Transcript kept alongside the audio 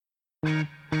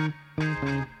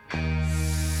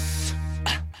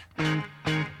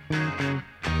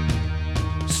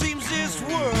Seems this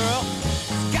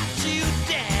world's got you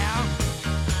down.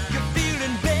 You're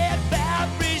feeling bad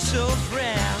vibrations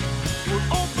round.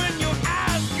 Well, open your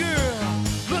eyes, girl.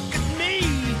 Look at me.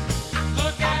 I'm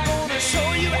gonna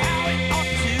show you how it ought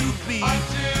to be.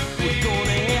 We're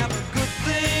gonna have a good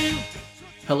thing.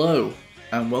 Hello,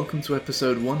 and welcome to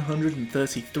episode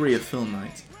 133 of Film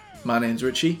Night. My name's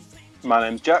Richie, My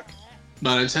name's Jack.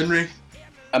 My name's Henry.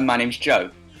 And my name's Joe.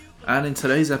 and in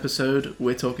today's episode,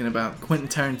 we're talking about Quentin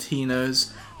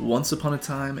Tarantino's Once Upon a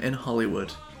Time in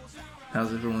Hollywood.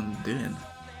 How's everyone doing?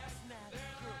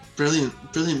 Brilliant,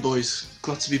 boys.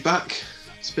 Glad to be back.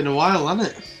 It's been a while,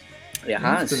 hasn't it? It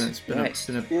has. It's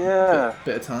been a Yeah.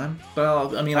 bit of time.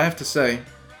 But I have to say,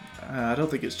 I don't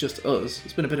think it's just us.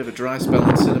 It's been a bit of a dry spell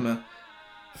in cinema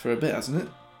for a bit, hasn't it?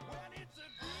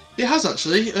 It has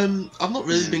actually. I've not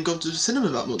really been going to the cinema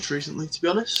that much recently, to be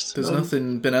honest. There's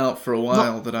nothing been out for a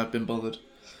while that I've been bothered.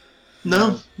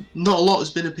 No, not a lot has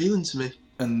been appealing to me.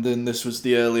 And then this was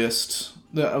the earliest.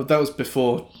 That was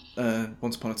before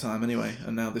Once Upon a Time, anyway.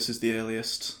 And now this is the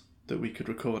earliest that we could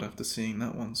record after seeing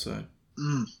that one. So,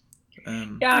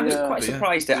 Yeah, I was quite but yeah.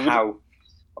 surprised at how.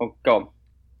 Oh, go on.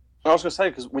 I was going to say,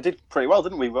 because we did pretty well,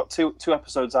 didn't we? We got two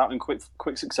episodes out in quick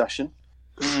succession.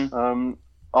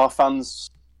 Our fans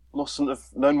mustn't have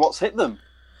known what's hit them.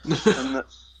 And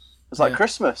it's like Yeah.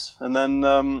 Christmas. And then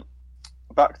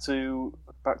back to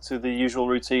the usual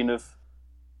routine of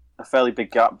a fairly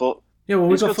big gap. But yeah, well,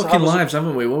 we've It's got good to fucking have us- lives,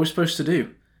 haven't we? What are we supposed to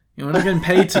do? You know, we're not getting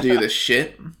paid to do this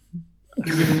shit.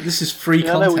 This is free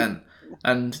Yeah, no,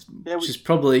 content, which is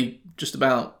probably just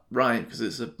about right because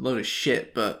it's a load of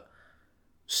shit. But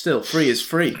still, free is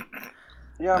free.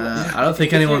 yeah, I don't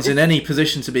think anyone's in any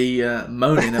position to be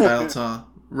moaning about our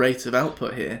rate of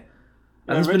output here.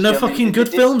 And there's been no Richie, I mean, fucking good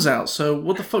it's- films out, so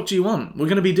what the fuck do you want? We're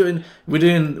doing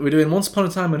Once Upon a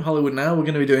Time in Hollywood now. We're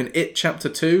going to be doing It Chapter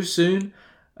 2 soon.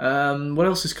 What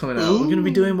else is coming out? We're going to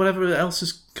be doing whatever else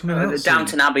is coming out The soon.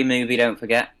 Downton Abbey movie, don't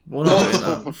forget. We're not doing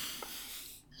that.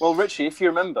 Well, Richie, if you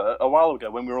remember, a while ago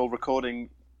when we were all recording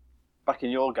back in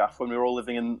your gaff, when we were all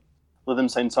living in Lytham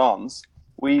St Anne's,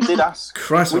 we did ask.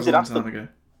 Christ, we that was a did long ask time them. ago.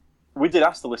 We did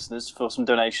ask the listeners for some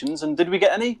donations, and did we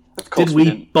get any? Of course Did we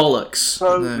didn't. bollocks?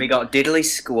 So- No. We got Diddley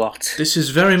Squat. This is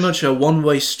very much a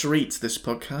one-way street, this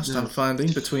podcast, I'm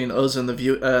finding, between us and the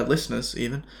listeners,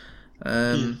 even.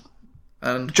 And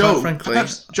Joe, quite frankly,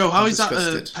 Joe, how I'm is that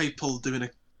disgusted. PayPal doing?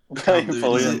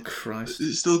 Painful, Is yeah. Oh, it, Christ. is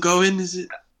it still going? Is it?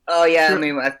 Oh, yeah, I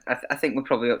mean, I think we're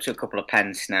probably up to a couple of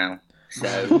pence now.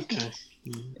 So, Okay.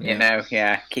 you know,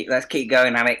 yeah, let's keep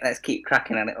going at it. Let's keep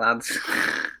cracking at it, lads.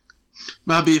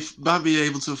 Might be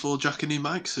able to afford Jack a new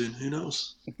mic soon. Who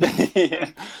knows? yeah,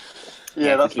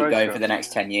 Yeah, that's keep very going true. for the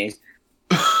next 10 years.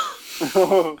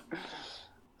 So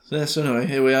anyway,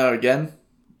 here we are again,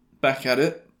 back at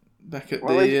it, back at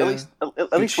Well, the... at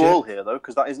least we're shit. all here though,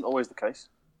 because that isn't always the case.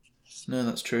 No,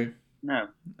 that's true. No.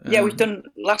 Yeah, we've done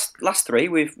last three.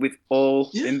 We've all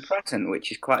Yeah. been present,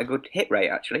 which is quite a good hit rate,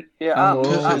 actually. Yeah, Oh, and,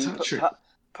 perfect, and actually.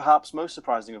 perhaps most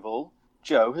surprising of all,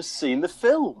 Joe has seen the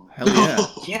film. Hell yeah.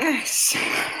 Yes.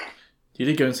 You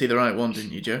did go and see the right one,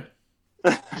 didn't you, Joe?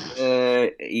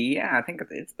 Yeah, I think I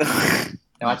did.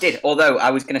 No, I did. Although I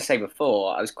was going to say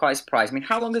before, I was quite surprised. I mean,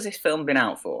 how long has this film been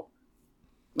out for?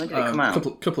 When did it come out?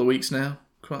 Couple of weeks now.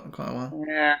 Quite a while.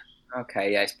 Yeah.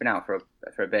 Okay. Yeah, it's been out for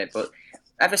a bit, but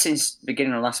ever since the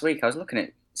beginning of last week, I was looking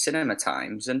at cinema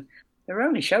times, and they were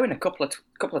only showing a couple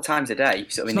of times a day,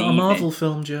 sort of It's in not the a evening. Marvel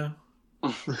film, Joe.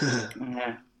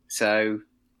 Yeah. So,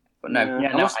 but no,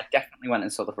 Yeah, I definitely went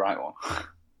and saw the right one.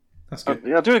 That's good.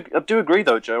 Yeah, I do agree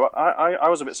though, Joe. I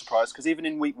was a bit surprised because even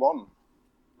in week one,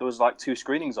 there was like 2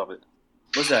 screenings of it.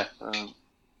 Was there? Um,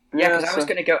 Yeah, because I so- was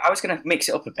going to go. I was going to mix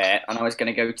it up a bit, and I was going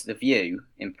to go to the View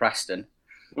in Preston.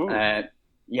 Ooh.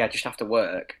 Yeah, just after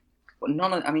work. But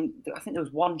I think there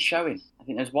was one showing. I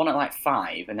think there was one at like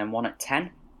 5 and then one at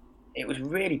 10. It was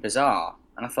really bizarre.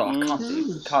 And I thought, I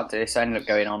can't do this. I ended up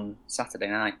going on Saturday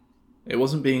night. It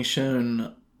wasn't being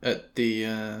shown at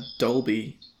the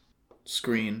Dolby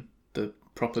screen, the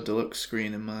proper deluxe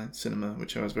screen in my cinema,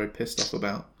 which I was very pissed off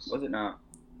about. Was it not?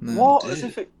 No. What? dear. As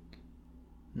if it.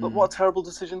 But what a terrible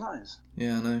decision that is.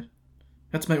 Yeah, I know.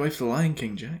 Had to make way for the Lion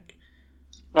King, Jack.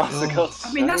 Oh, for God's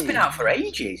I mean, that's sake. been out for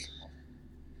ages.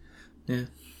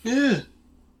 Yeah.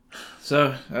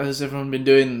 So, how's everyone been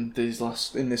doing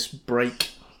in this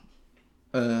break?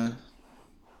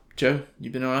 Joe, you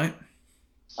been alright?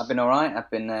 I've been all right. I've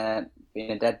been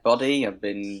being a dead body. I've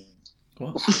been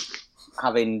What?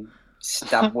 having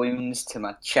stab wounds to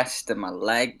my chest and my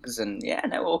legs, and yeah,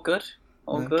 no, all good.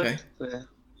 All Okay. good.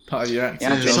 Part of your acting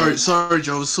Yeah, job. Sorry,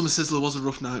 Joe. Summer Sizzler was a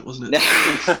rough night, wasn't it?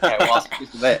 Yeah, it was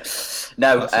just a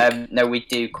bit. No, we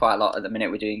do quite a lot at the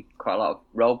minute. We're doing quite a lot of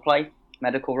role play,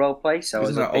 medical role play. So Isn't I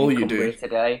was that up all in you do? Cumbria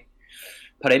today.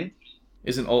 Put in.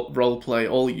 Isn't role play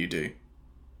all you do?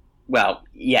 Well,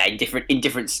 yeah, in different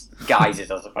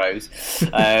guises, I suppose.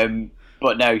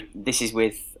 But no, this is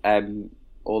with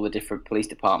all the different police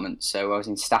departments. So I was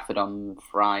in Stafford on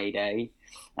Friday,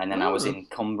 and then I was in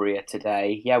Cumbria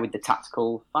today. Yeah, with the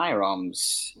tactical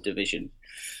firearms division.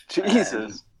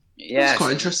 Jesus. Yeah, That's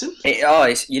quite interesting.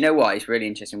 It's you know what? It's really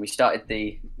interesting. We started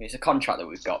it's a contract that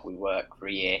we've got. We work for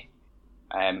a year,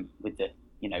 with the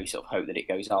sort of hope that it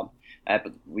goes on.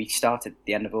 But we started at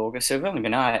the end of August, so we've only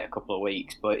been at it a couple of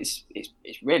weeks. But it's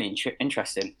really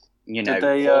interesting.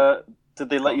 Did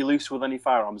they let you loose with any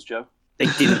firearms, Joe? They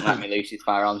didn't let me loose with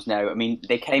firearms. No, I mean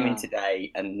they came in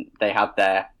today and they had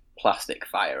their plastic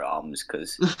firearms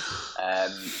because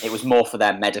it was more for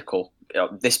their medical.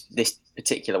 This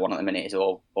particular one at the minute is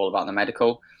all about the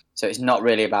medical. So it's not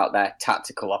really about their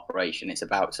tactical operation. It's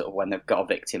about sort of when they've got a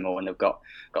victim or when they've got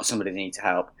somebody they need to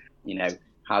help.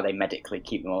 How they medically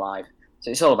keep them alive.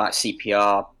 So it's all about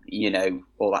CPR.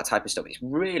 All that type of stuff. It's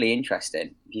really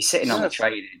interesting. If you're sitting on the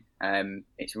training,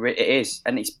 it is,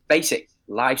 and it's basic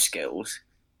life skills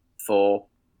for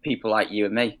people like you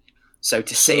and me. So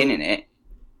to sit in it.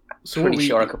 So pretty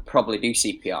sure I could probably do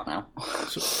CPR now.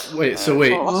 Wait.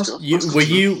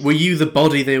 Were you the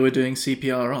body they were doing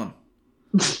CPR on?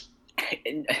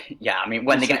 Yeah, I mean,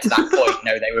 when they get to that point,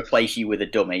 no, they replace you with a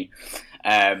dummy.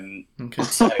 Okay.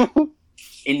 So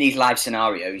in these live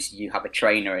scenarios, you have a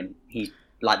trainer, and he's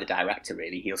like the director.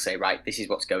 Really, he'll say, "Right, this is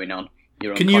what's going on."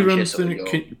 You're Can you run unconscious or through?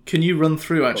 you're- Can you run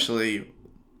through actually,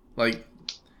 like,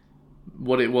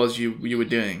 what it was you were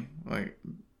doing? Like,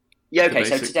 Yeah. the Okay.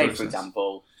 So basic today, process. for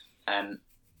example,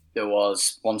 there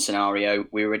was one scenario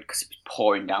we were in because it was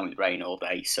pouring down with rain all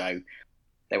day. So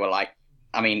they were like,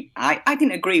 I mean, I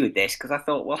didn't agree with this because I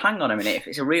thought, well, hang on a minute. If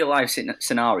it's a real life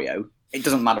scenario, it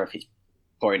doesn't matter if it's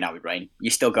pouring down with rain. You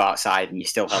still go outside and you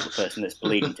still help the person that's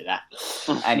bleeding to death.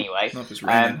 Anyway, Not if it's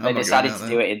raining. I'm they not going decided out to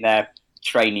there. do it in their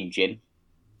training gym.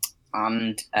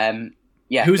 And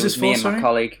yeah, Who's it was this me for, and sorry? my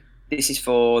colleague. This is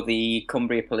for the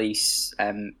Cumbria Police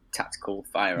tactical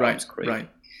firearms crew. Right.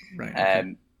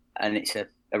 Okay. And it's a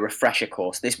refresher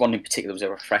course. This one in particular was a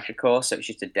refresher course, so it was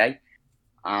just a day.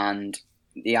 And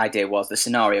the idea was, the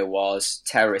scenario was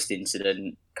terrorist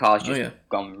incident, cars just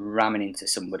gone ramming into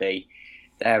somebody,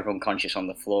 they're unconscious on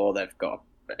the floor, they've got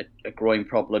a groin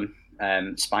problem,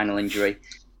 spinal injury,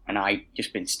 and I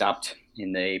just been stabbed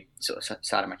in the sort of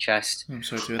side of my chest. I'm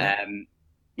sorry to hear that.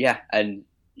 Yeah, and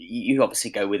you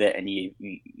obviously go with it, and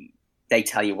they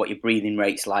tell you what your breathing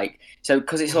rate's like. So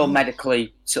because it's all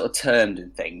medically sort of termed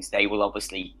and things,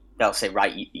 they'll say,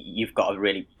 right, you've got a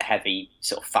really heavy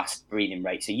sort of fast breathing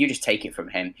rate. So you just take it from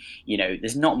him.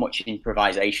 There's not much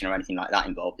improvisation or anything like that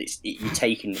involved. You're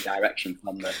taking the direction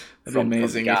from the. It'd be amazing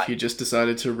from the guy. if you just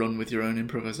decided to run with your own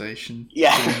improvisation.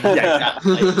 Yeah,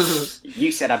 exactly.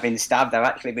 You said I've been stabbed. I've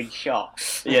actually been shot.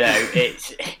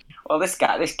 It's. Well, this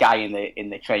guy in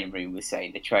the training room was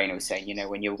saying, the trainer was saying,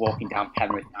 when you're walking down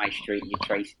Penrith High Street,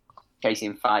 you're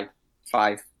chasing five,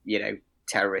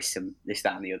 terrorists and this,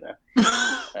 that, and the other.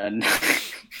 And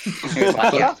it was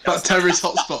like, yeah, that terrorist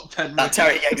hotspot, Penrith.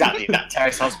 Exactly, that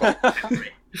terrorist hotspot,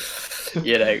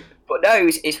 Penrith. But no,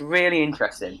 it's really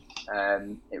interesting.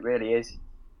 It really is.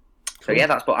 So yeah,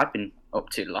 that's what I've been up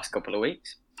to the last couple of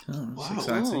weeks. Oh, that's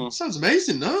Wow, exciting. sounds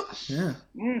amazing, that.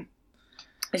 Yeah.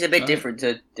 It's a bit different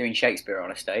to doing Shakespeare on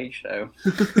a stage, so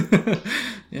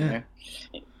Yeah.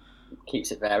 it keeps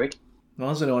it varied. Well,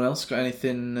 has anyone else got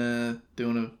anything they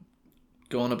want to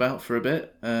go on about for a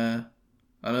bit? I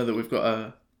know that we've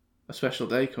got a special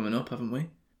day coming up, haven't we?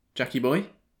 Jackie boy?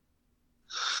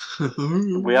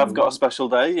 We have got a special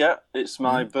day, yeah. It's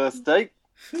my birthday.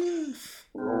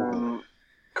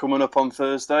 Coming up on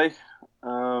Thursday.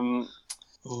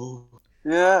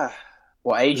 Yeah.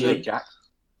 What age are you, Jack?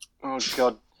 Oh,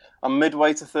 God. I'm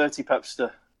midway to 30,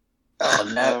 Pepster.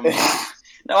 Oh, no.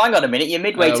 No, hang on a minute. You're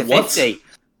midway to what? 50.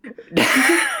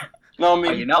 No, I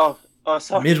mean... Are you not? Oh,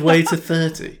 sorry. Midway to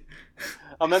 30?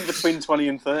 I meant between 20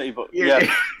 and 30, but yeah.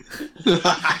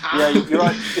 Yeah, you're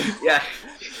right. Yeah.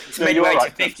 It's No, midway you're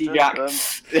right, to 50, Pepster.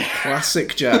 Jack.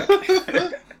 Classic Jack.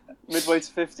 Midway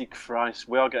to 50, Christ.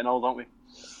 We are getting old, aren't we?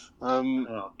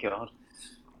 Oh, God.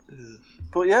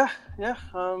 But yeah.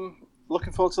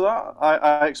 Looking forward to that.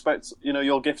 I expect,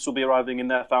 your gifts will be arriving in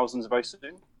their thousands very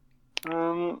soon.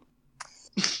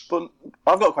 But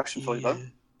I've got a question for you, though.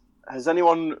 Has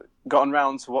anyone gotten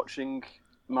round to watching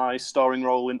my starring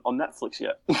role on Netflix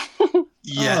yet?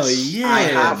 Yes. Oh yeah, I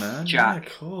have, man. Jack.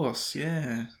 Yeah, of course,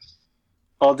 yeah.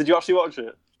 Oh, did you actually watch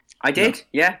it? I did,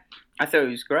 yeah. I thought it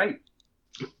was great.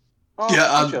 Oh,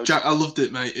 Yeah, okay. Jack, I loved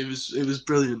it, mate. It was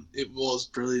brilliant. It was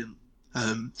brilliant.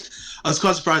 I was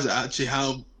quite surprised at actually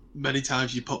how many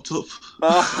times you popped up.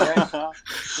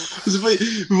 Because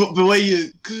the way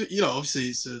you know, obviously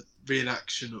it's a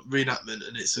reenactment,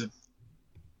 and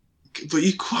but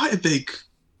you're quite a big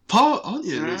part, aren't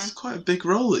you? Mhm. It's quite a big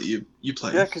role that you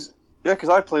play. Yeah, because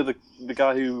I play the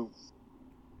guy who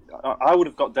I would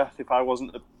have got death if I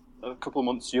wasn't a couple of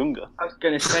months younger. I was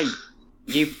going to say,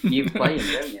 you play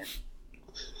him, don't you?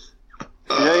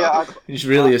 Yeah. He's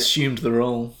really assumed the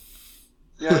role.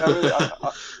 Yeah,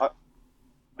 I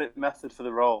bit method for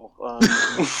the role.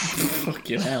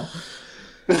 Fucking hell.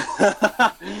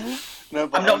 No,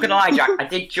 but, I'm not gonna lie, Jack. I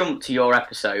did jump to your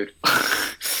episode.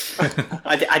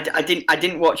 I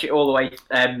didn't watch it all the way.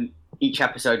 Each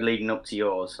episode leading up to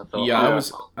yours. I thought. Yeah,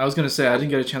 I was going to say I didn't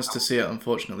get a chance to see it,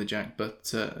 unfortunately, Jack.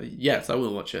 But yes, I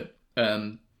will watch it.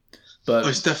 But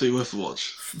it's definitely worth a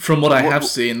watch. From what I have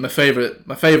seen, my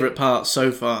favorite part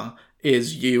so far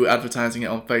is you advertising it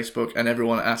on Facebook and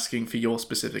everyone asking for your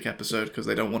specific episode because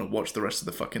they don't want to watch the rest of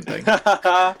the fucking thing.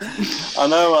 I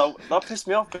know, that pissed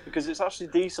me off because it's actually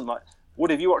decent. Like,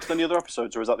 Woody, have you watched any other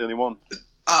episodes, or is that the only one?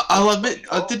 I'll admit,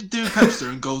 I did do Pepster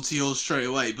and go to yours straight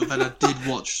away, but then I did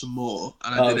watch some more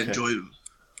and I did enjoy them.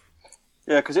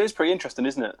 Yeah, because it is pretty interesting,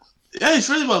 isn't it? Yeah, it's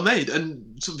really well made,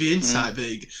 and sort of the insight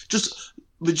big.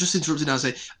 We're just interrupting now.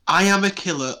 Say, I Am a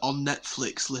Killer on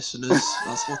Netflix, listeners.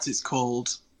 That's what it's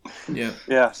called. Yeah.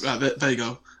 Yes. Right, there you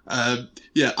go.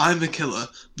 Yeah, I'm a Killer.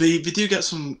 They do get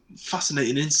some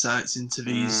fascinating insights into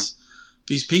these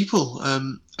people,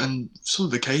 and some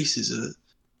of the cases are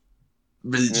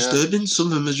really disturbing. Some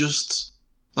of them are just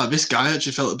like this guy. I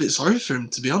actually felt a bit sorry for him,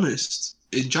 to be honest.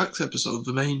 In Jack's episode,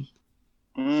 the main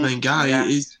guy,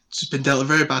 he's just been dealt a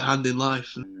very bad hand in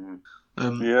life, and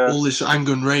all this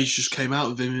anger and rage just came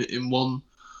out of him in one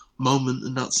moment,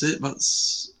 and that's it.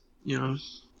 That's, you know,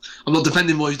 I'm not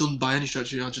defending what he's done by any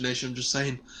stretch of the imagination. I'm just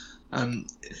saying,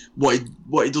 what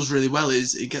he does really well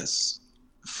is he gets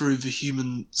through the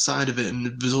human side of it,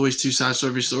 and there's always two sides to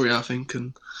every story, I think,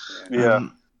 and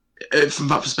from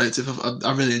that perspective,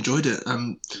 I really enjoyed it.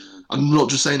 I'm not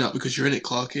just saying that because you're in it,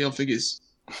 Clarky. I think it's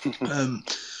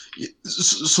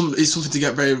it's something to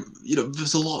get very, you know,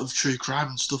 there's a lot of true crime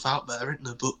and stuff out there, isn't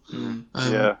there? But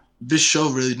this show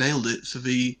really nailed it for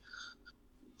the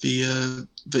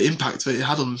impact that it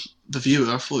had on the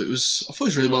viewer. I thought it was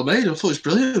really well made. I thought it was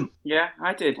brilliant. Yeah,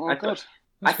 I did. Oh,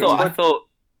 I thought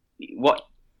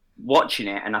watching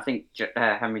it, and I think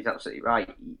Henry's absolutely right.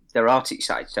 There are two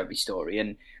sides to every story,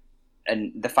 and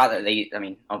the fact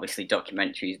that obviously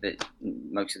documentaries that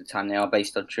most of the time they are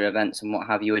based on true events and what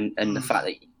have you, and the fact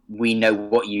that we know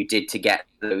what you did to get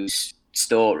those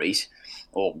stories,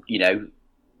 or, you know,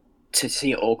 to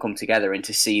see it all come together and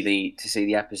to see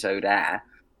the episode air,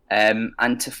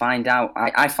 and to find out.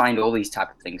 I find all these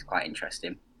type of things quite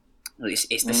interesting.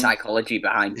 It's the psychology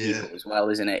behind people as well,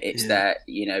 isn't it? It's their,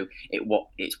 you know,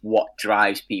 it's what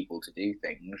drives people to do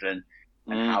things, and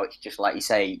how it's just like you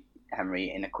say,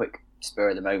 Henry, in a quick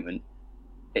spur of the moment,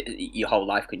 your whole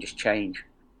life can just change.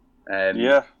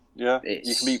 You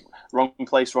can be wrong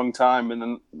place, wrong time,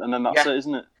 and then that's it,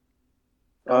 isn't it?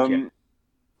 I'm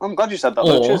glad you said that.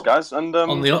 Though. Cheers, guys. And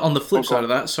on the flip side of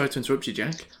that, sorry to interrupt you,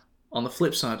 Jack. On the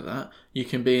flip side of that, you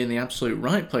can be in the absolute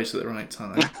right place at the right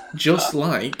time, just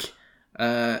like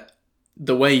the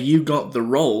way you got the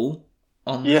role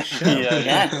on the show.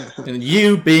 And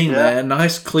you being there,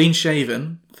 nice, clean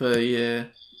shaven for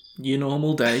your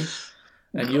normal day,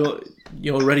 and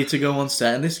you're ready to go on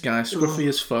set, and this guy, scruffy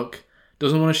as fuck,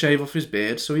 doesn't want to shave off his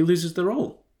beard, so he loses the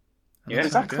role. And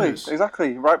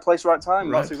exactly. Right place, right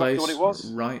time. Right That's exactly place, what it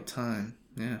was. right time.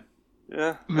 Yeah.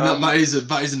 Yeah. I mean,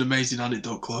 that is an amazing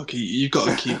anecdote, Clark. You've got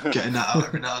to keep getting that out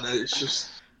every now and then. It's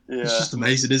just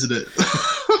amazing, isn't it?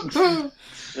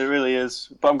 It really is.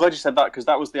 But I'm glad you said that, because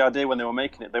that was the idea when they were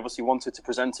making it. They obviously wanted to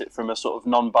present it from a sort of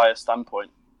non-biased standpoint.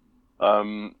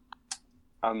 And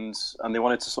they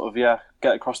wanted to sort of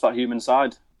get across that human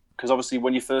side, because obviously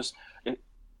when you first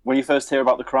hear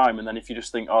about the crime, and then if you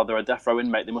just think, oh, they're a death row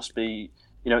inmate, they must be,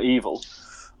 you know, evil.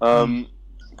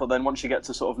 But then once you get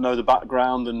to sort of know the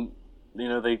background, and, you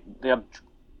know, they had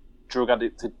drug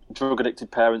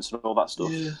addicted parents and all that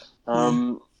stuff.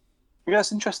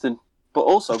 It's interesting, but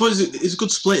also I suppose it's a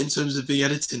good split in terms of the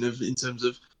editing in terms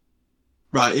of,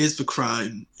 right, here's the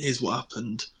crime, here's what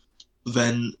happened,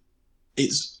 then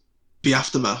it's the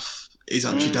aftermath is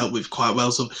actually dealt with quite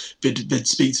well. So they'd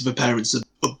speak to the parents of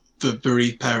the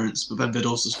bereaved parents, but then they'd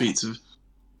also speak to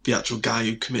the actual guy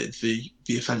who committed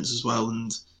the offence as well,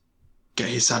 and get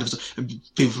his side of it, and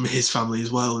people from his family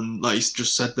as well, and like you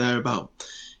just said there about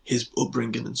his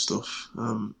upbringing and stuff.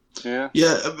 Yeah.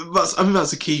 That's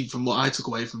the key from what I took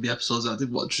away from the episodes that I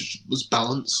did watch was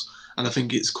balance, and I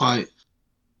think it's quite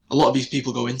a lot of these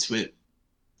people go into it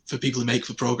for people who make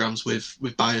the programs with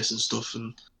bias and stuff,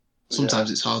 and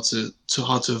sometimes it's hard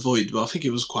to avoid. But I think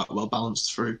it was quite well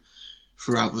balanced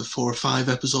throughout the 4 or 5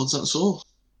 episodes. That's all.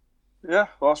 Yeah,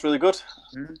 well, that's really good.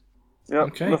 Mm. Yeah,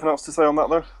 Okay. nothing else to say on that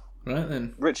though. Right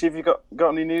then. Richie, have you got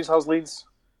any news? How's Leeds?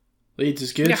 Leeds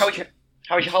is good. Yeah, how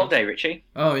was your holiday, Richie?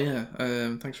 Oh yeah.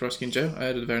 Thanks for asking, Joe. I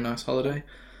had a very nice holiday.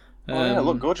 It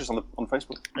looked gorgeous on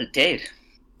Facebook. It did.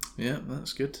 Yeah,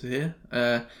 that's good to hear.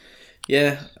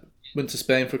 Yeah, went to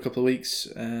Spain for a couple of weeks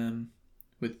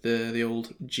with the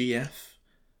old GF.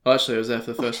 Oh, actually, I was there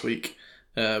for the first week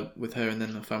with her, and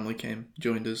then my family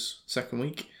joined us second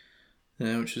week,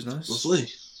 which was nice. Lovely.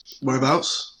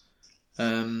 Whereabouts?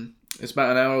 It's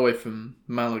about an hour away from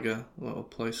Malaga, a little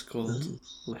place called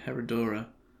La Herradura.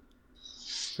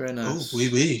 Very nice. Oh,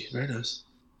 oui, very nice.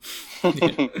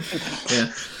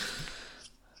 Yeah.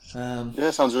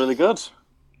 Yeah, sounds really good.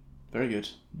 Very good.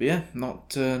 But yeah, not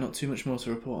too much more to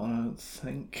report on, I don't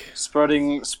think.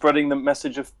 Spreading the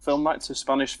message of film night to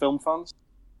Spanish film fans.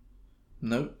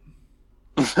 Nope.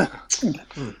 Oh,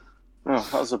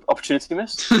 that was an opportunity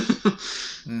missed.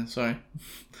 Yeah, sorry.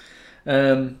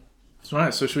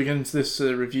 Right, so should we get into this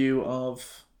review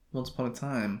of Once Upon a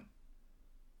Time?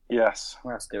 Yes.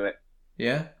 Let's do it.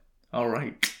 Yeah?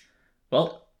 Alright.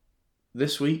 Well,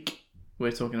 this week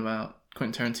we're talking about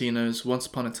Quentin Tarantino's Once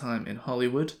Upon a Time in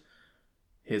Hollywood.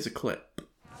 Here's a clip.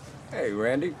 Hey,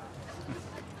 Randy.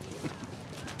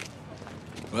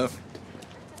 Well,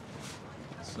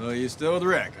 so you still with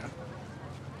Rick, huh?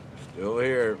 Still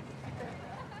here.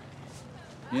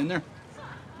 You in there?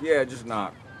 Yeah, just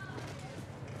knock.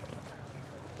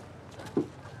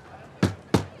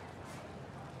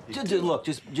 Look,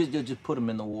 just put them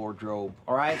in the wardrobe,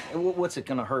 all right? What's it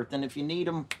gonna hurt? Then if you need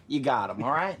them, you got them,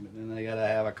 all right? But then I gotta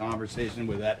have a conversation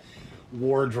with that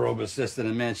wardrobe assistant,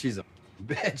 and man, she's a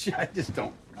bitch. I just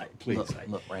don't. Right, please.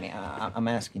 Look, Randy, I'm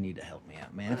asking you to help me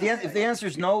out, man. If the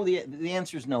answer's no, the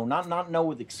answer's no. Not no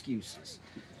with excuses.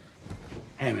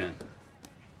 Hey, man.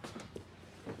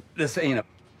 This ain't a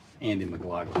Andy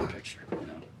McLaughlin picture, you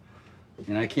know?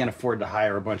 And I can't afford to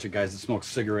hire a bunch of guys that smoke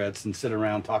cigarettes and sit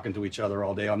around talking to each other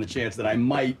all day on the chance that I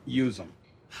might use them.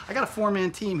 I got a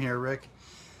 4-man team here, Rick.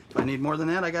 If I need more than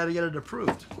that, I gotta get it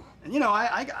approved. And, you know,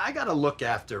 I gotta look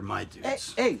after my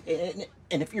dudes. Hey,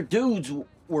 and if your dudes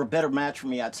were a better match for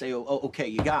me, I'd say, okay,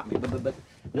 you got me. But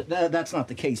that's not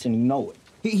the case, and you know it.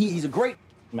 He's a great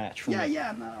match for me.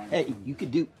 Yeah, no. Hey, you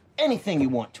could do anything you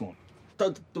want to him.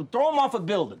 Throw him off a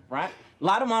building, right?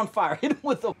 Light him on fire. Hit him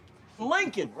with a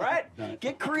Lincoln, right?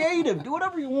 Get creative. Do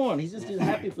whatever you want. He's just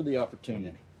happy for the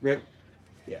opportunity. Rick?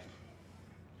 Yeah.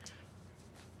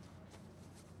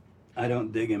 I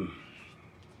don't dig him.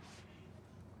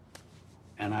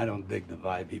 And I don't dig the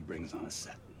vibe he brings on a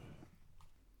set.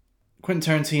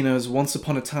 Quentin Tarantino's Once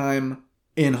Upon a Time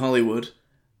in Hollywood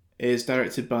is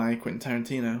directed by Quentin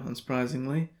Tarantino,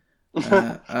 unsurprisingly.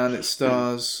 And it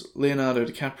stars Leonardo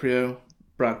DiCaprio,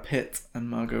 Brad Pitt, and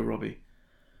Margot Robbie.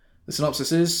 The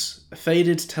synopsis is, a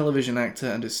faded television actor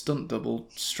and his stunt double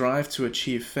strive to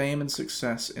achieve fame and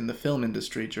success in the film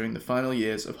industry during the final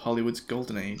years of Hollywood's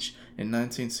golden age in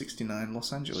 1969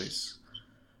 Los Angeles.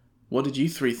 What did you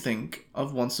three think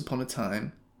of Once Upon a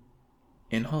Time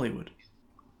in Hollywood?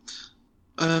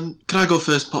 Can I go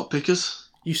first, Pop Pickers?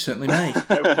 You certainly may. Go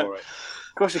for it.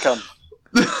 Of course you can.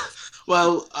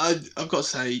 Well, I've got to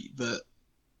say that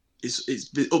it's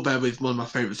up there with one of my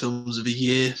favourite films of the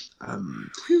year.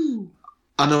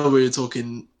 I know we were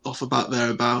talking off about there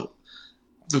about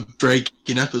the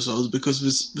breaking episodes because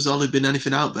there's only been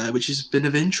anything out there which has been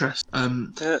of interest.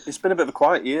 Yeah, it's been a bit of a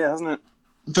quiet year, hasn't it?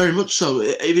 Very much so.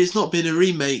 If it's not been a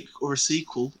remake or a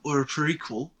sequel or a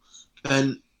prequel,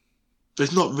 then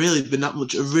there's not really been that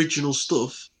much original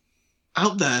stuff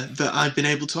out there that I've been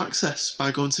able to access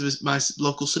by going to my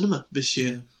local cinema this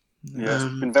year. Yeah,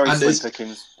 it's been very slim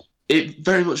pickings. It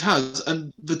very much has.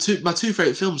 And my two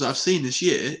favourite films that I've seen this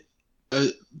year are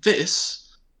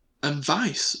this and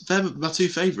Vice. They're my two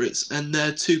favourites, and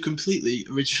they're two completely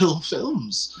original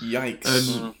films.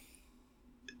 Yikes.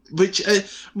 Which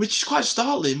is quite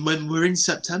startling when we're in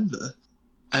September,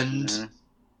 and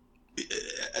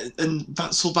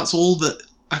that's all that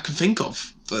I can think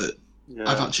of that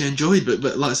I've actually enjoyed.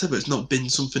 But like I said, it's not been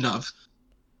something that I've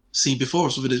seen before,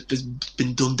 or something that's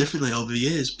been done differently over the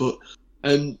years. But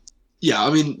yeah,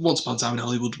 I mean, Once Upon a Time in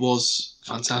Hollywood was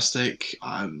fantastic.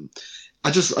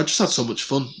 I just had so much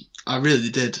fun. I really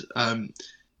did.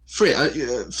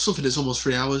 Something that's almost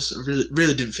 3 hours. I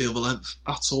really didn't feel the length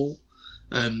at all.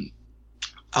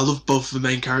 I love both the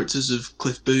main characters of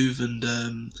Cliff Booth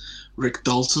and Rick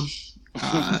Dalton.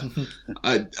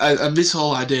 And this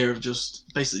whole idea of just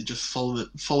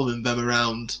following them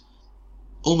around,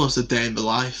 almost a day in the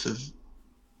life of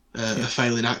a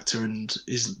failing actor and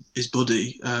his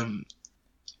buddy.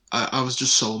 I was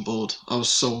just so on board. I was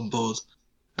so on board.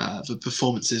 The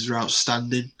performances were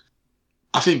outstanding.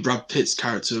 I think Brad Pitt's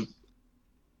character,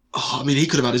 he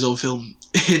could have had his own film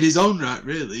in his own right,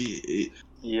 really.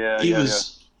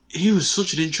 He was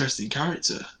such an interesting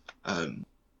character. And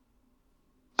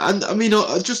I mean,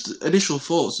 just initial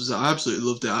thoughts was that I absolutely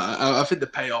loved it. I think the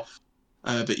payoff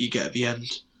that you get at the end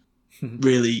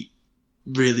really,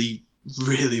 really,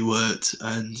 really worked.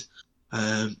 And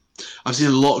I've seen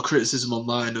a lot of criticism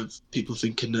online of people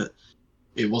thinking that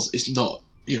it's not,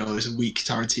 it's a weak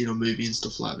Tarantino movie and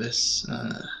stuff like this.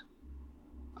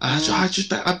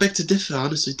 I beg to differ, I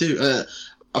honestly do.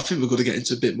 I think we're going to get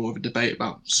into a bit more of a debate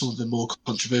about some of the more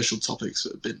controversial topics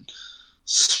that have been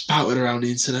spouted around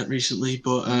the internet recently,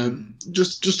 but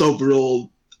just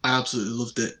overall, I absolutely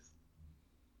loved it.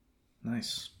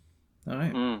 Nice. All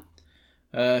right.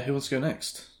 Who wants to go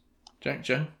next? Jack,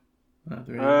 Joe?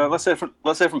 Let's say from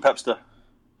Pepster.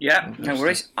 Yeah, no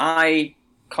worries. I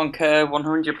concur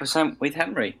 100% with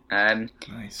Henry.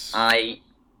 Nice.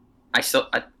 I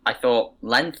thought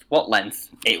length. What length?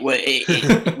 It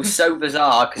was so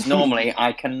bizarre because normally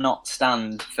I cannot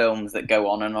stand films that go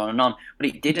on and on and on, but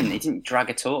it didn't. It didn't drag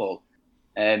at all.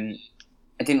 I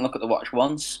didn't look at the watch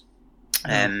once.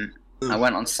 I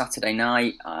went on Saturday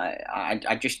night.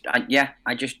 I just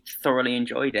thoroughly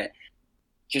enjoyed it.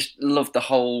 Just loved the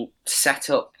whole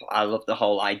setup. I loved the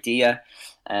whole idea.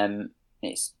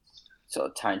 It's sort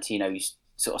of Tarantino's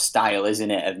sort of style, isn't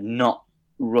it, of not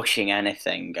rushing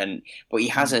anything, but he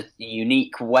has a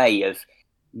unique way of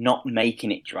not making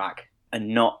it drag and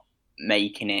not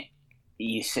making it.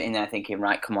 You're sitting there thinking,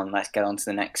 right, come on, let's get on to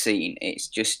the next scene. It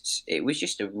was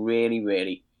just a really,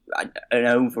 really,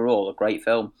 overall a great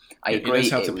film. I agree. He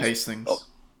knows how to pace things.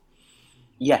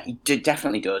 Yeah, he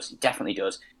definitely does.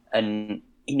 And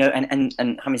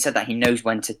and having said that, he knows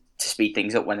when to speed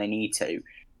things up when they need to.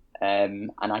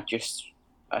 And I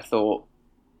thought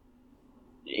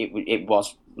it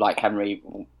was, like Henry,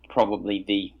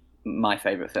 probably my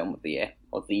favourite film of the year,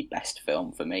 or the best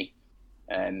film for me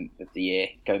of the year.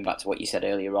 Going back to what you said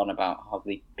earlier on about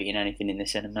hardly being anything in the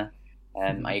cinema,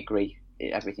 I agree.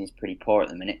 Everything's pretty poor at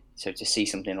the minute. So to see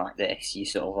something like this, you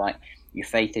sort of like, your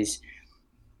faith is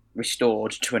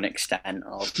restored to an extent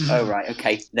of, oh right,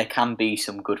 okay, there can be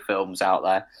some good films out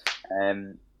there.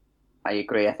 I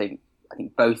agree. I think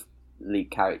both lead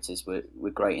characters were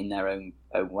great in their own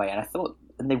way, and I thought,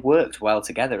 and they worked well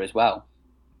together as well.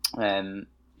 Both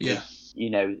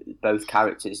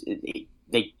characters,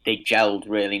 they gelled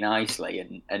really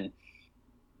nicely, and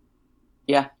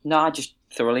I just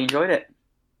thoroughly enjoyed it.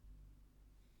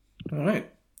 All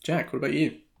right, Jack, what about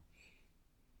you?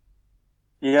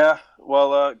 Yeah,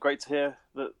 well, great to hear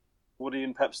that Woody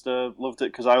and Pepster loved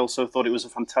it, because I also thought it was a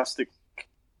fantastic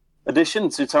addition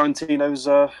to Tarantino's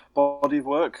body of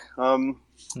work. I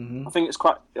think it's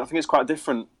quite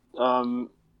different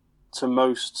to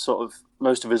most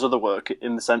of his other work,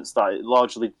 in the sense that it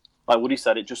largely, like Woody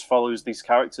said, it just follows these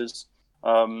characters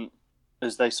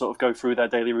as they sort of go through their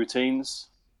daily routines,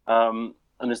 and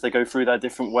as they go through their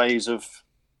different ways of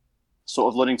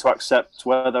sort of learning to accept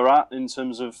where they're at in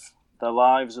terms of their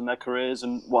lives and their careers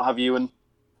and what have you. And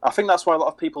I think that's why a lot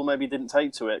of people maybe didn't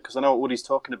take to it, because I know what Woody's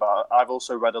talking about. I've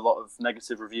also read a lot of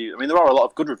negative reviews. I mean, there are a lot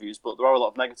of good reviews, but there are a lot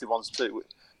of negative ones too.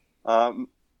 And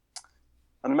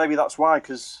maybe that's why,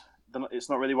 because it's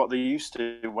not really what they used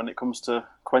to when it comes to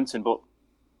Quentin. But,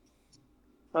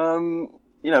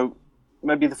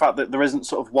 maybe the fact that there isn't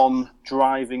sort of one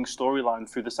driving storyline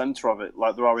through the centre of it,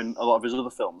 like there are in a lot of his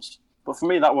other films. But for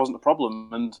me, that wasn't a problem.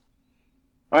 And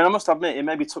I mean, I must admit, it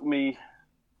maybe took me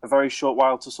a very short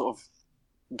while to sort of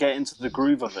get into the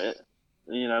groove of it,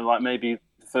 like maybe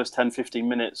the first 10, 15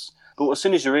 minutes. But as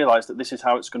soon as you realise that this is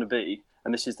how it's going to be,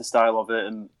 and this is the style of it,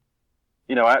 and,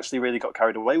 I actually really got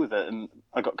carried away with it, and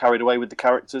I got carried away with the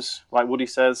characters, like Woody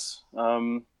says.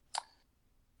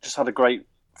 Just had a great,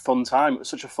 fun time. It was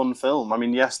such a fun film. I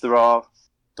mean, yes, there are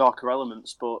darker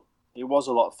elements, but it was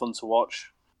a lot of fun to watch.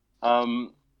 I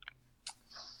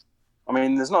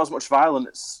mean, there's not as much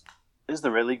violence, is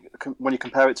there really, when you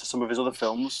compare it to some of his other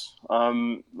films?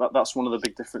 That's one of the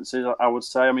big differences, I would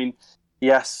say. I mean,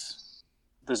 yes,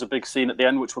 there's a big scene at the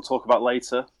end, which we'll talk about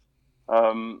later,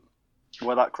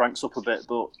 where that cranks up a bit.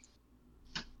 But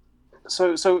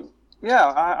so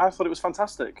yeah, I thought it was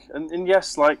fantastic, and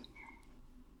yes, like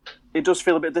it does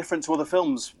feel a bit different to other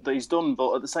films that he's done,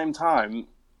 but at the same time,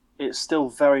 it's still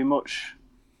very much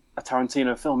a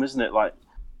Tarantino film, isn't it? Like,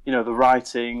 you know, the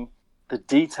writing, the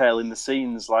detail in the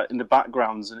scenes, like in the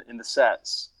backgrounds and in the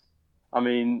sets. I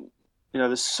mean, you know,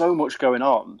 there's so much going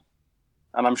on,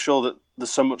 and I'm sure that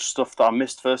there's so much stuff that I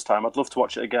missed first time. I'd love to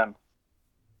watch it again.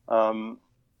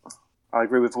 I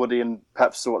agree with Woody and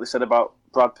Peps to what they said about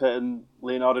Brad Pitt and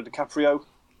Leonardo DiCaprio.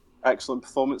 Excellent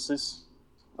performances.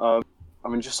 I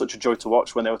mean, just such a joy to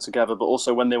watch when they were together, but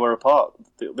also when they were apart.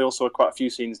 They also had quite a few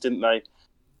scenes, didn't they,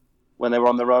 when they were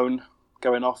on their own,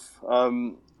 going off,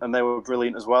 and they were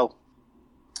brilliant as well.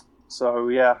 So,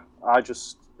 yeah,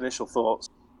 initial thoughts,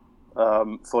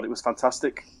 thought it was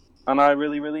fantastic, and I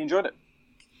really, really enjoyed it.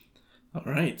 All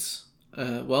right.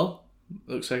 Well,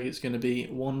 looks like it's going to be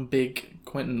one big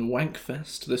Quentin wank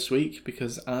fest this week,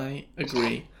 because I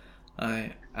agree.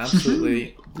 I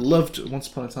absolutely loved Once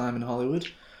Upon a Time in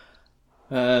Hollywood.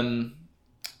 I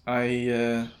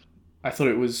thought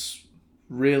it was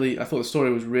really. I thought the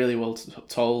story was really well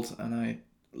told, and I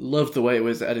loved the way it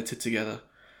was edited together.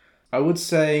 I would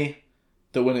say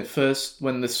that when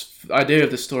this idea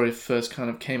of the story first kind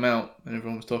of came out and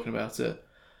everyone was talking about it,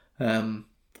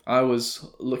 I was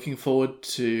looking forward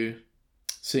to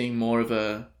seeing more of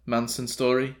a Manson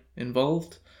story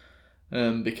involved,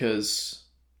 because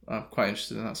I'm quite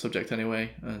interested in that subject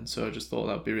anyway, and so I just thought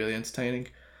that would be really entertaining.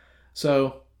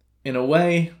 So, in a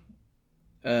way,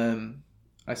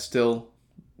 I still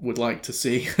would like to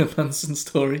see a Manson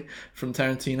story from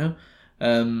Tarantino,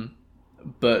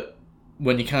 but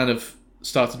when you kind of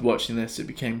started watching this, it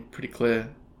became pretty clear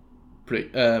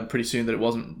pretty soon that it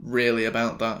wasn't really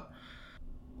about that,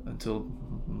 until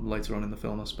later on in the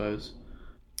film, I suppose.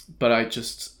 But I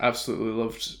just absolutely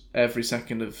loved every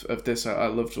second of this. I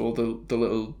loved all the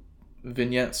little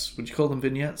vignettes. Would you call them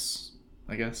vignettes?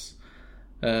 I guess.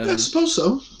 I suppose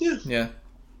so. Yeah. Yeah.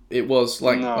 It was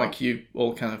like you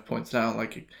all kind of pointed out,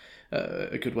 like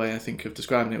a good way I think of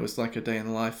describing it was like a day in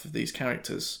the life of these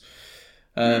characters.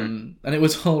 And it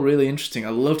was all really interesting. I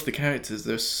loved the characters.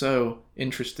 They're so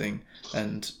interesting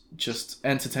and just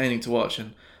entertaining to watch,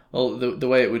 and all the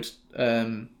way it would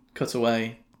cut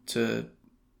away to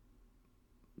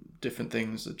different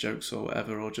things, jokes or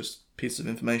whatever, or just pieces of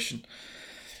information.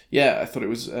 Yeah, I thought it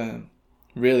was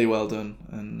really well done,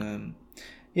 and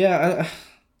I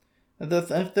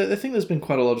think there's been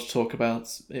quite a lot of talk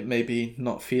about it maybe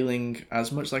not feeling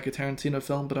as much like a Tarantino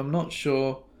film, but I'm not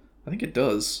sure. I think it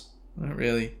does. I don't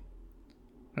really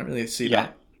see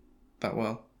that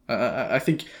well. I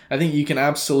think you can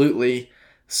absolutely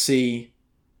see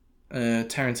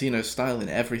Tarantino's style in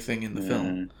everything in the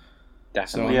film.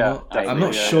 Definitely. So I'm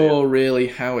not sure really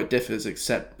how it differs,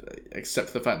 except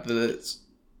for the fact that it's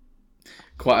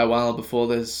quite a while before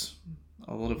there's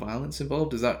a lot of violence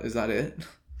involved. Is that it?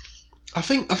 I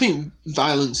think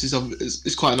violence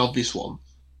is quite an obvious one,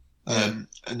 and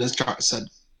as Jack said,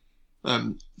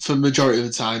 for the majority of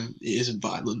the time it isn't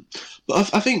violent.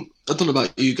 But I think, I don't know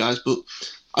about you guys, but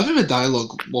I think the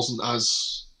dialogue wasn't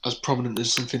as prominent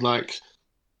as something like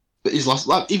his last,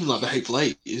 even like The Hateful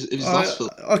Eight, his last film.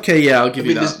 Okay, yeah, I'll give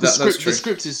you that. That's true. The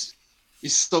script is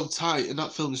so tight, and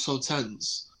that film is so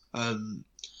tense, and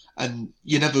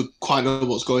you never quite know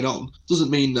what's going on.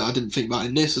 Doesn't mean that I didn't think that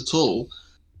in this at all.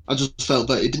 I just felt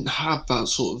that it didn't have that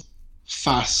sort of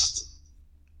fast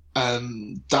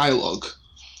dialogue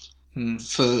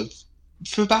for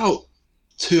about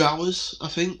 2 hours, I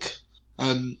think.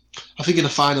 I think in the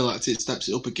final act it steps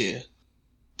it up a gear,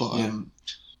 but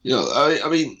you know, I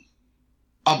mean,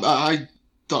 I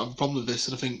don't have a problem with this,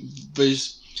 and I think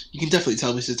you can definitely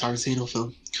tell this is a Tarantino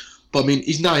film. But I mean,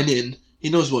 he's 9 in, he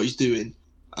knows what he's doing,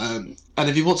 and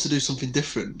if he wants to do something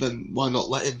different, then why not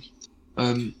let him?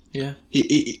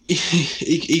 He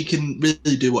can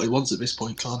really do what he wants at this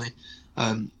point, can't he?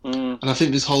 And I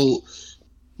think this whole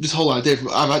idea,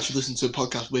 I've actually listened to a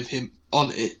podcast with him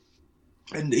on it,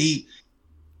 and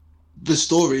the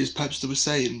story, as Pepster was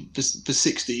saying, the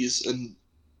 60s and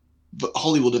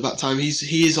Hollywood at that time, he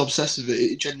is obsessed with it.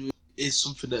 It genuinely is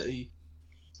something that he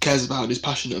cares about and is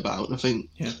passionate about. And I think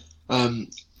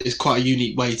it's quite a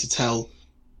unique way to tell,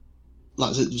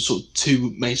 like, sort of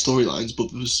 2 main storylines,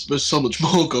 but there's so much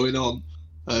more going on.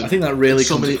 I think that really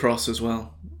comes across as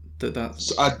well.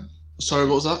 Sorry,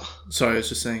 what was that? Sorry, I was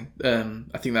just saying.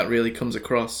 I think that really comes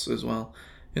across as well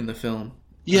in the film.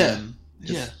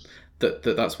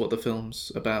 That's what the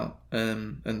film's about,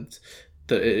 and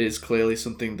that it is clearly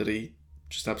something that he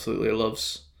just absolutely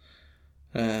loves,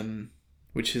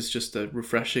 which is just a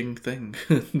refreshing thing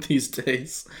these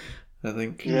days, I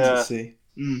think, to see.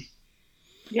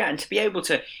 Yeah, and to be able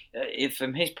to, if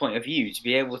from his point of view, to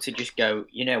be able to just go,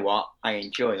 you know what, I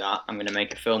enjoy that, I'm going to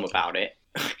make a film about it,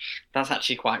 that's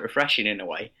actually quite refreshing in a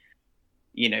way.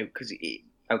 You know, because,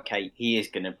 okay, he is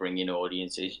going to bring in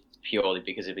audiences purely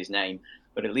because of his name,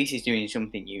 but at least he's doing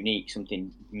something unique,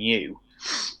 something new,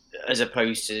 as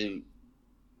opposed to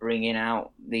bringing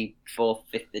out the 4th,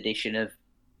 5th edition of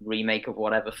remake of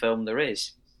whatever film there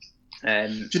is.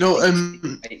 Do you know,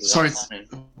 sorry,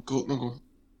 go on.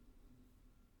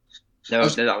 No,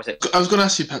 that was it. I was going to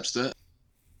ask you, Pepster.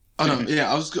 Oh no,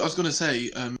 yeah, I was going to say,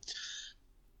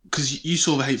 because you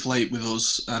saw The Hateful Eight with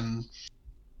us, that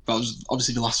was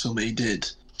obviously the last film that he did.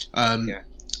 Yeah.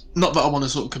 Not that I want to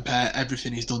sort of compare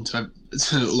everything he's done to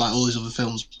like all his other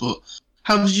films, but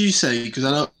how did you say? Because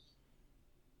I know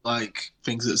like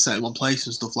things that set in one place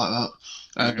and stuff like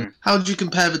that. How did you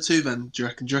compare the two then? Do you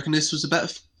reckon this was a better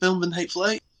film than Hateful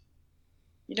Eight?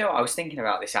 You know, I was thinking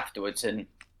about this afterwards, and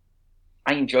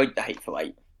I enjoyed The Hateful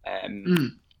Eight.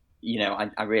 You know,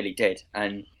 I really did,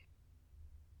 and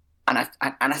I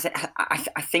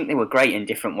think they were great in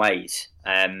different ways.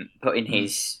 Putting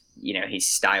his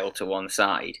style to one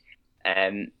side,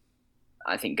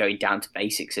 I think going down to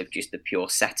basics of just the pure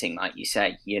setting, like you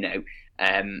say, you know,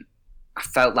 I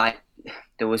felt like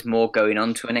there was more going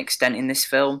on to an extent in this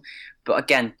film, but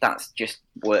again, that just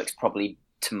works probably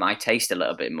to my taste a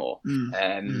little bit more.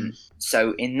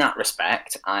 So in that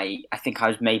respect, I think I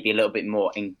was maybe a little bit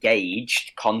more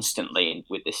engaged constantly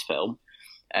with this film,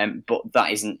 but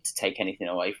that isn't to take anything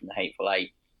away from The Hateful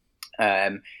Eight.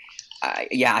 I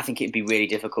think it'd be really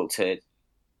difficult to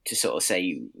sort of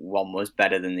say one was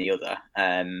better than the other.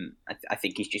 I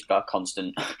think he's just got a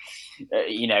constant,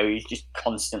 he just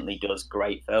constantly does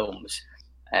great films.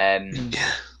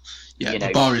 Yeah,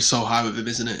 the bar is so high with him,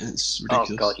 isn't it? It's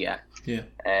ridiculous. Oh God, yeah. Yeah.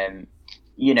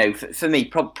 For me,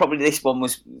 probably this one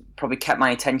was probably kept my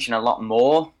attention a lot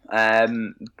more.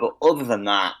 But other than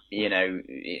that,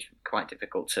 it's quite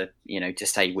difficult to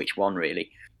say which one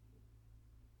really.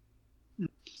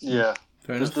 Yeah.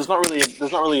 There's not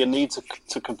really a need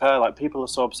to compare. Like, people are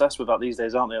so obsessed with that these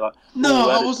days, aren't they? Like, no,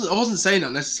 I wasn't saying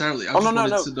that necessarily. I just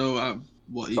wanted to know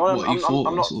what you thought.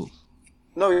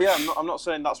 I'm not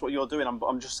saying that's what you're doing.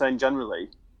 I'm just saying generally,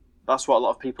 that's what a lot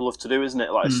of people love to do, isn't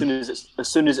it? Like, as soon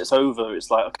as it's over,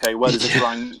 it's like, okay, where does it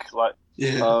rank? Like,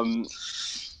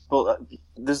 but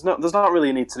there's not really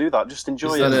a need to do that. Just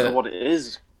enjoy it for what it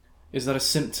is. Is that a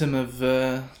symptom of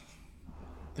the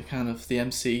kind of the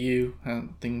MCU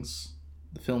and things?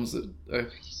 The films that are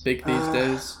big these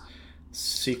days,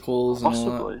 sequels and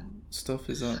all that stuff.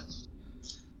 Is that?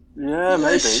 Yeah,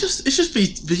 maybe. It's just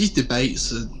these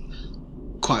debates are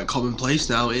quite commonplace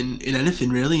now in anything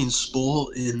really, in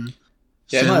sport, in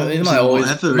films, it might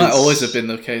always have been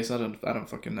the case. I don't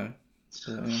fucking know.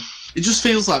 But, It just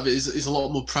feels like it's a lot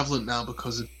more prevalent now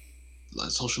because of like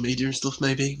social media and stuff.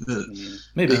 Maybe, but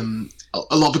maybe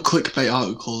a lot of the clickbait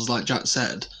articles, like Jack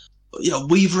said. Yeah,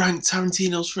 we've ranked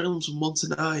Tarantino's films from 1 to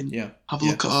 9. Yeah, have a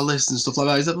look at our list and stuff like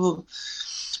that. Is that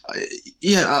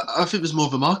I think there's more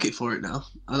of a market for it now.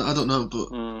 I don't know, but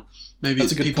maybe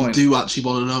people do actually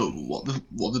want to know what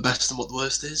the best and what the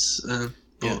worst is.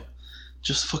 But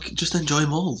just enjoy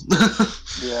them all.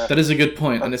 Yeah, that is a good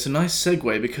point, and it's a nice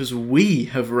segue because we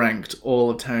have ranked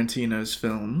all of Tarantino's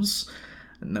films.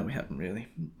 No, we haven't really,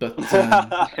 but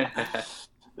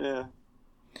yeah.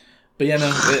 But yeah,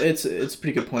 no, it's a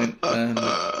pretty good point.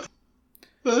 Well,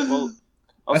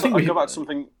 I think we go back to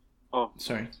something. Oh,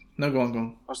 sorry. No, go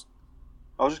on. I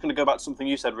was just going to go back to something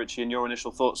you said, Richie, and your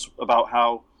initial thoughts about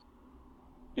how,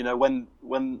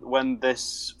 when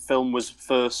this film was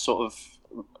first sort of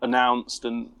announced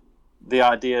and the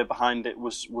idea behind it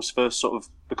was first sort of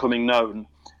becoming known,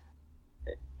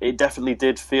 it definitely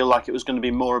did feel like it was going to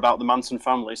be more about the Manson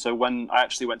family. So when I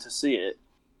actually went to see it,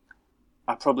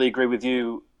 I probably agree with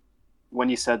you when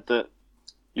you said that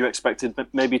you expected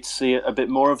maybe to see a bit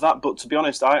more of that. But to be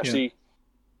honest, I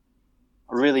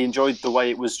really enjoyed the way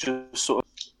it was just sort of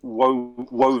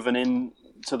woven in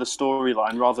to the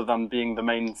storyline rather than being the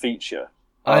main feature.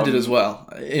 I did as well.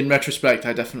 In retrospect,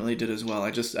 I definitely did as well. I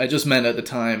just meant at the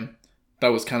time that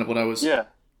was kind of what I was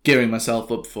gearing myself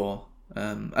up for.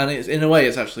 And it's, in a way,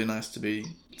 it's actually nice to be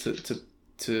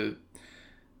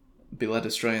led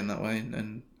astray in that way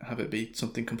and have it be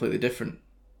something completely different.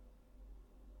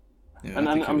 And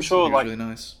I'm sure, like, really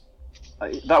nice.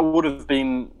 That would have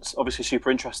been obviously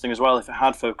super interesting as well if it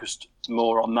had focused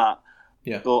more on that.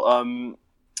 Yeah. But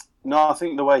no, I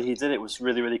think the way he did it was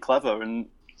really, really clever.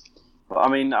 But I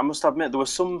mean, I must admit there were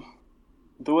some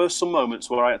moments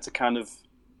where I had to kind of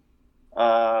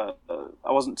I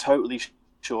wasn't totally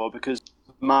sure because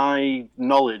my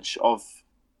knowledge of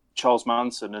Charles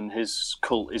Manson and his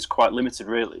cult is quite limited,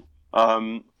 really.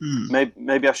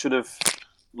 Maybe I should have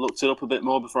looked it up a bit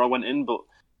more before I went in, but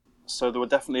so there were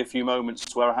definitely a few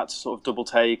moments where I had to sort of double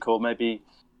take, or maybe,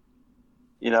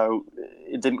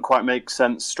 it didn't quite make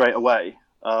sense straight away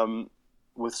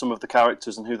with some of the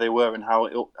characters and who they were and how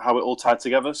it all tied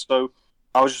together. So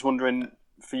I was just wondering,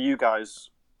 for you guys,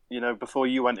 before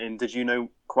you went in, did you know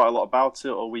quite a lot about it,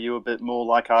 or were you a bit more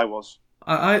like I was?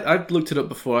 I've looked it up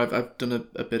before. I've done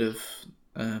a bit of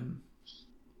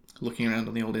looking around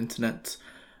on the old internet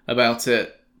about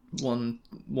it one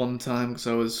time, because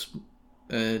I was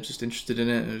just interested in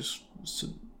it. I was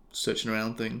searching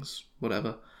around things,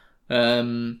 whatever.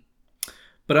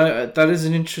 But that is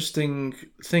an interesting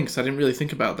thing, because I didn't really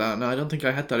think about that. No, I don't think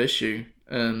I had that issue.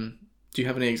 Do you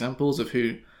have any examples of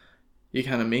who you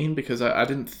kind of mean? Because I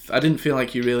didn't feel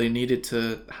like you really needed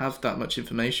to have that much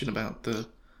information about the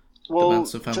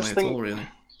Manson family at all, really.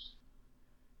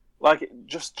 Like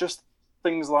just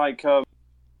things like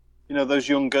those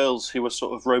young girls who were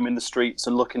sort of roaming the streets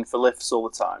and looking for lifts all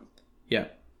the time. Yeah.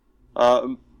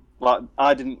 Like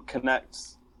I didn't connect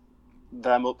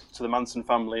them up to the Manson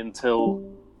family until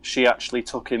she actually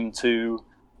took him to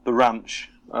the ranch.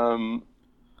 Oh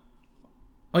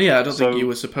yeah, I don't think you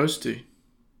were supposed to.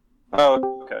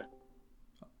 Oh, okay.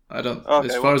 I don't. Okay,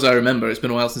 as far as I remember, it's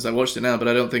been a while since I watched it now, but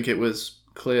I don't think it was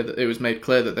clear that it was made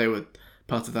clear that they were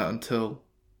part of that until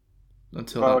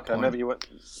that okay, point. Maybe you weren't.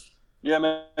 Yeah,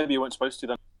 maybe you weren't supposed to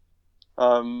then.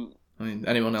 I mean,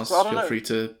 anyone else feel free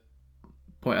to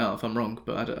point out if I'm wrong,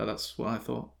 but that's what I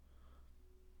thought.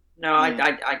 No,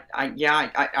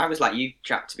 I was like you,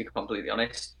 Jack, to be completely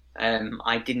honest.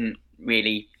 I didn't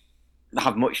really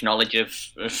have much knowledge of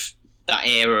that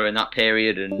era and that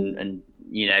period and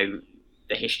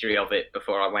the history of it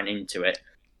before I went into it.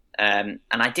 And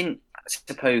I didn't, I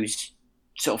suppose,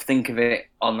 sort of think of it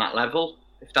on that level,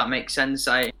 if that makes sense.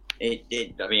 I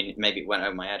mean, maybe it went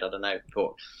over my head, I don't know.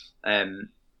 But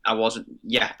I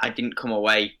didn't come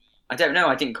away, I don't know,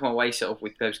 I didn't come away sort of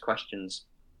with those questions.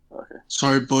 Okay.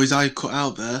 Sorry, boys, I cut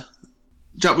out there.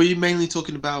 Jack, were you mainly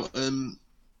talking about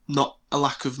not a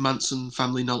lack of Manson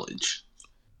family knowledge?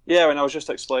 Yeah, and I was just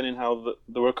explaining how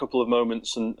there were a couple of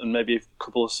moments and maybe a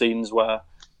couple of scenes where,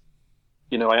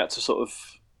 I had to sort of,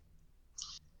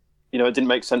 it didn't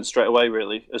make sense straight away,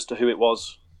 really, as to who it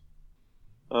was.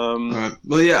 Right.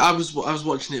 Well, yeah, I was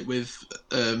watching it with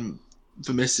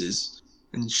the missus,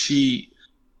 and she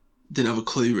didn't have a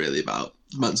clue, really, about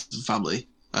the Manson family.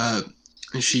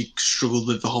 And she struggled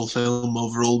with the whole film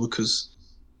overall because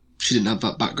she didn't have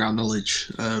that background knowledge.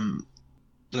 And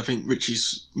I think me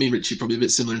and Richie probably a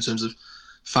bit similar in terms of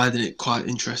finding it quite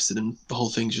interesting, and the whole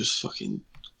thing just fucking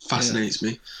fascinates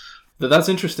me. That's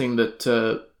interesting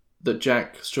that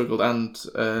Jack struggled and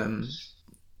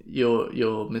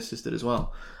your missus did as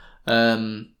well,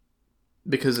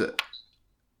 because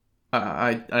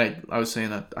I was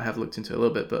saying that I have looked into it a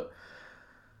little bit, but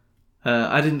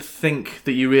I didn't think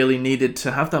that you really needed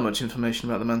to have that much information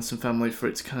about the Manson family for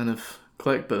it to kind of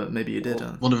click, but maybe you did.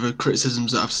 One of the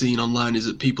criticisms that I've seen online is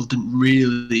that people didn't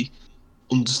really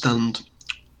understand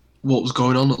what was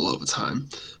going on a lot of the time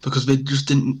because they just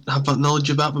didn't have that knowledge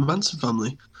about the Manson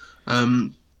family,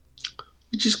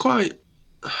 which is quite,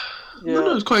 I don't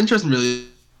know, it's quite interesting, really.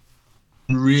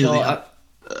 Really,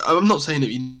 I'm not saying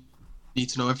that you need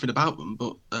to know everything about them,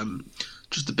 but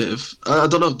just a bit of, I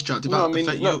don't know, Jack, did that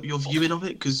affect your viewing of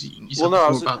it? Because you said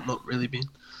before about not really being.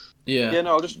 Yeah. Yeah,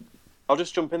 no, I'll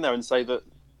just jump in there and say that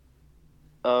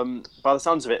by the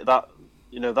sounds of it, that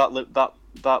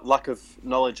that lack of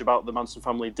knowledge about the Manson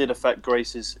family did affect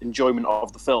Grace's enjoyment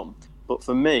of the film. But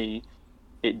for me,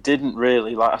 it didn't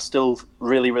really. Like, I still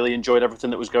really, really enjoyed everything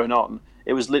that was going on.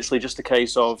 It was literally just a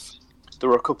case of there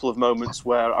were a couple of moments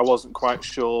where I wasn't quite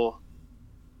sure,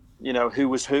 who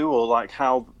was who or like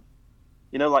how,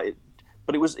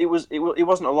 but it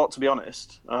wasn't a lot, to be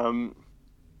honest.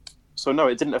 So no,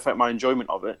 it didn't affect my enjoyment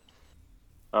of it.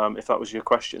 If that was your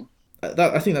question.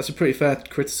 I think that's a pretty fair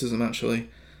criticism, actually.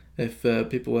 If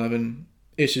people are having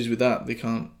issues with that, they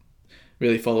can't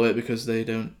really follow it because they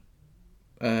don't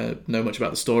know much about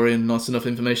the story and not enough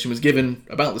information was given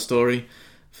about the story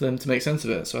for them to make sense of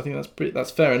it. So I think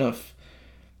that's fair enough.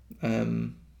 But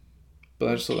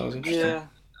I just thought that was interesting. Yeah.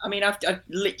 I mean, I've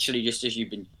literally, just as you've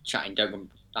been chatting,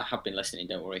 I have been listening,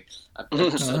 don't worry. I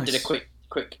did a quick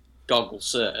Google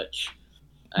search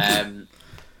and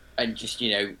just,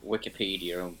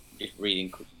 Wikipedia and just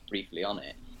reading briefly on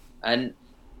it. And,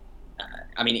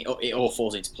 I mean, it all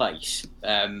falls into place.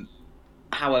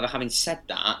 However, having said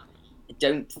that, I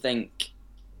don't think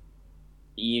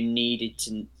you needed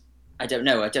to... I don't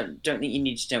think you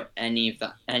needed to know any of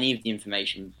the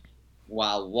information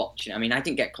while watching. I mean, I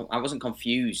wasn't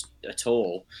confused at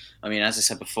all. I mean, as I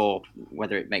said before,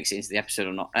 whether it makes it into the episode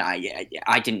or not,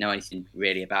 I didn't know anything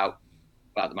really about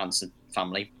the Manson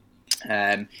family,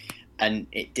 and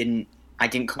it didn't. I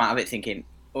didn't come out of it thinking,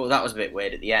 "Oh, that was a bit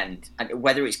weird at the end." And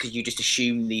whether it's because you just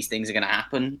assume these things are going to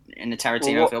happen in a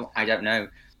Tarantino film, I don't know.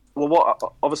 Well,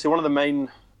 obviously one of the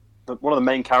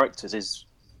main characters is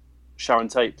Sharon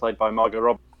Tate, played by Margot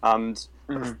Robbie, and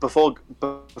before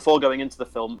going into the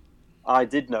film, I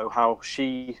did know how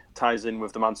she ties in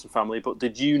with the Manson family. But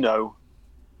did you know,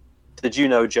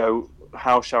 Joe,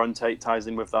 how Sharon Tate ties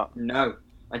in with that? No,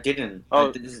 I didn't. I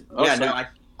didn't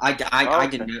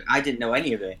know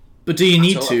any of it. But do you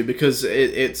need to? Because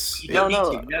it's... I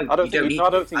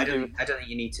don't think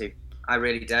you need to. I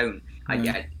really don't.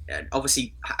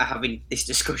 Obviously, having this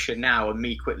discussion now and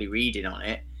me quickly reading on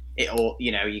it,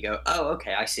 you go, oh,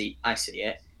 okay, I see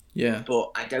it. Yeah.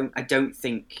 But I don't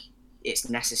think it's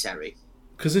necessary.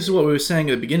 Because this is what we were saying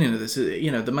at the beginning of this.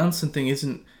 The Manson thing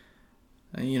isn't,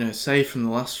 say from the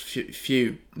last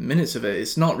few minutes of it,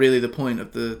 it's not really the point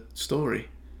of the story.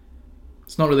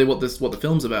 It's not really what the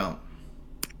film's about.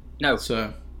 No.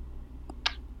 So.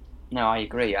 No, I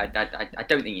agree. I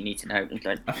don't think you need to know.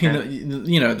 I mean,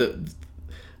 the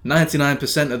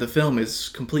 99% of the film is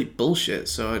complete bullshit.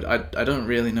 So I don't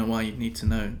really know why you'd need to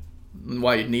know,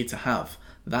 why you'd need to have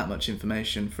that much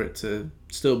information for it to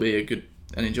still be a good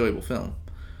and enjoyable film.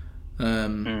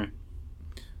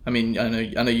 I mean, I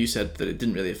know you said that it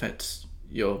didn't really affect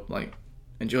your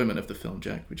enjoyment of the film,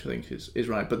 Jack, which I think is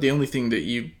right. But the only thing that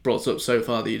you brought up so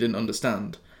far that you didn't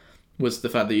understand was the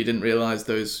fact that you didn't realise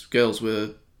those girls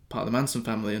were part of the Manson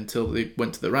family until they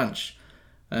went to the ranch.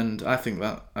 And I think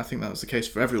that was the case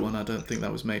for everyone. I don't think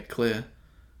that was made clear,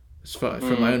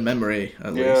 from my own memory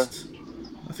at least.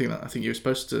 I think you were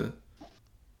supposed to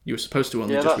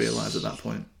only just realise at that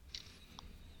point.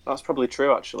 That's probably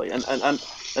true, actually. And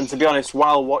to be honest,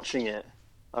 while watching it,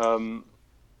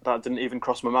 that didn't even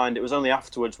cross my mind. It was only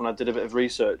afterwards when I did a bit of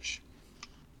research,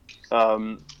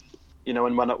 and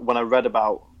when I read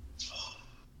about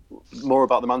more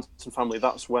about the Manson family,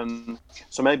 that's when.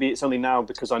 So maybe it's only now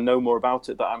because I know more about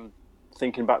it that I'm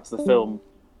thinking back to the film.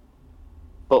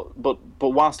 But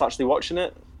whilst actually watching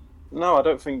it, no, I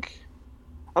don't think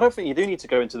you do need to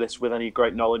go into this with any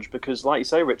great knowledge because, like you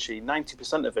say, Richie,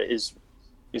 90% of it is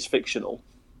fictional.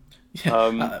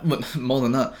 Yeah, more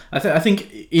than that. I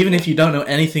think even if you don't know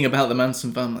anything about the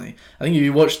Manson family, I think if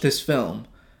you watch this film,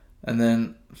 and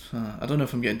then I don't know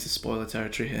if I'm getting to spoiler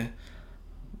territory here.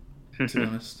 To be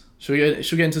honest, should we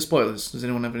get into spoilers? Does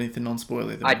anyone have anything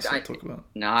non-spoiler they want to talk about?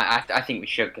 No, I think we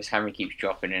should because Henry keeps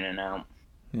dropping in and out.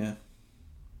 Yeah.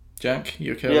 Jack,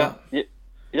 you okay with that?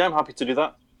 Yeah, I'm happy to do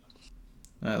that.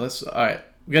 All right,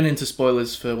 we're getting into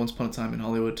spoilers for Once Upon a Time in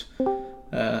Hollywood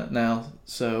now.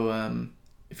 So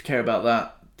if you care about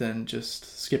that, then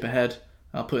just skip ahead.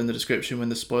 I'll put in the description when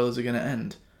the spoilers are going to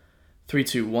end. 3,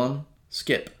 2, 1,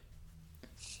 skip.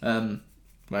 Right.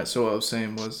 So what I was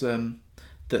saying was that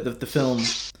the film,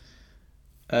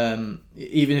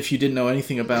 even if you didn't know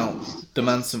anything about the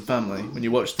Manson family, when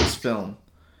you watch this film,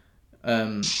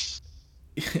 and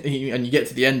you get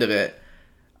to the end of it,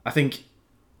 I think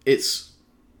it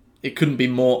couldn't be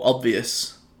more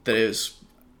obvious that it was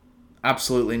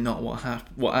absolutely not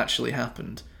what actually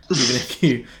happened.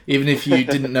 Even if you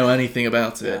didn't know anything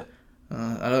about it,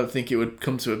 I don't think it would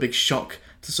come to a big shock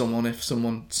to someone if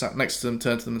someone sat next to them,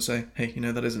 turned to them, and say, "Hey,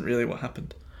 that isn't really what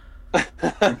happened."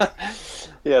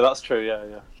 Yeah, that's true.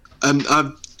 Yeah.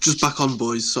 I'm just back on,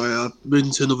 boys. Sorry, I've been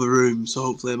into another room, so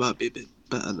hopefully it might be a bit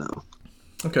better now.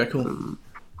 Okay, cool.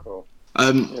 Cool.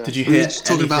 Did you hear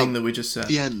anything that we just said?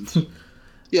 The end.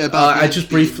 Yeah, I just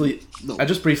briefly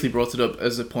brought it up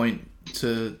as a point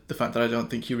to the fact that I don't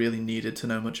think you really needed to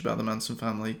know much about the Manson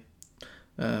family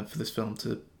for this film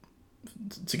to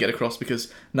get across,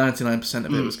 because 99%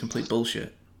 of it was complete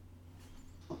bullshit.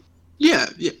 Yeah,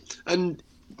 and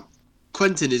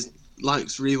Quentin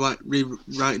likes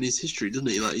rewriting his history, doesn't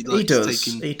he? Like he likes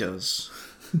he does.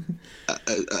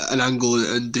 An angle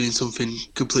and doing something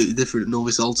completely different and all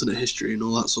this alternate history and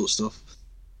all that sort of stuff.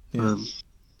 Yeah.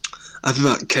 I think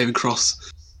that came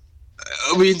across.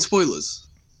 Are we in spoilers?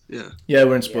 Yeah. Yeah,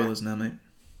 we're in spoilers now, mate.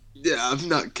 Yeah, I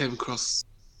think that came across.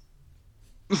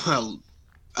 Well,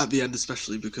 at the end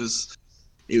especially because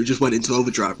it just went into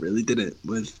overdrive, really, didn't it?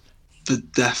 With the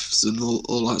deaths and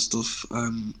all that stuff.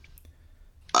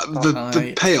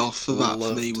 The payoff for that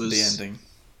for me was the ending.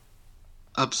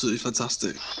 Absolutely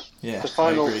fantastic. Yeah,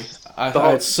 I agree. I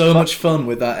had so much fun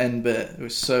with that end bit. It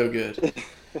was so good.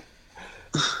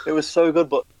 It was so good,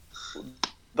 but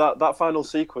that final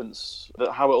sequence,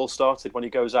 how it all started when he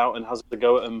goes out and has a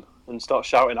go at him and starts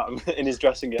shouting at him in his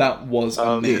dressing gown. That was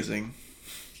amazing.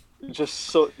 Just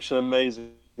such an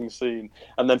amazing scene,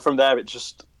 and then from there it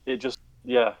just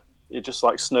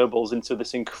like snowballs into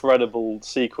this incredible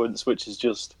sequence, which is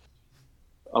just,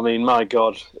 I mean, my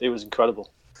God, it was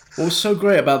incredible. What was so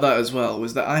great about that as well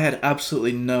was that I had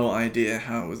absolutely no idea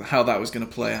how that was going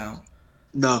to play out.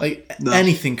 No,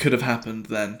 anything could have happened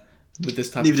then with this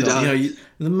type Neither of film. did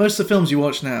I. Most of the films you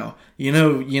watch now, you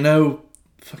know,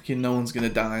 fucking no one's going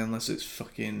to die unless it's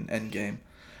fucking Endgame,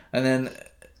 and then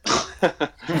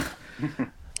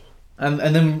and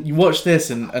then you watch this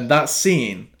and that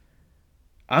scene.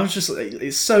 I was just,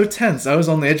 it's so tense. I was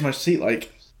on the edge of my seat,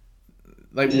 like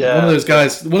one of those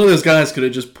guys. One of those guys could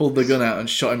have just pulled the gun out and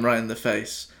shot him right in the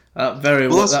face. That very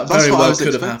well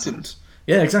could have happened.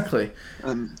 Yeah, exactly.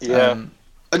 And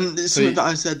it's something that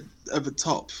I said at the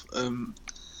top.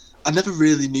 I never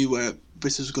really knew where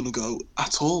this was going to go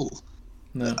at all.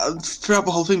 No. Throughout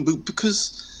the whole thing, but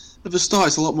because at the start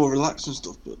it's a lot more relaxed and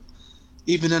stuff. But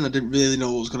even then, I didn't really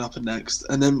know what was going to happen next.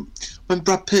 And then when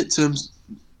Brad Pitt turns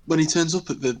up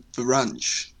at the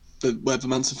ranch where the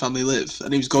Manson family live,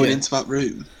 and he was going into that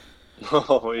room.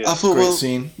 Oh yeah, I thought, great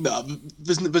scene. No,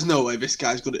 there's no way that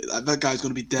guy's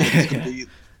gonna be dead. He's gonna be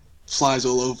flies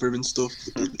all over him and stuff.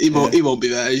 He won't be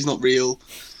there. He's not real.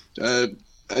 And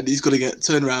he's gonna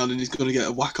turn around and he's gonna get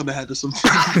a whack on the head or something.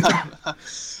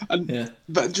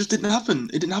 But it just didn't happen.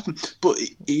 It didn't happen. But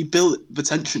he built the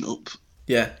tension up.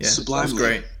 Yeah, sublimely. That was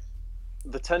great.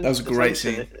 That was a great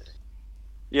scene.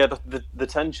 Yeah, the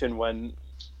tension when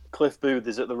Cliff Booth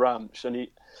is at the ranch and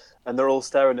they're all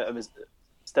staring at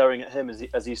him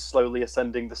as he's slowly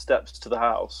ascending the steps to the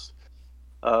house,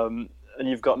 and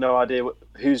you've got no idea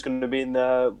who's going to be in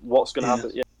there, what's going to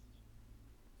happen. Yeah,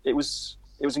 it was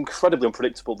incredibly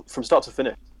unpredictable from start to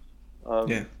finish.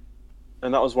 And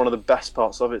that was one of the best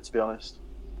parts of it, to be honest.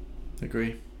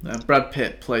 Agree. Brad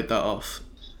Pitt played that off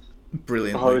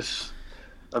brilliantly. Oh, it's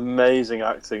amazing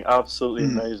acting, absolutely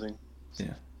amazing.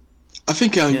 Yeah. I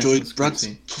think I enjoyed Brad's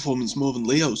performance more than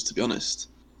Leo's, to be honest.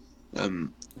 I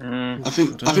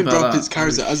think Brad Pitt's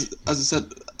character, as I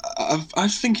said, I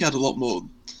think he had a lot more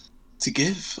to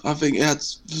give. I think he had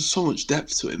so much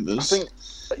depth to him. There's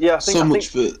so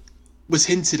much that was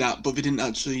hinted at, but we didn't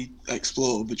actually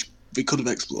explore, which we could have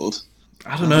explored.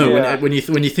 I don't know. Yeah. When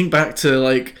you think back to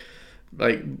like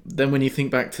when you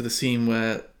think back to the scene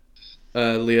where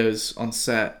Leo's on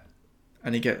set.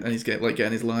 And he's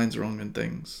getting his lines wrong and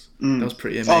things. That was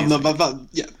pretty amazing. Oh no,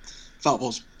 that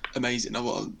was amazing.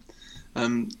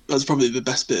 That's probably the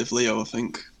best bit of Leo, I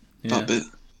think. Yeah. That bit.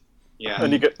 Yeah.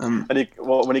 And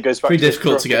when he goes back, pretty to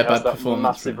difficult to get a bad that performance.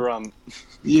 Massive rant.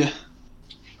 Yeah.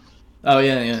 Oh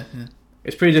yeah.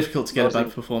 It's pretty difficult to get a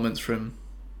bad performance from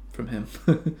him.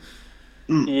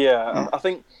 Yeah, I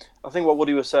think what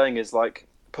Woody was saying is like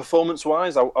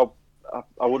performance-wise, I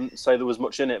wouldn't say there was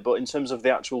much in it, but in terms of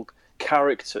the actual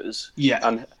characters,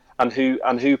 and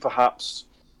who perhaps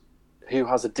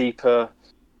has a deeper,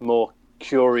 more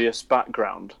curious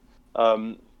background,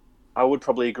 I would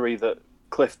probably agree that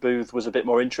Cliff Booth was a bit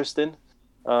more interesting.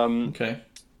 Okay.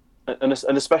 And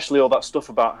especially all that stuff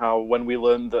about how when we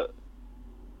learned that,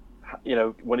 you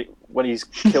know, when he's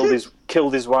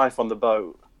killed his wife on the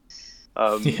boat.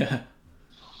 Yeah.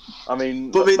 I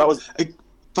mean, that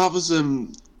was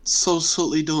so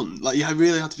subtly done. Like, you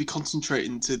really had to be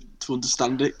concentrating to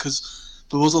understand it, because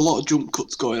there was a lot of jump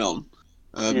cuts going on.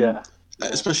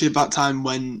 Especially at that time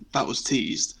when that was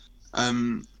teased.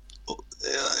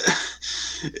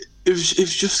 It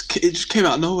just came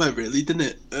out of nowhere, really, didn't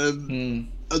it? And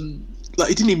like,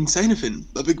 he didn't even say anything.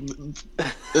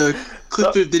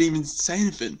 Cliff Booth didn't even say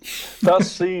anything. That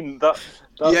scene,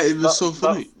 it was so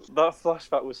funny. That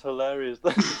flashback was hilarious.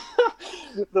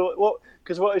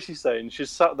 Because what is she saying? She's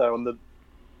sat there on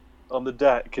the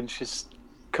deck and she's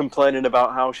complaining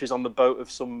about how she's on the boat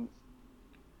of some.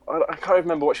 I can't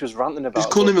remember what she was ranting about. She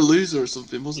was calling him a loser or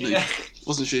something, wasn't he?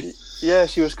 Wasn't she? Yeah,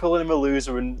 she was calling him a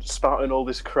loser and spouting all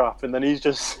this crap, and then he's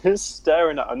just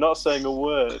staring at her, not saying a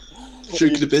word.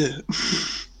 Drinking a beer.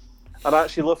 And I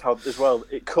actually love how, as well,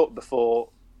 it cut before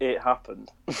it happened.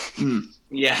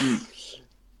 Yeah.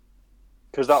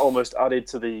 Because that almost added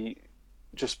to the,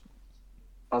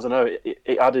 I don't know,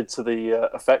 it added to the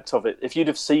effect of it. If you'd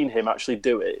have seen him actually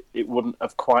do it, it wouldn't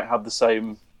have quite had the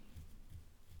same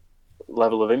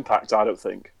level of impact, I don't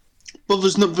think. Well,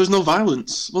 there's no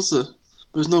violence, was there?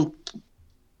 There's no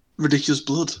ridiculous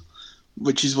blood,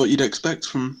 which is what you'd expect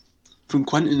from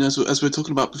Quentin, as we were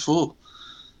talking about before.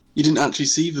 You didn't actually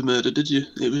see the murder, did you?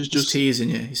 It was just teasing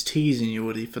you. He's teasing you,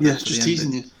 Woody. For just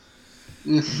teasing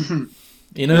you.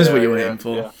 He knows what you're yeah, waiting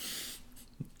for. yeah.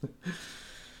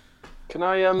 Can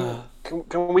I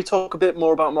can we talk a bit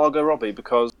more about Margot Robbie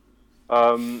because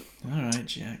All right,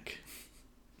 Jack.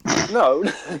 no.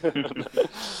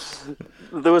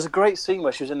 There was a great scene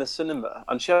where she was in the cinema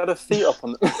and she had her feet up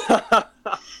on the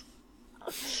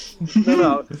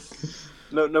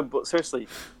no, but seriously,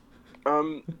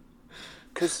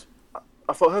 because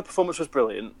I thought her performance was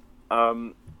brilliant.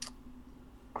 I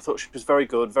thought she was very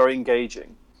good, very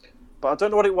engaging, but I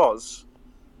don't know what it was.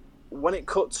 When it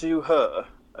cut to her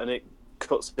and it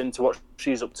cuts into what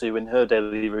she's up to in her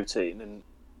daily routine, and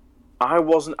I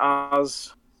wasn't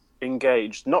as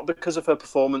engaged, not because of her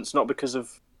performance, not because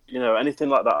of anything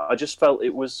like that. I just felt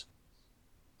it was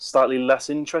slightly less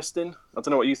interesting. I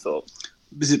don't know what you thought.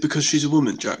 Is it because she's a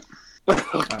woman, Jack?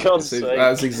 That's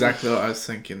exactly what I was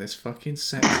thinking. This fucking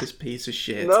sexist piece of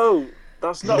shit. No,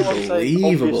 that's not what I'm saying.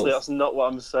 Unbelievable. Obviously, that's not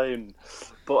what I'm saying.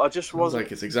 But I just Sounds wasn't.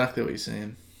 like it's exactly what you're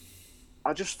saying.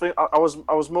 I just think I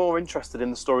was more interested in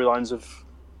the storylines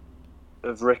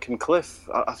of Rick and Cliff.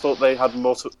 I thought they had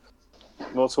more to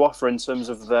offer in terms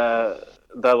of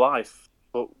their life.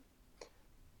 But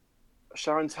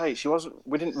Sharon Tate, she wasn't.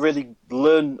 We didn't really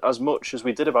learn as much as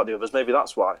we did about the others. Maybe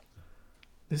that's why.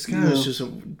 This guy was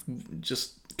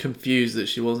just confused that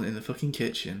she wasn't in the fucking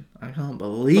kitchen. I can't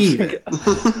believe it.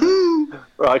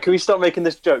 Right, can we stop making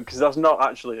this joke because that's not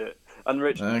actually it? And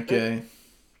Rich. Okay.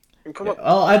 Come on.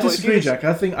 Oh, I disagree, Jack.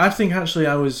 I think actually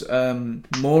I was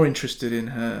more interested in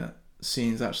her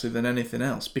scenes actually than anything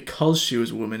else because she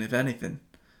was a woman, if anything.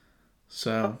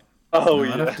 So.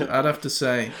 I'd have to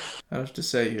say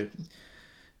you're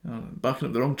barking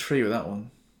up the wrong tree with that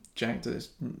one, Jack.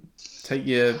 Take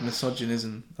your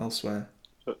misogynism elsewhere.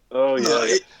 Oh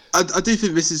yeah. No, I do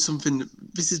think this is something.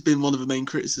 This has been one of the main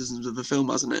criticisms of the film,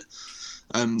 hasn't it?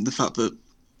 The fact that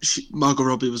Margot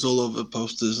Robbie was all over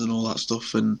posters and all that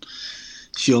stuff, and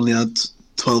she only had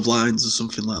 12 lines or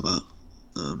something like that.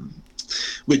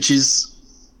 Which is,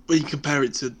 when you compare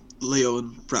it to Leo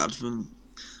and Brad,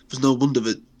 there's no wonder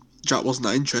that Jack wasn't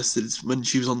that interested when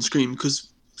she was on screen because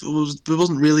there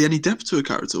wasn't really any depth to her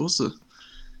character, was there?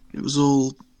 It was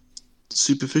all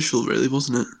superficial, really,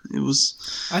 wasn't it? It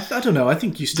was. I don't know. I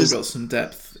think you still got some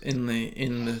depth in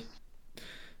the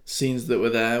scenes that were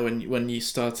there when you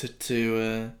started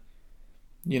to,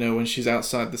 when she's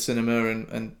outside the cinema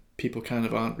and people kind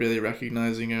of aren't really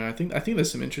recognizing her. I think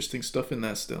there's some interesting stuff in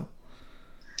there still.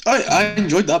 I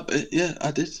enjoyed that bit. Yeah, I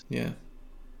did. Yeah.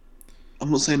 I'm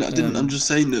not saying that I didn't. I'm just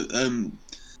saying that.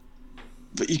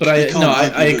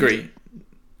 I agree.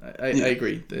 I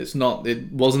agree.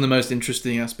 It wasn't the most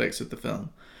interesting aspects of the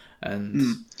film,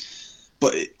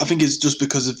 but I think it's just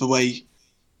because of the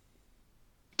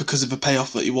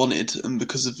payoff that he wanted, and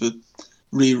because of the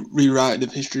rewriting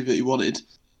of history that he wanted.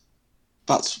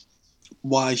 That's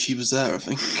why she was there. I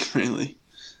think really.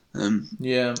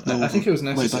 I think it was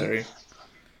necessary.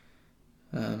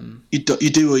 You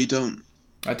do or you don't.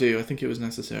 I do. I think it was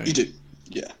necessary. You do.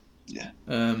 Yeah.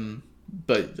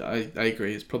 But I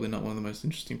agree. It's probably not one of the most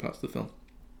interesting parts of the film.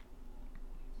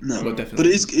 No, but definitely. But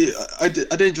it is. I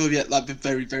did enjoy it. Like the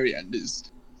very, very end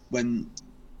is when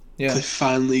Cliff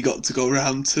finally got to go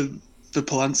around to the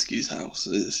Polanski's house.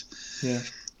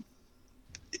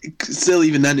 Still,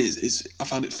 even then, I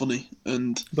found it funny.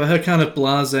 But her kind of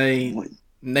blasé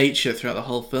nature throughout the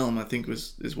whole film, I think,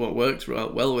 is what worked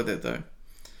well with it, though.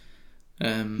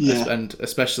 And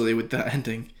especially with that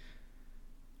ending.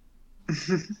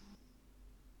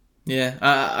 Yeah,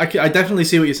 I definitely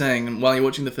see what you're saying, and while you're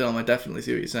watching the film, I definitely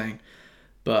see what you're saying,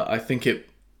 but I think it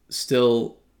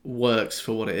still works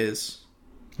for what it is.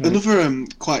 Another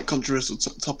quite controversial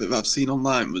topic that I've seen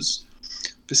online was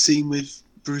the scene with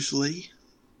Bruce Lee.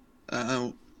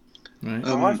 Right.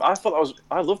 I thought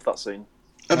I loved that scene.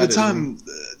 At the time,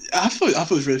 I thought it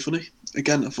was really funny.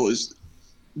 Again, I thought it was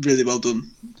really well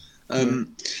done. And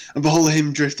the whole of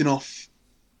him drifting off,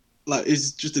 like,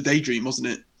 is just a daydream, wasn't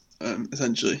it?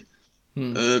 Essentially.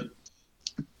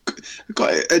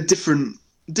 Quite a different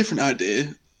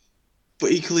idea,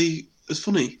 but equally as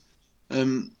funny.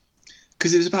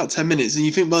 Because it was about 10 minutes, and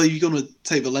you think, well, you're going to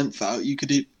take the length out, you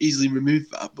could easily remove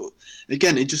that. But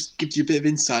again, it just gives you a bit of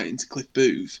insight into Cliff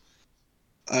Booth.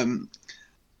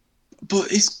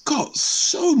 But it's got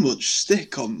so much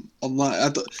stick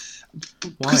online.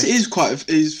 Because it is quite a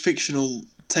fictional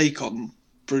take on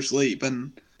Bruce Lee,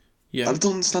 and I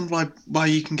don't understand why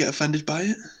you can get offended by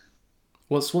it.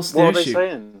 What's the issue? What are they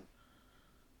saying?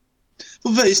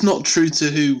 Well, that it's not true to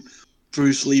who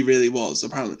Bruce Lee really was.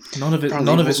 Apparently, none of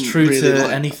it's true really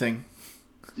to anything.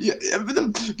 Yeah,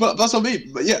 but that's what I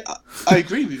mean. But yeah, I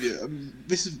agree with you.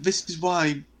 This is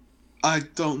why I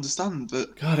don't understand,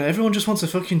 but God, everyone just wants a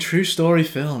fucking true story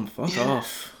film. Fuck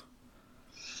off.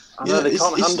 I know, Yeah, they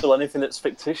can't it's- handle anything that's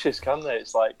fictitious, can they?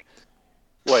 It's like,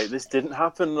 wait, this didn't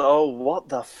happen? Oh, what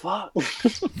the fuck?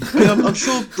 I mean, I'm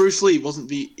sure Bruce Lee wasn't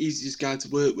the easiest guy to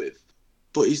work with,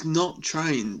 but he's not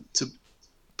trying to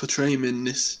portray him in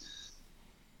this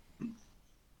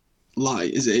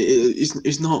light, is it?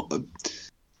 It's not.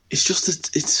 It's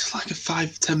just it's like a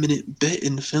 5-10 minute bit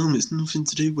in the film. It's nothing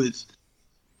to do with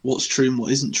what's true and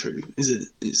what isn't true, is it?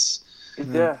 It's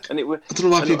Yeah, and it. I don't know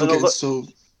why people get so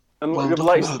And wound up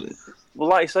like, about it. well,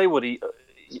 like you say, Woody,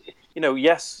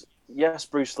 yes,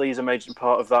 Bruce Lee is a major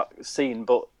part of that scene,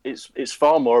 but it's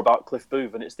far more about Cliff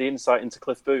Booth, and it's the insight into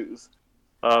Cliff Booth.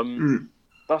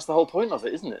 That's the whole point of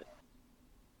it, isn't it?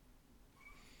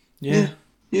 Yeah.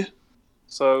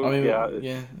 So I mean,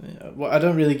 yeah. Well, I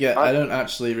don't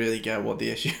actually really get what the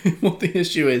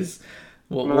issue is.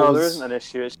 No, there isn't an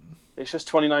issue. It's just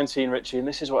 2019, Richie, and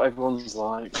this is what everyone's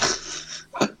like.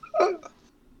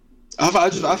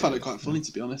 I found it quite funny,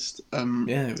 to be honest.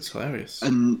 Yeah, it was hilarious.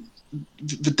 And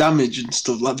the damage and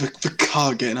stuff, like the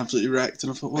car getting absolutely wrecked,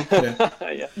 and I thought, well,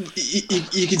 Yeah.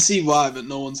 you can see why, but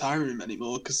no one's hiring him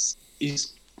anymore because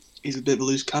he's a bit of a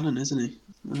loose cannon, isn't he?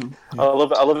 I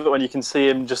love it when you can see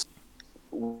him just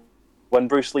when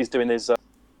Bruce Lee's doing his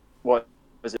what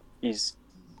is it? He's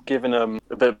giving a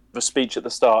bit of a speech at the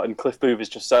start, and Cliff Booth is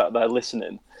just sat there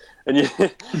listening, and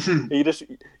you're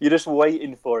just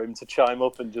waiting for him to chime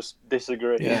up and just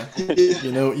disagree. Yeah,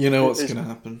 you know what's gonna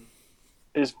happen.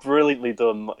 It's brilliantly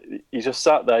done. He just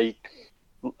sat there,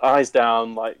 eyes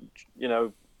down,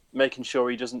 making sure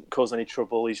he doesn't cause any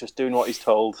trouble. He's just doing what he's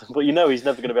told, but he's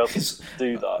never going to be able to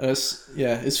do that.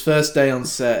 His first day on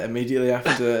set, immediately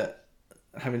after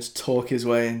having to talk his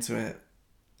way into it,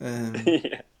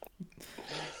 Yeah.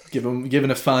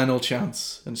 given a final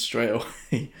chance, and straight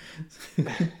away,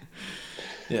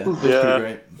 it was pretty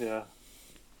great. Yeah,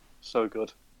 so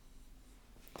good.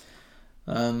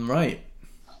 Right.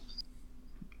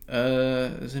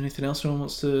 Is there anything else anyone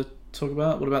wants to talk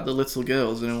about? What about the little girl?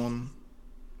 Has anyone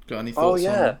got any thoughts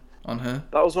on her?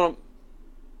 That was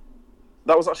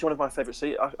actually one of my favourite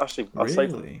scenes. Actually, I'll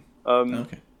save them.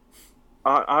 Okay.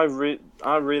 I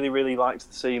really, really liked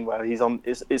the scene where he's on.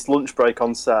 It's lunch break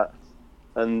on set,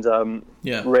 and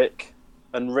Rick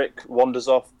wanders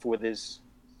off with his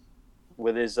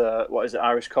what is it,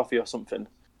 Irish coffee or something,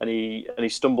 and he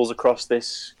stumbles across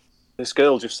this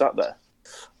girl just sat there,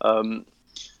 and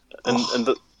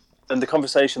the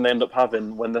conversation they end up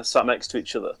having when they're sat next to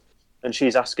each other, and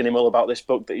she's asking him all about this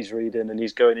book that he's reading, and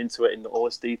he's going into it in all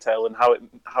this detail and how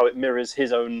it mirrors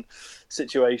his own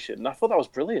situation. And I thought that was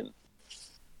brilliant.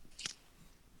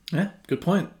 Yeah, good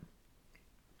point.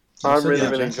 I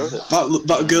really enjoyed it.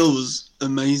 That girl was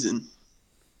amazing.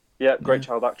 Yeah, great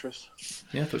child actress.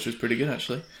 Yeah, I thought she was pretty good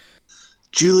actually.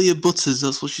 Julia Butters,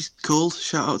 that's what she's called.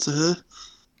 Shout out to her.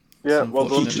 Yeah, well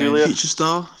done, Julia. Future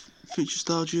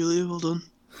star Julia, well done.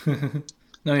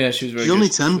 No, yeah, she was very She's good. only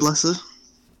 10, bless her.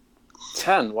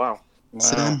 10, wow.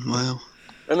 10, wow.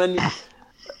 And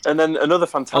then another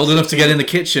fantastic. Old enough to get in the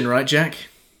kitchen, right, Jack?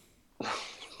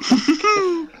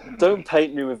 Don't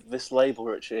paint me with this label,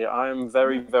 Richie. I am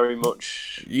very, very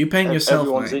much. You paint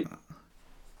yourself, mate.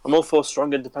 I'm all for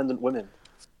strong, independent women.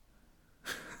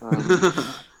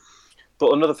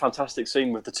 But another fantastic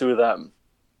scene with the two of them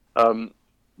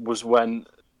was when,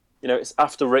 it's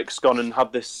after Rick's gone and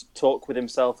had this talk with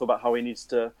himself about how he needs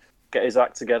to get his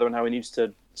act together and how he needs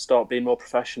to start being more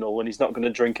professional and he's not going to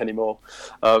drink anymore.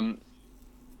 And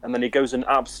then he goes and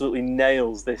absolutely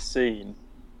nails this scene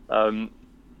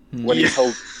when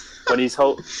he's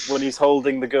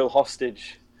holding the girl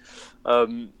hostage,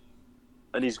 and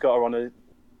he's got her on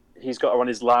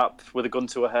his lap with a gun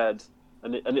to her head,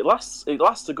 and it lasts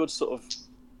a good sort of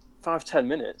 5-10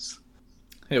 minutes.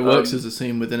 It works as a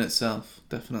scene within itself,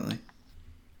 definitely.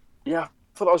 Yeah, I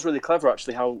thought that was really clever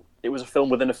actually. How it was a film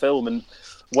within a film, and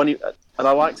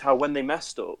I liked how when they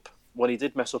messed up, when he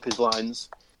did mess up his lines,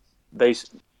 they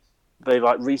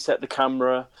like reset the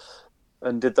camera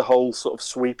and did the whole sort of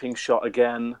sweeping shot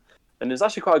again, and it's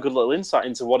actually quite a good little insight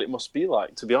into what it must be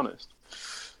like, to be honest.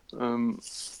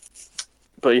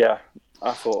 But yeah,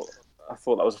 I thought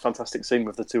that was a fantastic scene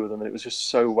with the two of them, and it was just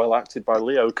so well acted by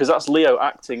Leo, because that's Leo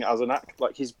acting as an actor.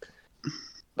 Like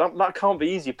that can't be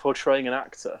easy portraying an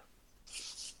actor.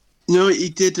 He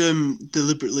did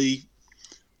deliberately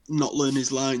not learn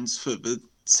his lines for the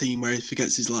scene where he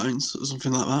forgets his lines or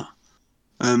something like that.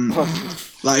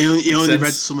 Like he only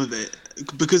read some of it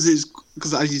because as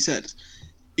you said,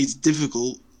 it's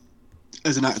difficult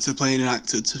as an actor playing an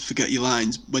actor to forget your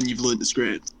lines when you've learned the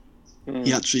script.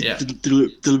 He actually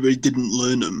deliberately didn't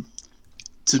learn them,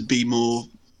 to be more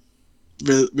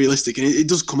realistic, and it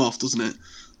does come off, doesn't it?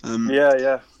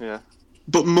 Yeah.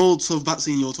 But more so that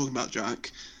scene you're talking about,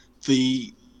 Jack,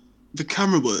 the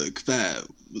camera work there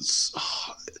was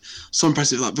so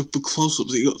impressive. Like the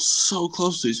close-ups, it got so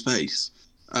close to his face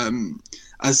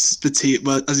as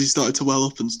he started to well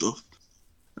up and stuff.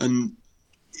 And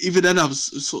even then, I was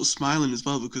sort of smiling as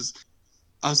well because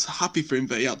I was happy for him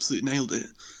that he absolutely nailed it.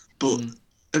 But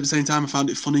at the same time, I found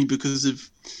it funny because of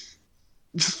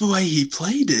just the way he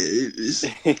played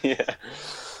it. Yeah.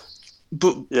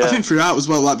 But I think throughout as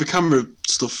well, like the camera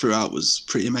stuff throughout was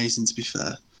pretty amazing. To be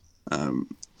fair. The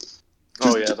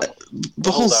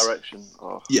whole direction.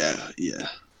 Oh. Yeah.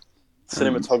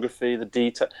 Cinematography, the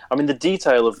detail. I mean, the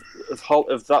detail of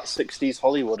that '60s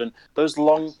Hollywood and those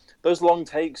long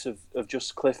takes of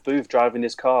just Cliff Booth driving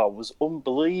his car was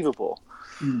unbelievable.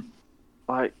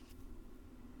 Like,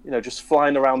 just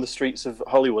flying around the streets of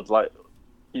Hollywood, like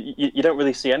you don't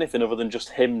really see anything other than just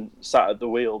him sat at the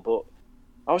wheel. But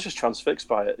I was just transfixed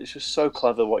by it. It's just so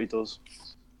clever what he does.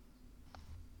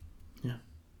 Yeah,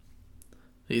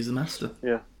 he's a master.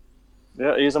 Yeah,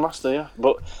 he's a master. Yeah,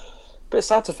 but it's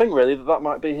sad to think really that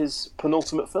might be his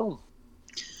penultimate film.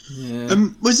 Yeah.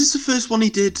 Was this the first one he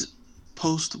did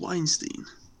post Weinstein?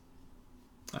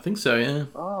 I think so. Yeah.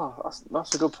 Oh,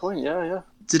 that's a good point. Yeah.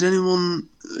 Did anyone?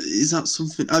 Is that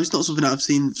something? It's not something I've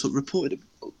seen sort of reported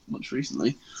much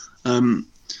recently.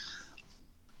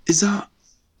 Is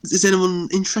anyone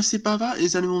interested by that?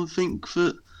 Does anyone think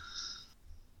that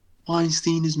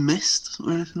Weinstein is missed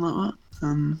or anything like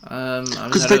that?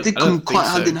 Because they did come quite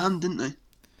hand in hand, didn't they?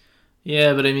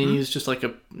 Yeah, but I mean, he's just like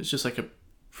a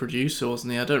producer,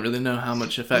 wasn't he? I don't really know how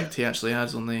much effect he actually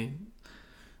has on the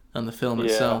film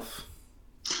itself.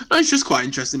 No, it's just quite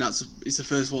interesting. It's the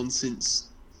first one since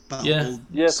that whole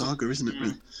saga, isn't it?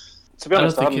 Really? To be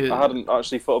honest, I hadn't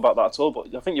actually thought about that at all.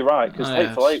 But I think you're right because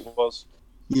Hateful Eight was.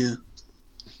 Yeah.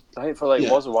 Hateful Eight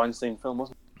was a Weinstein film,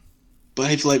 wasn't it? But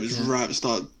Hateful Eight was right at the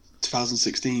start of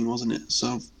 2016, wasn't it?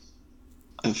 So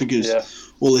I think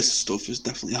all this stuff is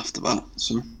definitely after that.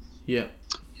 So. Yeah.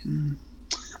 And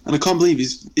I can't believe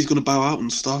he's going to bow out on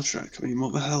Star Trek. I mean,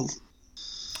 what the hell?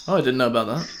 Oh, I didn't know about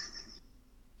that.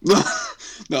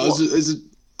 No,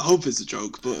 I hope it's a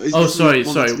joke, but sorry.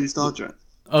 To do Star Trek.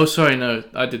 Oh, sorry, no,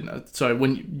 I didn't. Sorry,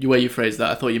 the way you phrased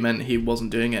that, I thought you meant he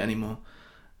wasn't doing it anymore.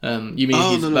 You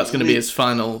mean that's going to be his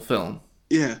final film?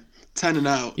 Yeah, 10 and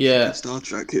out. Yeah, Star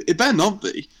Trek. It better not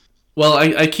be. Well,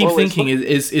 I keep thinking,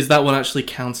 is that one actually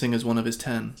counting as one of his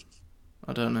 10?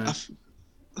 I don't know.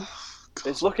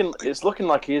 It's looking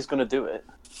like he is going to do it.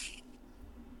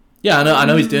 Yeah, I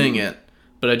know he's doing it,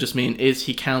 but I just mean, is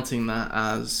he counting that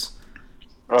as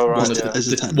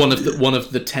one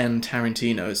of the 10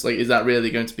 Tarantinos? Like, is that really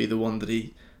going to be the one that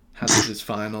he has as his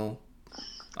final?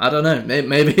 I don't know.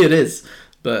 Maybe it is,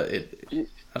 but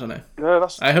I don't know. Yeah,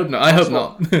 I hope not. I hope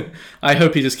not. I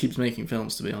hope he just keeps making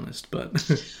films, to be honest. But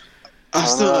I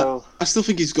still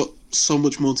think he's got so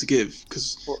much more to give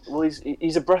because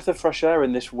he's a breath of fresh air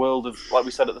in this world of, like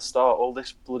we said at the start, all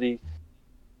this bloody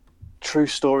true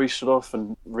story stuff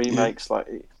and remakes. Like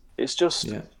it's just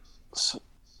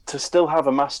to still have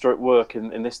a master at work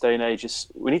in this day and age.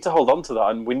 We need to hold on to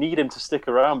that, and we need him to stick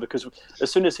around because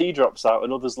as soon as he drops out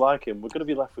and others like him, we're going to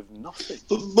be left with nothing.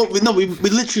 But we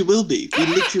literally will be. We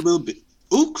literally will be.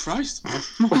 Oh Christ!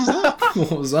 What was that?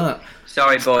 What was that?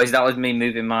 Sorry, boys. That was me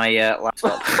moving my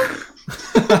laptop.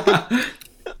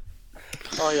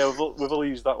 Oh yeah, we've all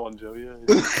used that one, Joe. Yeah.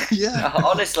 Yeah.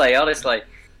 Honestly. That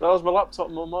was my laptop,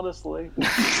 Mum. Honestly.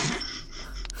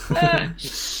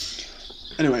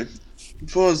 Anyway,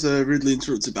 before I was rudely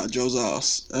interrupted about Joe's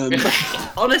arse.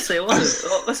 Honestly, it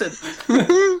wasn't. Oh, listen.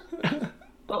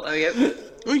 Oh, there we go.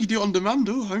 Oh, you can do it on demand.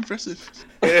 Oh, how impressive.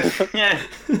 Yeah.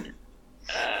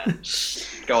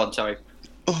 Go on, sorry.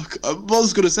 Oh, what I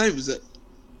was going to say was that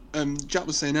Jack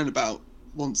was saying then about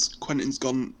once Quentin's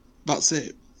gone, that's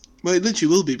it. Well, it literally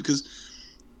will be because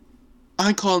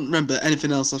I can't remember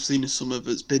anything else I've seen this summer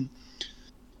that's been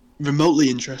remotely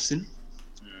interesting.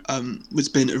 It's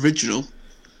been original.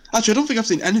 Actually, I don't think I've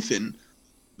seen anything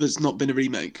that's not been a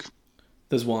remake.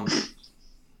 There's one.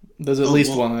 There's at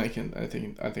least one I think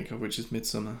of, which is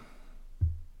Midsommar.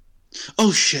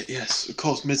 Oh shit! Yes, of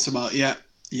course, Midsommar. Yeah.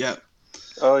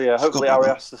 Oh yeah. Hopefully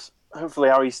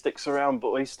Harry sticks around,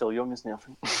 but he's still young, isn't he? I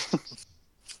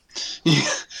think.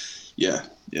 Yeah.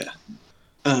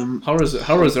 Horrors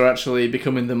are actually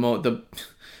becoming the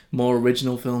more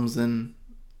original films than.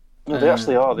 No, they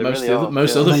actually are. They most really are.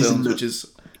 Most other films, which is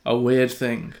a weird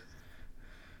thing.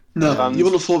 No, you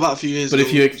wouldn't have thought that a few years ago.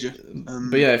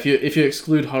 If you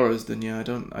exclude horrors, then I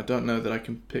don't know that I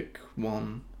can pick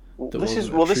one. This is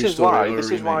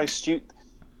why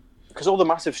because all the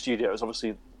massive studios,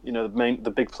 obviously, you know,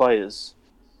 the big players,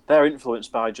 they're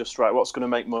influenced by just right. What's going to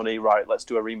make money? Right, let's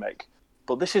do a remake.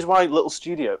 But this is why little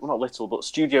not little, but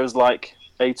studios like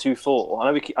A24.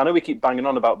 I know we keep banging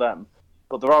on about them,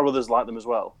 but there are others like them as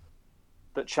well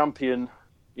that champion,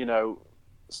 you know,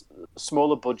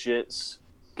 smaller budgets,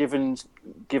 giving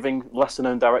lesser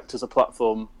known directors a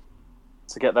platform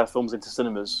to get their films into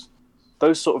cinemas.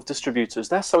 Those sort of distributors,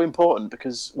 they're so important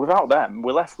because without them,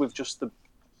 we're left with just the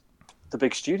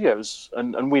big studios,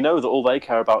 and we know that all they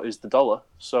care about is the dollar.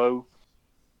 So,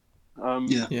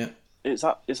 it's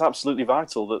absolutely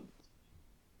vital that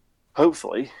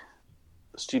hopefully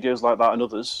studios like that and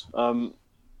others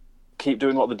keep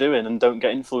doing what they're doing and don't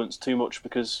get influenced too much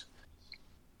because,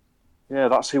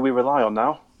 that's who we rely on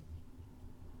now.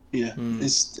 Yeah,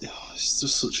 it's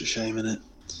just such a shame, isn't it?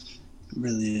 It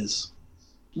really is.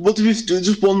 What did we do?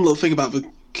 Just one little thing about the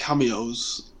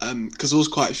cameos, because there was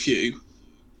quite a few.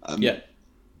 I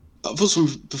thought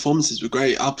some performances were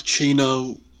great. Al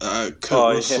Pacino, Kurt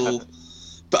Russell. Yeah.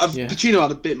 But Pacino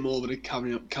had a bit more of a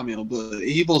cameo, but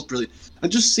he was brilliant.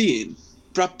 And just seeing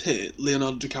Brad Pitt,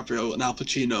 Leonardo DiCaprio, and Al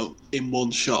Pacino in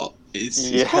one shot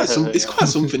is quite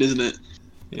something, isn't it?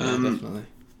 Yeah, definitely.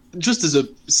 Just as a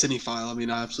cinephile, I mean,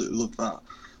 I absolutely love that.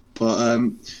 But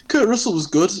Kurt Russell was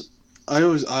good. I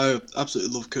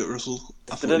absolutely love Kurt Russell.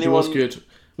 He was good.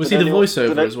 Was he the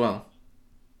voiceover as well?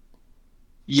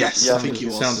 Yes, I think he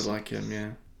was. Sounded like him,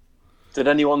 yeah. Did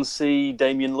anyone see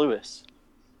Damian Lewis?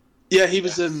 Yeah, he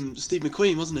was Steve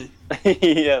McQueen, wasn't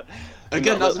he? Yeah.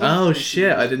 Again, oh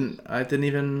shit! I didn't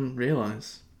even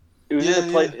realise. It was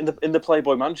in the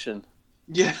Playboy Mansion.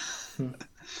 Yeah.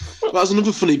 Well, that was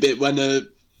another funny bit when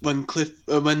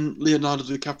Leonardo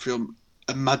DiCaprio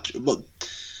imagined. Well,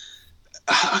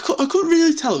 I couldn't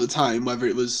really tell at the time whether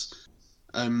it was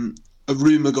a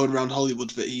rumour going around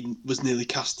Hollywood that he was nearly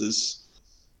cast as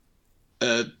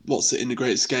in The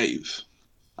Great Escape.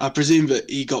 I presume that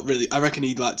he got I reckon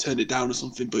he turned it down or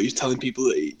something, but he was telling people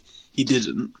that he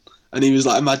didn't, and he was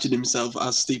imagining himself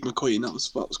as Steve McQueen. That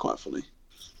was quite funny.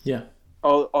 Yeah.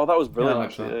 Oh, that was brilliant. Yeah,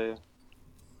 actually.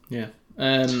 Yeah.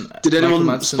 Did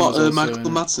anyone spot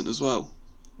Michael Madsen as well?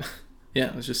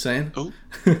 Yeah, I was just saying. Oh.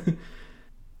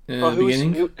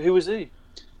 Who was he?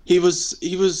 He was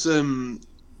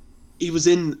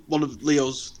in one of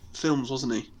Leo's films,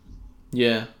 wasn't he?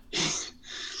 Yeah.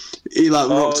 He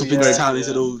rocked up into town. He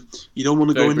said, "Oh, you don't want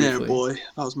to go in there, boy."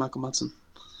 That was Michael Madsen.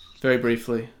 Very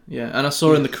briefly, yeah. And I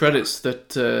saw in the credits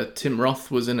that Tim Roth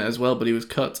was in it as well, but he was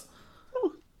cut.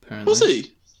 Apparently. Was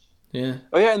he? Yeah.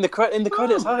 Oh yeah, in the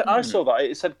credits, I saw that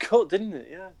it said cut, didn't it?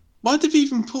 Yeah. Why did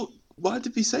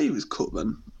he say he was cut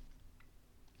then?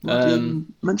 Why did he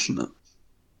mention that?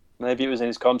 Maybe it was in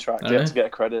his contract. He had to get a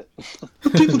credit.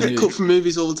 But people get cut from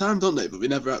movies all the time, don't they? But we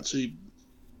never actually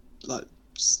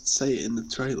say it in the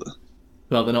trailer.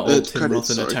 Well, they're not all Tim Roth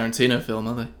in a Tarantino film,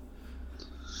 are they?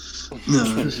 No,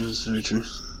 that's very true.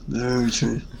 Very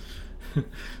true.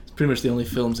 It's pretty much the only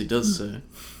films he does, so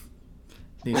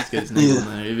he needs to get his name on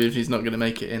there if he's not going to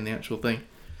make it in the actual thing.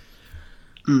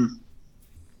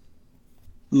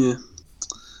 Yeah.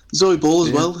 Zoe Ball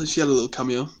as well. She had a little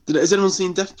cameo. Has anyone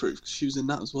seen Death Proof? Because she was in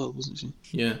that as well, wasn't she?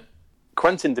 Yeah.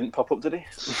 Quentin didn't pop up, did he?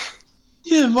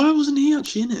 Yeah, why wasn't he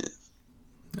actually in it?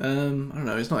 I don't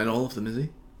know. He's not in all of them, is he?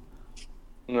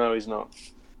 No, he's not.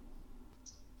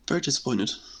 Very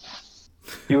disappointed.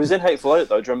 He was in Hateful Eight,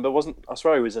 though. Do you remember? I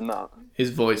swear he was in that. His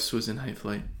voice was in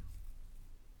Hateful Eight.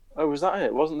 Oh, was that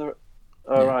it? Wasn't there?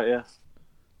 Oh, right, yeah.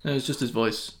 No, it was just his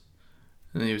voice.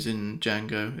 And he was in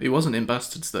Django. He wasn't in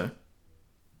Bastards, though.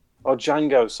 Oh,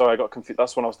 Django. Sorry, I got confused.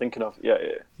 That's what I was thinking of.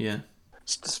 Yeah.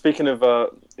 Speaking of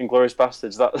Inglourious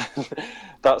Bastards,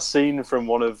 that scene from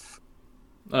one of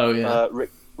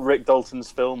Rick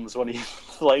Dalton's films when he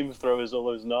flamethrowers all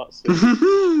those Nazis.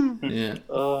 Yeah.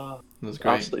 That's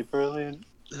great. Absolutely brilliant.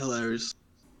 Hilarious.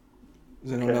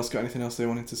 Has anyone else got anything else they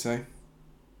wanted to say?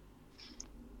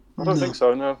 I don't think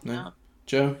so, no.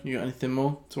 Joe, you got anything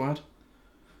more to add?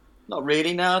 Not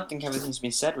really, no. I think everything's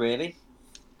been said, really.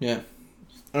 Yeah.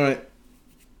 Alright.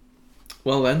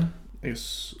 Well then, I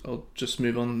guess I'll just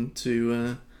move on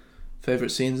to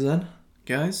favourite scenes then,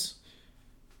 guys.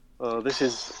 This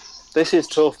is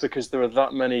tough because there are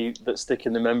that many that stick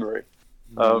in the memory.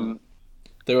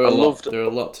 There are a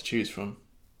lot to choose from.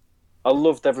 I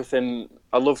loved everything.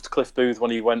 I loved Cliff Booth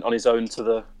when he went on his own to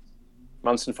the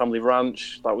Manson family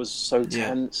ranch. That was so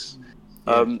tense.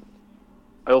 Yeah.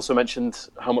 I also mentioned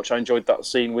how much I enjoyed that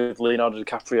scene with Leonardo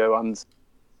DiCaprio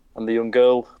and the young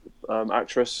girl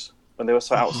actress when they were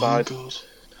sat outside.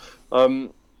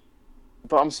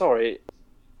 But I'm sorry,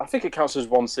 I think it counts as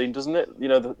one scene, doesn't it? You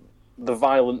know, the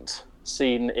violent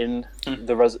scene in in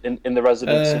the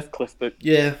residence of Cliff Booth.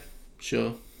 Yeah,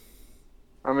 sure.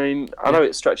 I mean, I know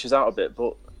it stretches out a bit,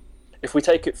 but if we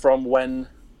take it from when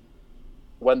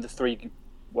the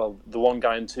one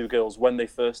guy and two girls, when they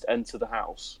first enter the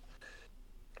house,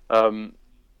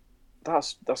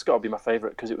 that's got to be my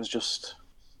favourite, because it was just,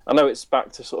 I know it's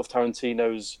back to sort of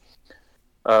Tarantino's,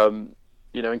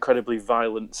 incredibly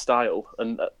violent style,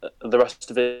 and the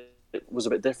rest of it was a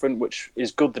bit different, which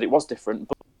is good that it was different.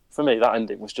 But for me, that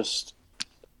ending was just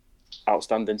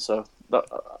outstanding. So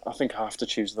I think I have to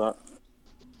choose that.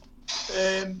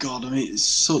 God, I mean, it's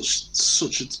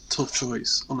such a tough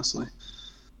choice, honestly.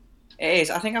 It is.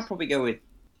 I think I'll probably go with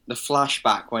the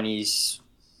flashback when he's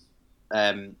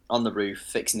on the roof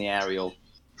fixing the aerial,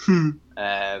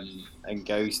 and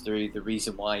goes through the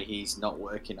reason why he's not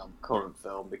working on current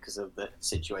film because of the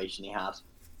situation he had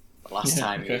the last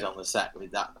time he was on the set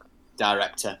with that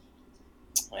director.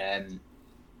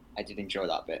 I did enjoy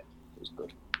that bit. It was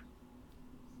good.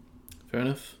 Fair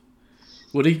enough.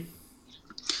 Woody?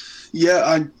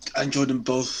 Yeah, I enjoyed them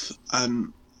both. I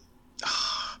mean,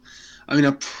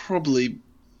 I probably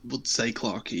would say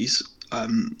Clarkies,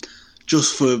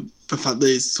 just for the fact that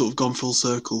it's sort of gone full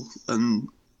circle, and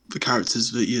the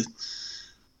characters that you're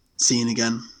seeing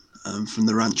again from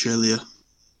the ranch earlier,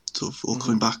 sort of all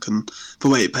coming back, and the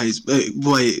way it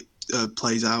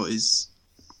plays out is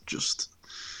just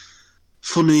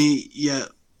funny yet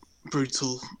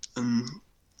brutal and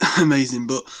amazing.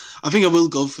 But I think I will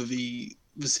go for the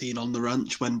scene on the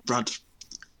ranch when Brad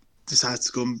decides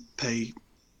to go and pay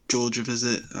George a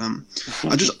visit.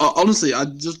 Honestly, I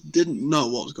just didn't know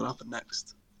what was going to happen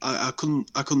next. I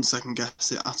couldn't second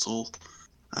guess it at all.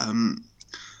 I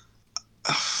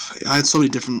had so many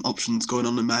different options going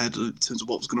on in my head in terms of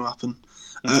what was going to happen,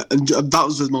 and that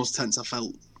was the most tense I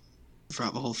felt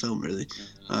throughout the whole film, really.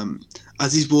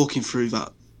 As he's walking through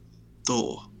that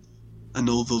door, and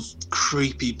all those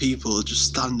creepy people are just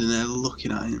standing there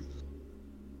looking at him,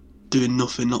 doing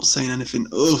nothing, not saying anything.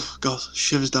 Oh God,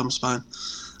 shivers down my spine.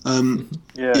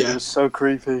 It was so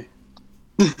creepy.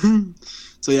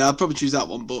 So yeah, I'd probably choose that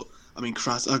one. But I mean,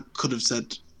 Christ, I could have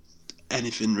said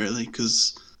anything really,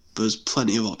 because there's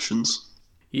plenty of options.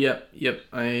 Yep.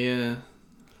 I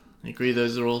agree.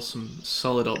 Those are all some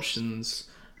solid options.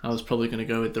 I was probably going to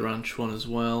go with the ranch one as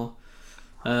well,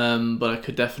 but I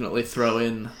could definitely throw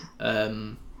in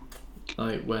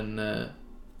like when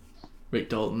Rick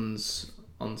Dalton's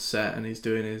on set and he's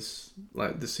doing his,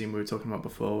 like the scene we were talking about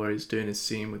before, where he's doing his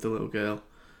scene with the little girl,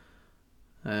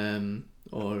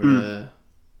 or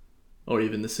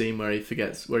even the scene where he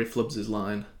flubs his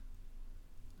line.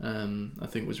 I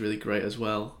think was really great as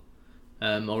well.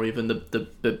 Or even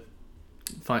the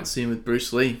fight scene with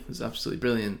Bruce Lee was absolutely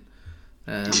brilliant.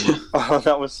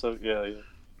 That was so yeah.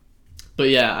 But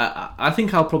yeah, I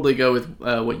think I'll probably go with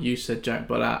what you said, Jack.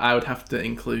 But I would have to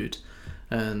include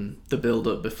the build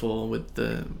up before with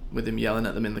him yelling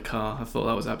at them in the car. I thought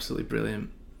that was absolutely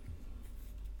brilliant.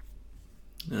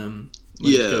 When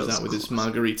he goes out with his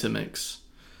margarita mix.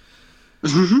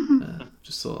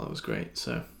 Just thought that was great.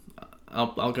 So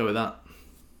I'll go with that.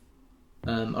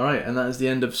 All right, and that is the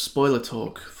end of spoiler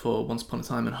talk for Once Upon a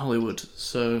Time in Hollywood.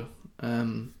 So,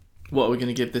 what are we going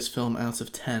to give this film out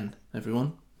of 10,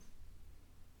 everyone?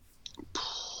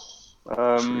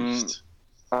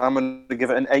 I'm going to give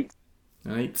it an 8.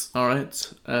 An 8. All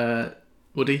right.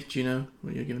 Woody, do you know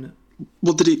what you're giving it?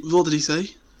 What did he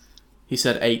say? He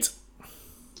said 8.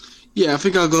 Yeah, I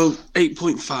think I'll go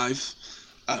 8.5.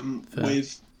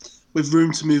 With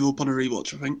room to move up on a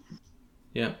rewatch, I think.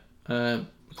 Yeah.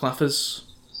 Claffers?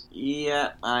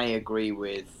 Yeah, I agree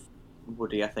with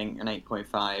Woody. I think an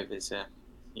 8.5 is it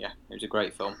was a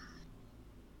great film.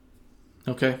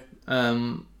 Okay.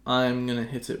 I'm gonna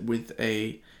hit it with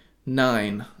a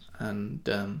 9, and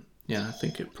I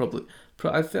think it probably.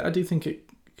 I do think it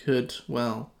could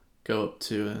go up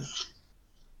to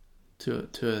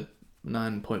a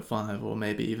 9.5 or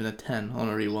maybe even a 10 on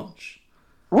a rewatch.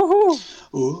 Woohoo!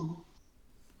 Ooh.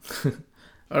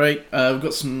 All right, we've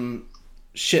got some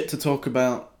shit to talk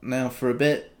about now for a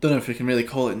bit. Don't know if we can really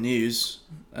call it news,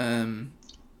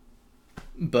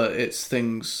 but it's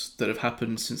things that have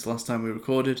happened since the last time we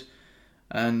recorded,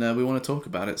 and we want to talk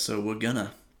about it, so we're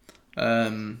gonna.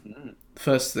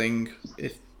 First thing,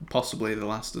 if possibly the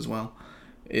last as well,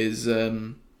 is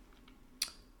a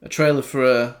trailer for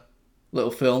a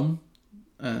little film,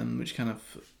 which kind of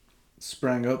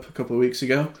sprang up a couple of weeks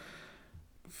ago,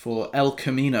 for El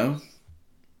Camino,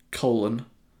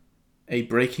 a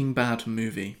Breaking Bad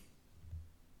movie.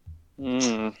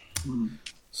 Mm.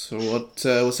 So what's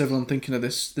everyone thinking of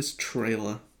this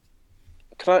trailer?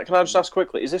 Can I just ask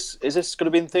quickly? Is this going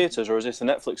to be in theaters or is this a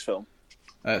Netflix film?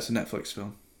 It's a Netflix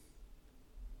film.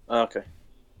 Okay.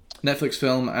 Netflix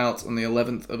film out on the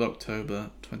 11th of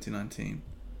October 2019.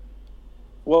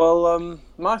 Well,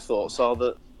 my thoughts are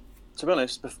that, to be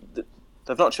honest,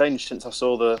 they've not changed since I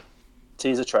saw the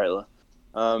teaser trailer.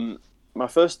 My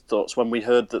first thoughts when we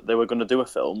heard that they were going to do a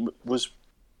film was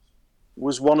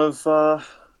one of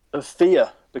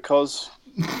fear, because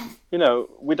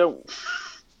we don't.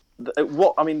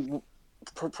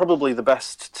 Probably the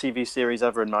best TV series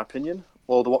ever, in my opinion,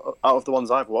 or out of the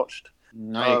ones I've watched.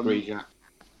 I agree, Jack.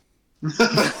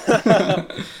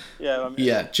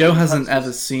 Yeah, Joe hasn't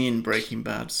ever seen Breaking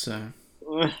Bad, so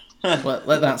let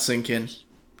that sink in.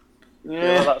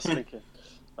 Let that sink in.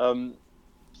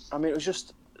 It was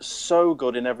just so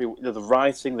good in the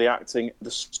writing, the acting, the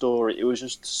story. It was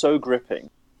just so gripping,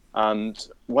 and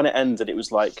when it ended, it was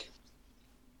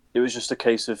just a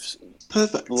case of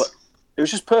perfect. It was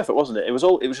just perfect, wasn't it? It was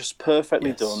just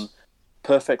perfectly done,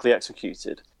 perfectly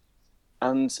executed,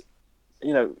 and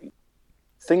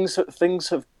things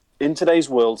have in today's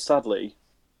world. Sadly,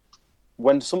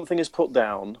 when something is put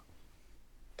down,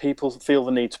 people feel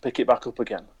the need to pick it back up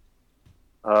again,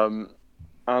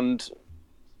 and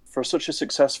for such a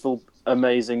successful,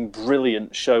 amazing,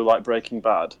 brilliant show like Breaking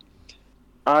Bad,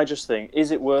 I just think,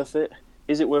 is it worth it?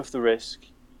 Is it worth the risk?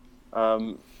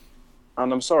 And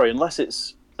I'm sorry, unless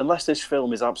this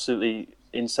film is absolutely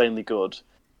insanely good,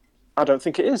 I don't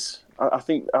think it is. I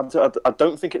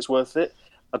don't think it's worth it.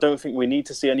 I don't think we need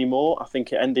to see any more. I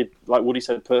think it ended, like Woody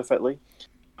said, perfectly.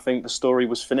 I think the story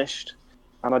was finished,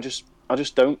 and I just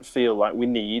don't feel like we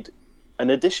need an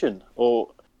addition.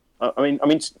 Or, I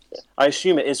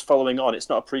assume it is following on. It's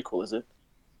not a prequel, is it?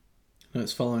 No,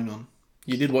 it's following on.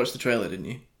 You did watch the trailer, didn't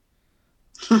you?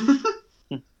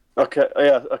 Okay,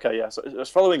 yeah. So it's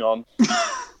following on.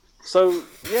 So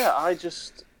yeah, I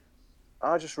just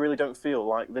really don't feel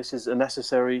like this is a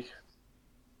necessary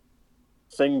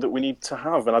thing that we need to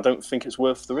have, and I don't think it's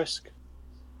worth the risk.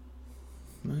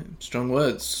 Right, strong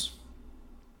words.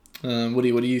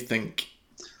 Woody, what do you think?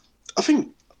 I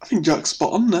think Jack's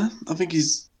spot on there. I think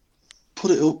he's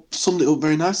summed it up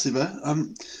very nicely there.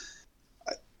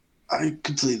 I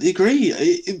completely agree.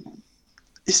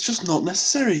 It's just not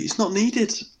necessary. It's not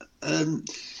needed.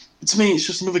 To me, it's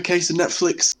just another case of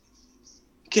Netflix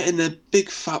getting their big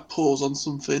fat paws on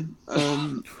something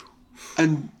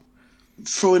and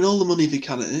throwing all the money they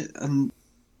can at it, and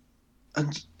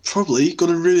probably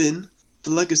going to ruin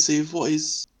the legacy of what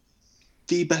is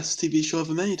the best TV show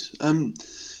ever made.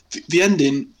 The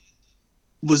ending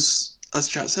was, as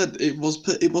Jack said, it was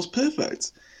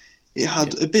perfect. It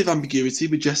had a bit of ambiguity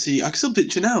with Jesse. I can still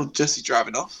picture now Jesse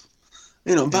driving off.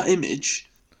 That image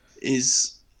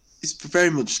is very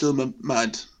much still in my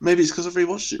mind. Maybe it's because I've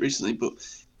rewatched it recently, but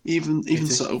even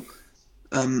so,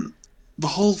 the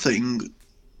whole thing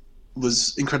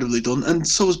was incredibly done, and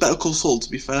so was Better Call Saul, to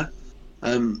be fair.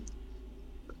 I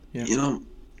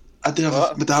did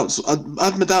have my doubts. I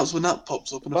had my doubts when that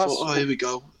popped up, and I thought, here we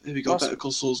go. Better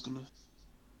Call Saul's gonna.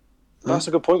 That's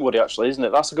a good point, Woody. Actually, isn't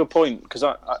it? That's a good point, because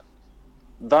so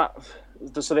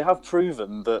they have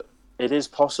proven that it is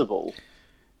possible.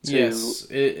 Yes,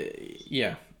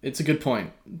 it's a good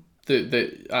point.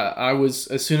 I was,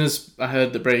 as soon as I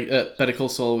heard that Better Call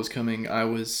Saul was coming, I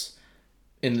was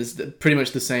in this pretty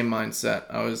much the same mindset.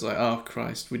 I was like, oh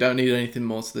Christ, we don't need anything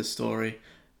more to this story.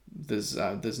 There's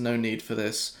no need for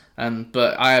this.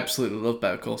 But I absolutely love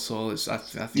Better Call Saul. I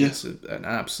think it's an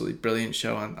absolutely brilliant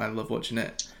show. I love watching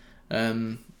it.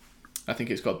 I think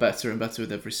it's got better and better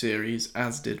with every series,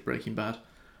 as did Breaking Bad.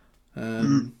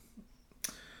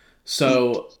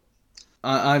 So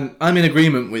I'm in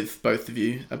agreement with both of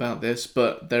you about this,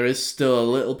 but there is still a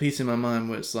little piece in my mind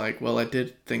where it's like, well, I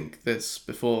did think this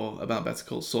before about Better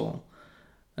Call Saul.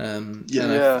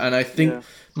 I think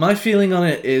my feeling on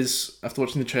it is, after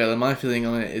watching the trailer, my feeling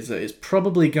on it is that it's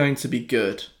probably going to be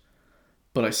good,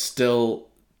 but I still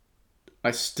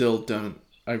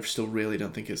really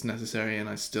don't think it's necessary, and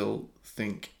I still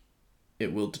think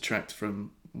it will detract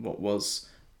from what was,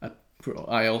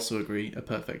 I also agree, a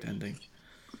perfect ending.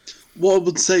 What I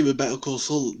would say with Better Call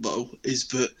Saul, though, is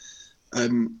that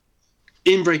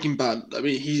in Breaking Bad, I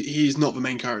mean, he's not the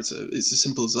main character. It's as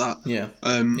simple as that. Yeah,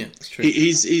 it's true.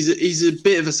 He's a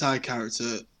bit of a side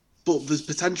character, but there's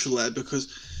potential there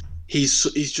because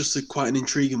he's just quite an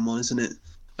intriguing one, isn't it?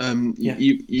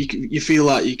 You feel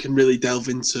like you can really delve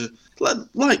into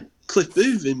like Cliff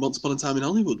Booth in Once Upon a Time in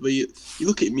Hollywood, where you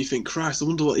look at him and you think, Christ, I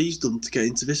wonder what he's done to get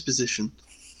into this position.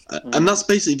 And that's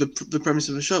basically the premise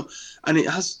of the show, and it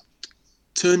has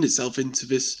turned itself into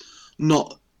this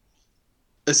not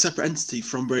a separate entity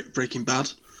from Breaking Bad.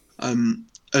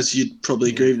 as you'd probably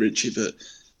agree, Richie, that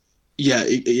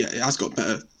it has got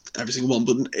better every single one,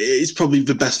 but it's probably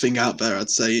the best thing out there, I'd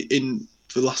say,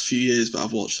 for the last few years that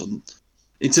I've watched in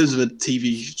terms of a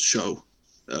TV show.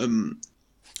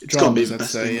 It's got to be the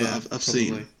best thing that I've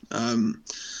seen.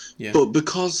 But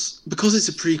because it's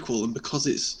a prequel and because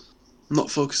it's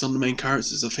not focused on the main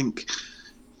characters, I think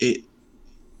it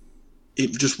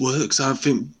just works. I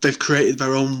think they've created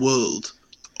their own world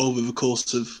over the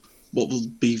course of what will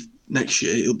be next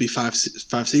year. It'll be five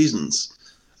seasons.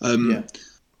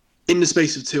 In the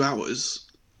space of 2 hours,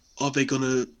 are they going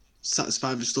to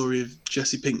satisfy the story of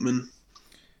Jesse Pinkman?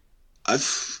 I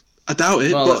doubt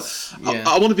it, but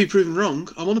I want to be proven wrong.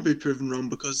 I want to be proven wrong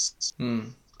because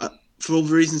for all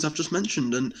the reasons I've just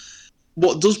mentioned. And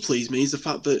what does please me is the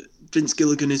fact that Vince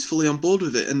Gilligan is fully on board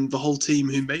with it, and the whole team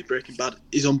who made Breaking Bad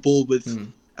is on board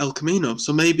with El Camino.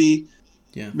 So maybe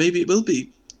it will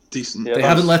be decent. They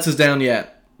haven't let us down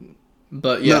yet,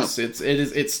 but yes,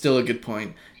 it's still a good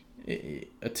point.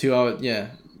 A 2 hour,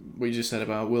 what you just said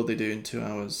about will they do in 2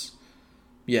 hours?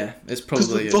 Yeah, it's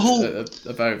probably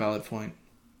a very valid point.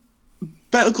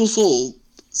 Better Call Saul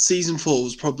season 4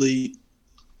 was probably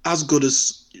as good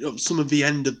as some of the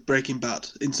end of Breaking Bad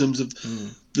in terms of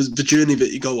the journey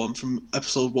that you go on from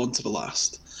episode 1 to the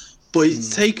last. But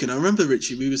it's taken. I remember,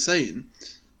 Richie, we were saying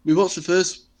we watched the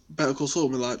first Better Call Saul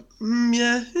and we're like,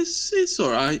 it's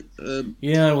all right.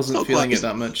 I wasn't feeling it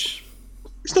that much.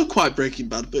 It's not quite Breaking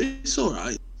Bad, but it's all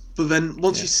right. But then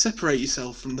once you separate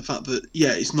yourself from the fact that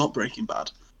it's not Breaking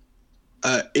Bad,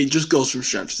 it just goes from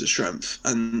strength to strength.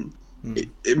 And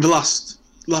in the last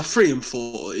 3 and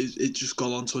 4, it just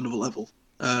gone on to another level.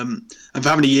 And for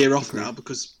having a year off now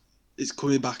because it's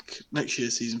coming back next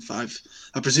year, season 5.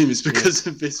 I presume it's because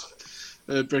of this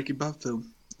Breaking Bad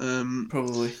film.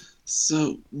 Probably.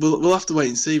 So we'll have to wait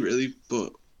and see, really.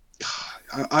 But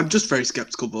I'm just very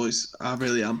skeptical, boys. I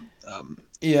really am. I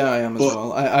am as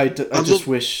well. I just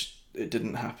wish it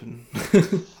didn't happen.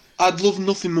 I'd love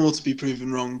nothing more to be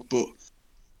proven wrong, but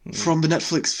from the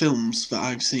Netflix films that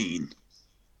I've seen,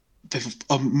 they've,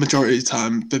 a majority of the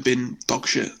time, they've been dog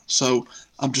shit. So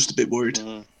I'm just a bit worried.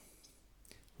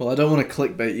 Well, I don't want to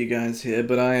clickbait you guys here,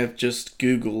 but I have just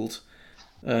Googled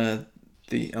the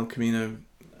El Camino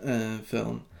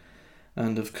film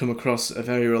and have come across a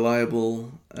very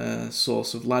reliable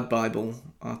source of Lad Bible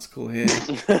article here.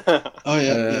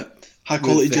 High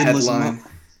quality journalism.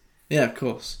 Yeah, of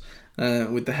course.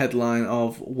 With the headline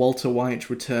of Walter White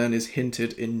return is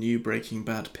hinted in new Breaking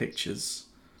Bad pictures.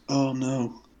 Oh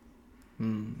no.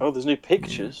 Oh, there's new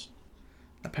pictures?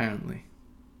 Apparently.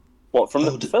 What, from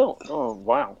the film? Oh,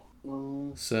 wow.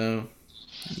 So,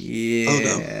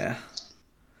 yeah.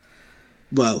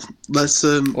 Well, let's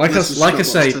like I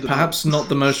say, perhaps not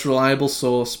the most reliable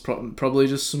source. Probably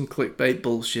just some clickbait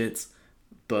bullshit.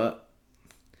 But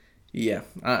yeah,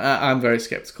 I'm very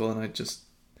skeptical, and I just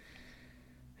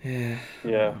I'm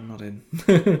not in.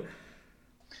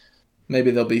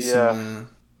 Maybe there'll be some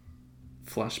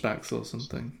flashbacks or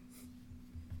something.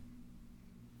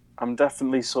 I'm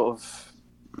definitely sort of.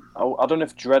 I don't know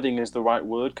if dreading is the right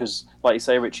word because, like you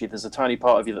say, Richie, there's a tiny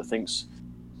part of you that thinks,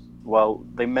 well,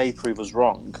 they may prove us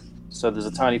wrong. So there's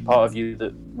a tiny part of you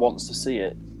that wants to see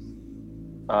it.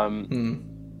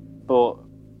 But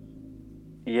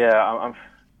yeah,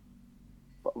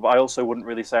 but I also wouldn't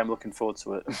really say I'm looking forward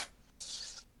to it.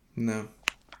 No.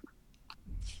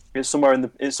 It's somewhere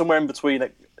in between.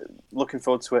 Like, looking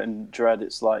forward to it and dread.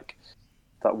 It's like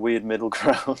that weird middle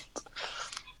ground.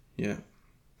 Yeah.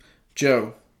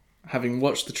 Joe, having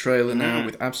watched the trailer now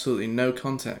with absolutely no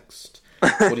context,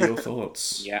 what are your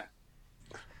thoughts? Yeah.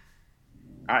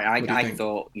 I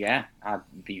thought, I'd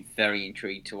be very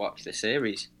intrigued to watch the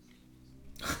series.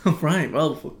 Right,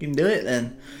 well, fucking do it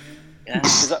then. Yeah.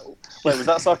 Was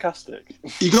that sarcastic?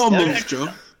 You got a month, Joe.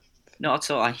 Not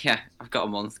at all. I've got a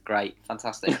month. Great.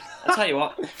 Fantastic. I'll tell you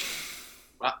what.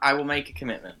 I will make a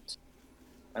commitment.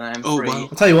 And I am free. Wow.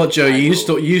 I'll tell you what, Joe, you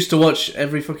used to watch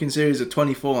every fucking series at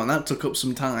 24, and that took up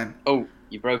some time. Oh,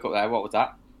 you broke up there. What was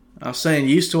that? I was saying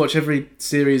you used to watch every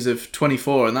series of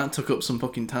 24, and that took up some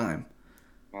fucking time.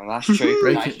 Well, that's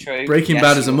true. That's true. Breaking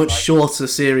Bad is a much shorter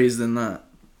series than that.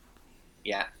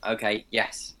 Yeah. Okay.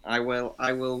 Yes, I will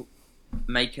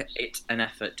make it an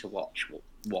effort to watch.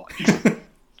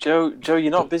 Joe,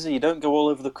 you're not busy. You don't go all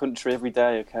over the country every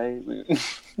day, okay?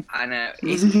 I know.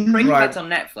 Breaking Bad's on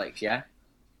Netflix, yeah?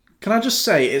 Can I just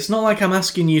say, it's not like I'm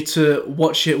asking you to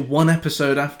watch it one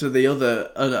episode after the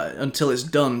other until it's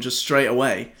done, just straight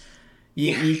away.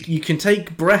 You can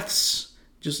take breaths.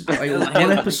 Just like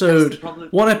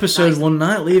one episode one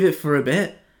night, leave it for a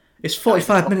bit. It's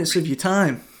 45 minutes of your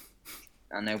time.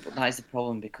 I know, but that is the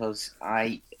problem because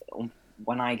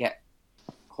when I get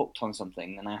hooked on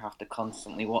something, then I have to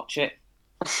constantly watch it,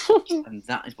 and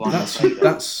that is why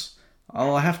That's.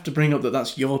 I have to bring up that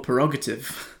that's your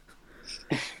prerogative.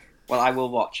 Well, I will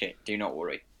watch it. Do not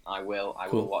worry. I will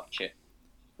Cool. watch it.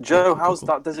 Joe, how's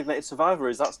that Designated Survivor?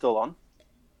 Is that still on?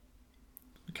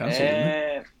 Cancelled, isn't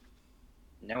it?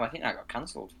 No, I think that got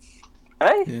cancelled.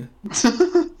 Hey? Yeah.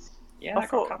 Yeah, I that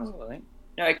thought- got cancelled, I think.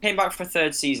 No, it came back for a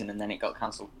third season and then it got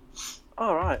cancelled.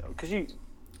 All right, because you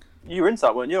were into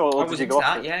that, weren't you? Or I did was you into go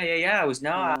off that. it? Yeah. I was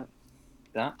that.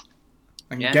 I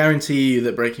can Yeah. guarantee you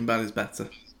that Breaking Bad is better.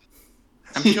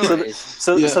 I'm sure So it the- is.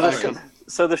 So, Yeah, so, I the show,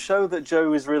 so the show that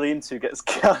Joe is really into gets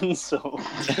cancelled,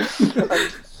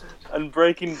 and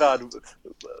Breaking Bad,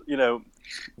 you know,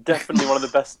 definitely one of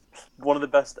the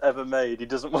best ever made. He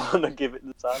doesn't want to give it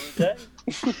the time of day.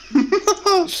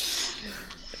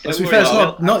 To be fair,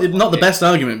 it's not the best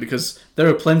argument because there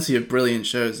are plenty of brilliant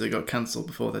shows that got cancelled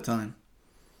before their time.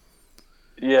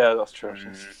 Yeah, that's true.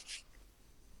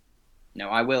 No,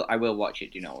 I will watch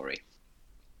it. Do not worry.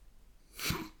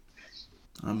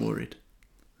 I'm worried.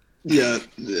 Yeah.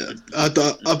 I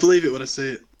believe it when I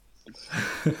see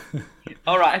it.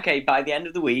 All right. Okay. By the end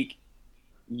of the week,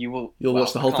 you'll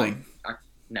watch the whole thing.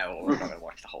 No, I'm not going to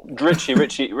watch the whole thing.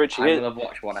 Richie. I will have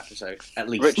watched one episode at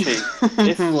least. Richie,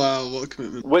 Wow, what a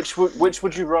commitment. which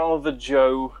would you rather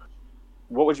Joe?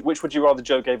 Which would you rather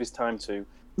Joe gave his time to?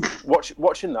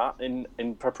 Watching that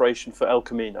in preparation for El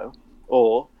Camino,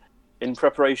 or in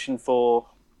preparation for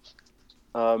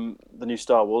the new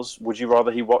Star Wars? Would you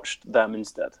rather he watched them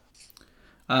instead?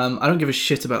 I don't give a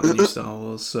shit about the new Star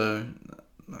Wars, so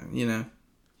you know,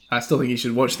 I still think he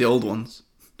should watch the old ones.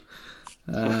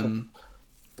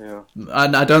 Yeah.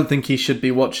 And I don't think he should be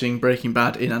watching Breaking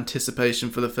Bad in anticipation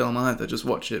for the film either. Just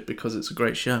watch it because it's a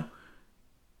great show.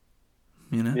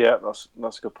 You know. Yeah,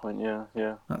 that's a good point.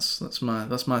 Yeah. That's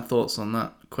my thoughts on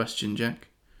that question, Jack.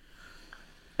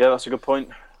 Yeah, that's a good point.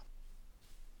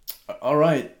 All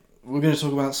right, we're going to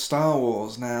talk about Star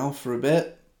Wars now for a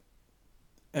bit.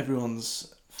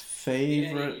 Everyone's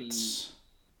favourite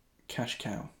cash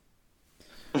cow.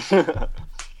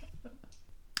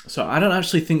 So I don't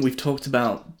actually think we've talked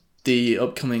about the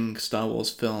upcoming Star Wars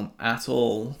film at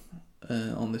all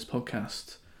on this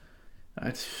podcast.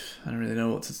 I don't really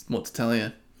know what to tell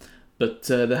you, but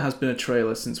there has been a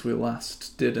trailer since we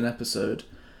last did an episode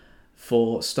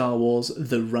for Star Wars: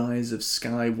 The Rise of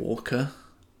Skywalker,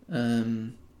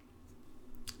 and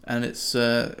it's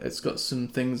got some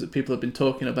things that people have been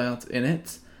talking about in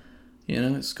it. You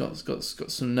know, it's got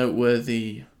some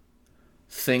noteworthy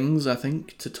things, I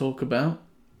think, to talk about.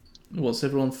 What's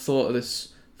everyone thought of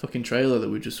this fucking trailer that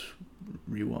we just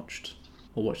rewatched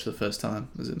or watched for the first time,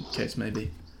 as the case may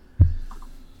be?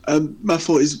 My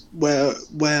thought is where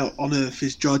on earth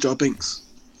is Jar Jar Binks?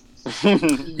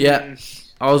 Yeah,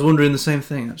 I was wondering the same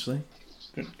thing actually.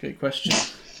 Great question.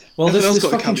 Well, Everyone this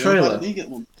else got a fucking cameo, why trailer. didn't he get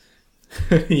one?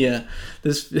 Yeah,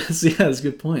 that's a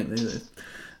good point.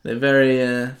 They're very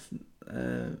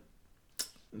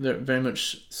they're very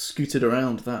much scooted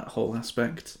around that whole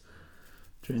aspect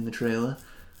during the trailer.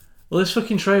 Well, this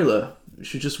fucking trailer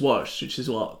which we just watched, which is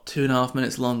 2.5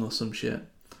 minutes long or some shit,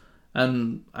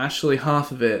 and actually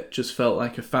half of it just felt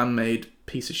like a fan-made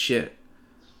piece of shit.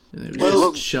 It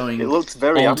was just showing it looked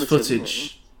very old amateur, didn't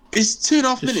footage. It's 2.5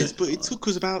 Just minutes, shit. but it took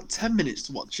us about 10 minutes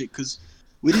to watch it because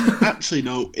we didn't actually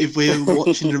know if we were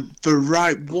watching the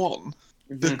right one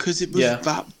because it was Yeah.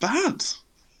 that bad.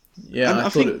 Yeah, And I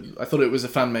I thought it was a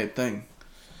fan-made thing.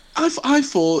 I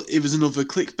thought it was another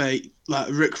clickbait, like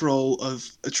rickroll of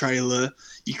a trailer.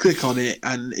 You click on it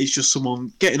and it's just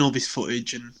someone getting all this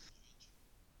footage and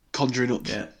conjuring up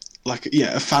Yeah.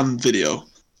 a fan video.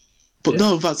 But Yeah.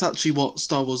 no, that's actually what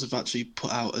Star Wars have actually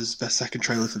put out as their second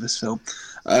trailer for this film,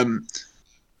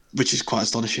 which is quite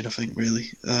astonishing, I think,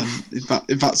 really.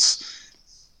 If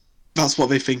that's what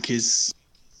they think is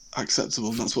acceptable,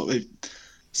 and that's what they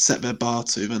set their bar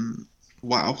to, then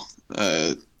wow,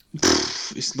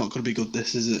 it's not going to be good.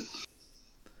 This is it.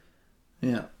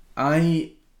 Yeah.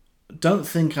 I don't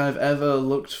think I've ever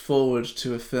looked forward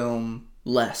to a film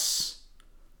less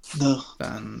No,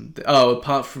 than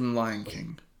apart from Lion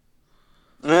King.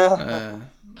 Than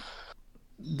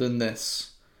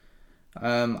this.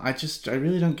 I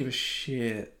really don't give a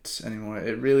shit anymore.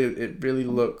 It really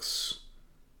looks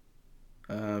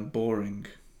boring.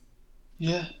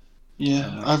 yeah.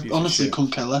 that I piece of honestly shit.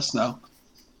 couldn't care less now.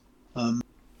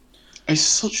 It's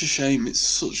such a shame. It's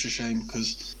such a shame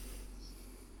because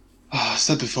I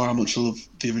said before how much I love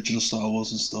the original Star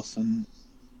Wars and stuff, and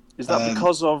Is that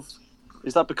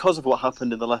because of what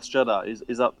happened in The Last Jedi?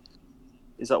 Is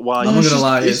that why? I'm not it's gonna just-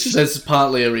 lie, it's just- there's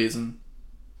partly a reason.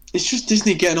 It's just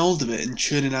Disney getting hold of it and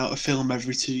churning out a film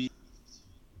every 2 years.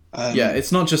 Yeah,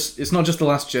 it's not just the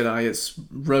Last Jedi. It's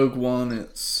Rogue One.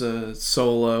 It's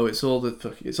Solo. It's all that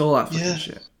fucking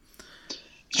shit.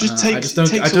 It just takes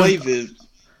away the.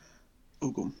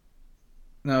 Oh, go on.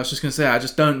 No, I was just gonna say I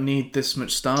just don't need this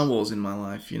much Star Wars in my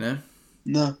life. You know.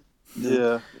 No.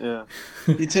 Yeah.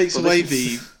 It takes away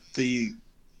the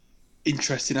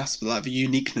interesting aspect, like the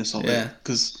uniqueness of it,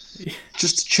 because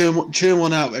just to churn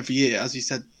one out every year, as you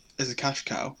said, as a cash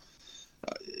cow.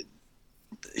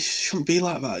 It shouldn't be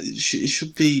like that. It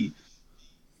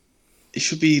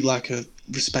should be like a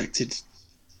respected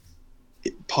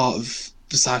part of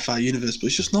the sci-fi universe, but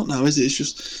it's just not now, is it? It's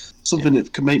just something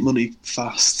that can make money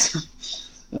fast.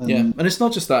 And it's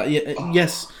not just that.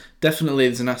 Yes, definitely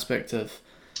there's an aspect of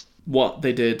what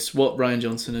they did, what Rian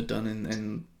Johnson had done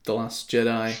in The Last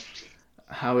Jedi,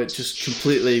 how it just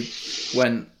completely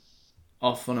went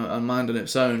off on a mind on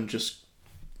its own, just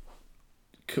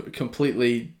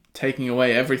completely taking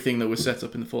away everything that was set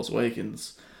up in The Force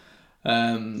Awakens,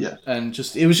 and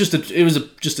just it was just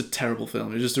a terrible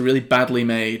film. It was just a really badly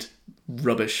made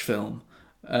rubbish film,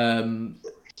 and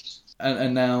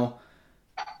now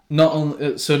not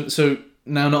only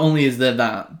not only is there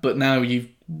that, but now you've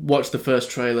watched the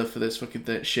first trailer for this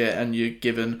fucking shit, and you're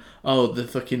given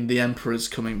the Emperor's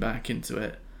coming back into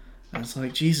it, and it's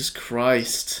like, Jesus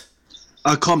Christ!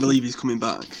 I can't believe he's coming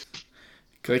back.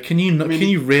 Can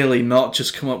you really not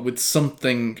just come up with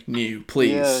something new,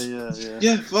 please?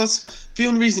 Yeah, that's the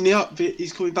only reason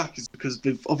he's coming back is because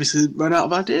they've obviously run out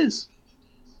of ideas.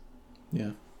 Yeah,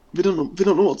 we don't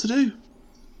know what to do.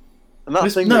 And that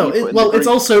it's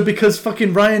also because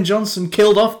fucking Rian Johnson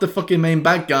killed off the fucking main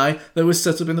bad guy that was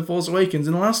set up in The Force Awakens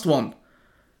in the last one.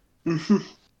 We've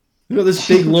got this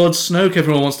big Lord Snoke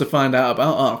everyone wants to find out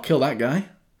about. Oh, I'll kill that guy.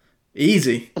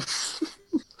 Easy.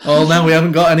 Oh, now we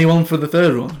haven't got anyone for the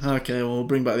third one. Okay, well, we'll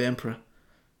bring back the Emperor.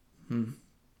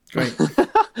 Great.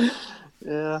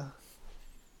 Yeah.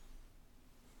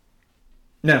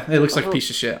 No, it looks like a piece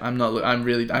of shit. I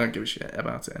don't give a shit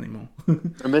about it anymore.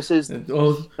 And this is... what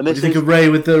do you think of Rey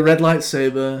with the red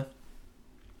lightsaber?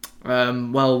 What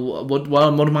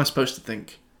am I supposed to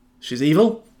think? She's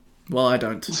evil? Well, I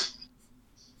don't.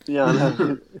 Yeah, I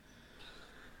know.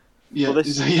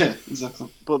 Exactly.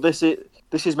 But this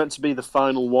is meant to be the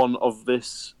final one of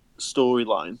this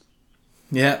storyline.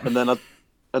 Yeah. And then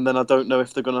I don't know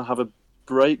if they're going to have a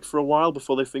break for a while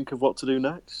before they think of what to do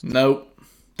next. Nope.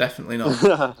 Definitely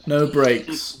not. No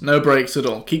breaks. No breaks at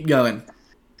all. Keep going.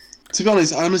 To be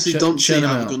honest, I honestly don't see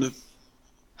how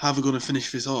we're going to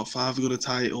finish this off. How we're going to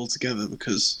tie it all together,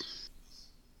 because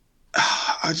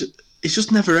it's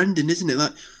just never ending, isn't it?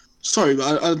 Like, sorry,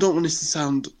 but I don't want this to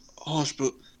sound harsh,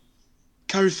 but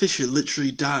Carrie Fisher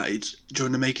literally died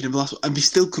during the making of the last one, and we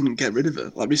still couldn't get rid of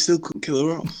her. Like, we still couldn't kill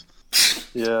her off.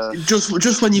 Yeah.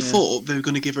 Just when you thought they were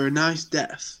going to give her a nice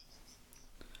death,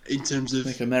 in terms of...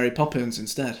 Make her Mary Poppins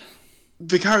instead.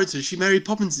 The character, she Mary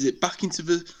Poppins it back into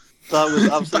the... That was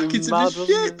absolutely back into mad, the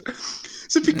ship.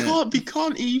 So we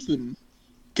can't even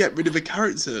get rid of a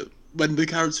character when the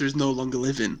character is no longer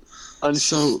living. And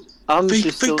they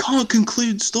can't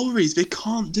conclude stories. They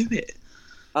can't do it.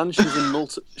 And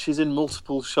she's in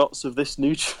multiple shots of this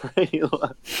new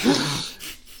trailer.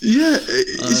 Yeah,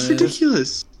 it's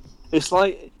ridiculous. It's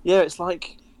like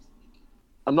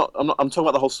I'm talking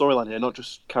about the whole storyline here, not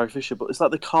just Carrie Fisher, but it's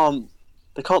like they can't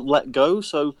let go.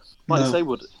 So like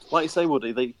you say,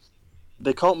 Woody,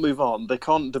 they can't move on, they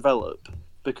can't develop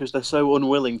because they're so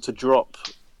unwilling to drop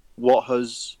what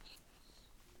has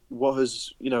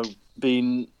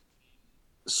been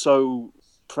so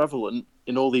prevalent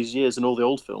in all these years in all the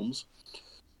old films.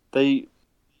 They'd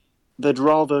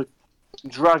rather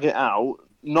drag it out,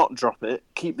 not drop it,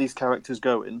 keep these characters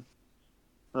going,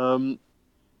 to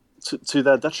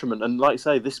their detriment. And like I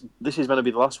say, this is going to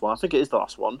be the last one. I think it is the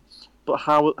last one. But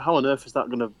how on earth is that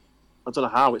going to... I don't know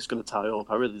how it's going to tie up.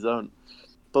 I really don't.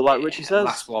 But like Richie says...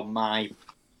 Last one,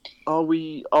 Are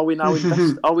we now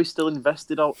invested? Are we still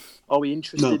invested? Are we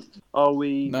interested? No. Are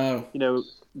we... No.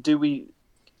 Do we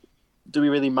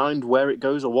really mind where it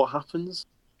goes or what happens?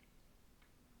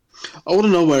 I want to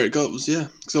know where it goes, yeah.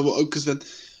 Because then,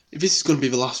 if this is going to be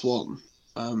the last one,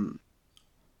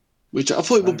 which I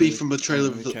thought it would be from a trailer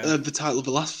of the title of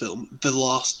the last film, The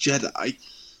Last Jedi,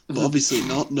 but obviously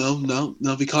not. No,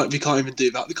 we can't even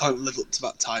do that. We can't even live up to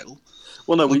that title.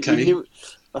 Well, no, we knew,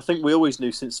 I think we always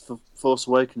knew since Force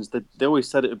Awakens, they always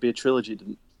said it would be a trilogy,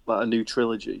 like a new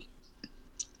trilogy.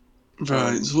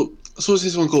 Right. So what's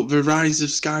this one called? The Rise of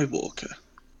Skywalker.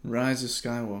 Rise of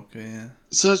Skywalker, yeah.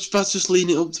 So that's just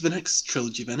leading it up to the next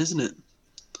trilogy, then, isn't it?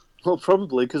 Well,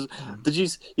 probably because did you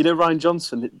know Rian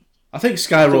Johnson? I think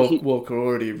Skywalker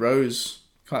already rose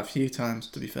quite a few times,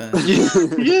 to be fair.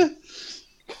 Yeah.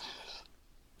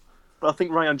 But I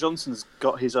think Ryan Johnson's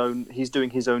got his own. He's doing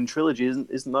his own trilogy,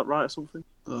 isn't that right or something?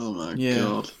 Oh my Yeah.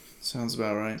 god. Sounds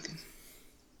about right.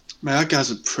 Man, that guy's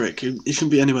a prick. He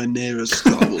shouldn't be anywhere near a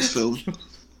Star Wars film.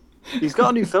 He's got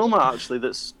a new film out actually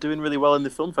that's doing really well in the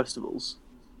film festivals.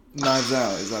 Knives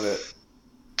Out, is that it?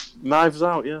 Knives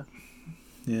Out, yeah.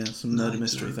 Yeah, some murder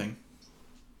mystery thing.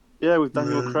 Yeah, with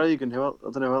Daniel Craig and who else,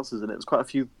 I don't know who else is in it. There's quite a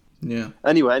few. Yeah.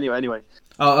 Anyway.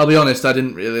 I'll be honest, I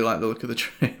didn't really like the look of the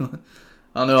trailer.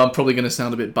 I know I'm probably going to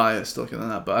sound a bit biased looking at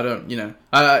that, but I don't,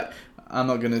 I'm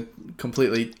not going to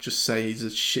completely just say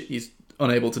he's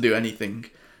unable to do anything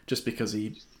just because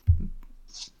he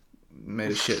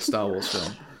made a shit Star Wars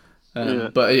film. Yeah.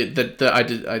 But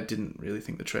I didn't really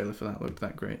think the trailer for that looked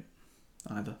that great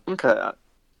either. Okay,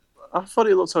 I thought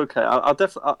it looked okay. I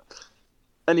definitely.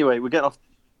 Anyway, we're getting off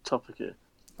topic here.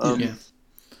 Yeah.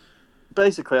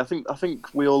 Basically, I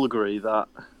think we all agree that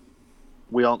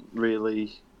we aren't really.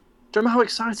 Do you remember how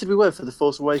excited we were for The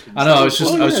Force Awakens? I know. I was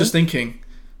just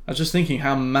thinking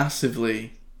how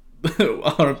massively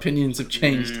our opinions have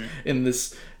changed in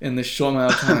this short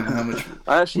amount of time. How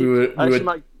much we were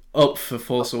up for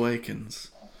Force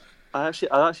Awakens. I'd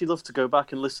actually love to go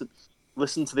back and listen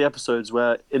to the episodes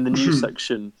where in the news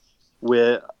section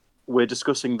we're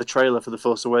discussing the trailer for The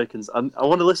Force Awakens, and I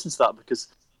want to listen to that because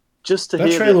just to that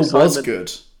hear trailer the excitement, was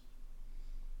good.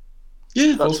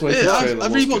 Yeah, Force Awakens trailer I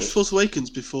was rewatched good. Force Awakens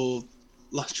before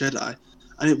Last Jedi,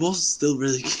 and it was still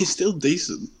it's still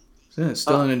decent. Yeah, it's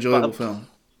still an enjoyable film.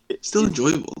 Still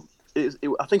enjoyable.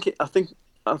 I think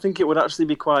it would actually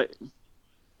be quite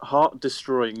heart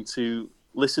destroying to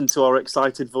listen to our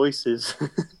excited voices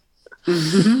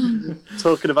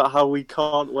talking about how we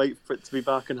can't wait for it to be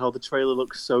back and how the trailer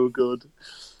looks so good.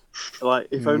 Like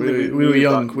if only we were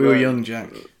young. We were young,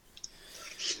 Jack.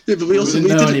 Yeah, but we didn't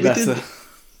know any better.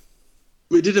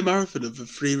 We did a marathon of the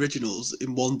 3 originals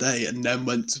in one day, and then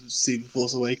went to see The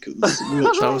Force Awakens. We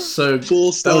watched That was so.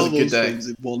 4 Star that was a good Wars day. films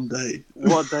in one day.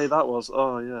 What day that was?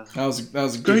 Oh yeah. That was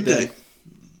a Great good day.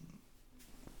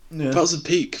 Yeah. That was the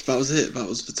peak. That was it. That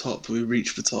was the top. We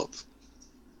reached the top,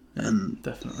 and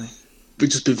Definitely. we've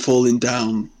just been falling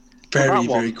down very, that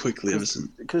one, very quickly ever since.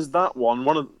 Because that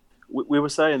we were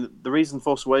saying that the reason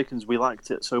Force Awakens we liked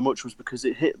it so much was because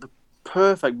it hit the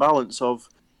perfect balance of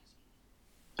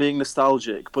being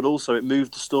nostalgic, but also it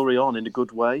moved the story on in a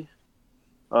good way.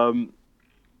 And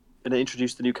it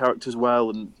introduced the new characters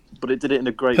well, but it did it in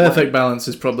a great way. Perfect balance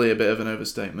is probably a bit of an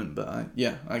overstatement, but I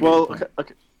get your point.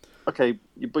 Okay,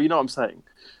 but you know what I'm saying.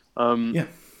 Yeah.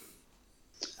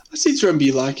 I seem to remember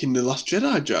you liking The Last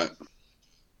Jedi, Jack.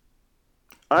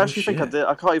 I actually think I shit. did.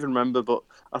 I can't even remember, but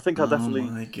I think I definitely. Oh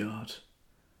my god.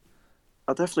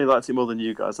 I definitely liked it more than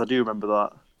you guys. I do remember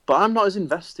that. But I'm not as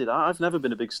invested. I've never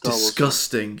been a big Star Wars fan.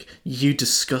 Disgusting. You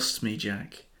disgust me,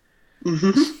 Jack.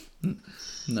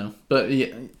 No, but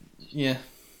yeah,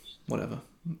 whatever.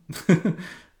 I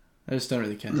just don't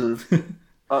really care.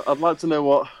 I'd like to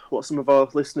know what some of our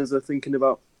listeners are thinking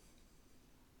about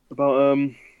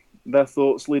their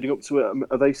thoughts leading up to it.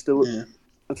 Are they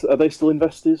still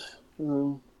invested?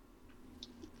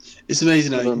 It's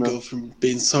amazing how you can go from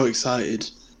being so excited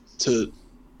to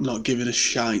not giving a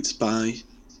shite by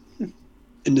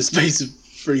in the space of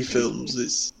 3 films.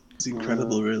 It's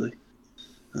incredible, really.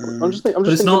 I'm just But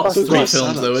it's thinking not back to 3 that.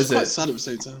 films, though, is It's quite it? sad at the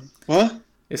same time. What?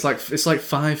 It's like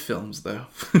 5 films, though.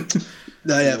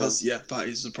 No, yeah, that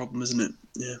is the problem, isn't it?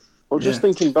 Yeah. Well, just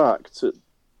thinking back to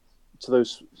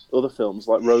those other films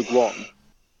like Rogue One,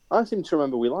 I seem to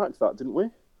remember we liked that, didn't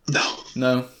we?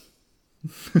 No.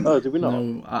 Oh, did we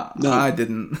not? No, I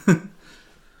didn't.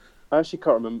 I actually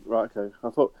can't remember. Right, okay. I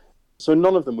thought so.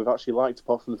 None of them we've actually liked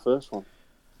apart from the first one.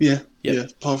 Yeah, Yep. yeah.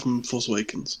 Apart from Force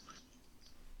Awakens,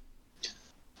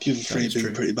 the other 3 have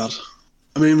been pretty bad.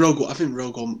 I mean, I think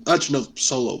Rogue One. Actually, no,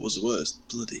 Solo was the worst.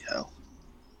 Bloody hell.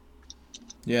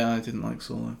 Yeah, I didn't like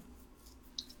Solo.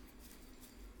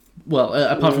 Well,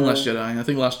 apart from Last Jedi, I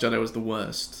think Last Jedi was the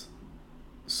worst.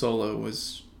 Solo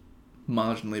was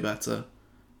marginally better.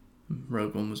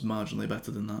 Rogue One was marginally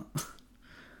better than that.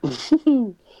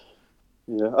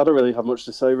 Yeah, I don't really have much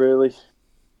to say, really.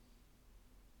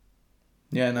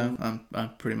 Yeah, no,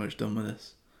 I'm pretty much done with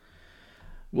this.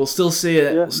 We'll still see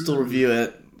it. Yeah. We'll still review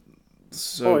it.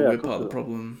 So yeah, we're of course part of the we will.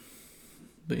 problem.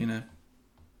 But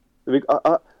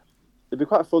It'd be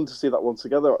quite fun to see that one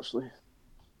together, actually.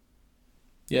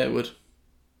 yeah, it would.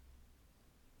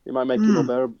 It might make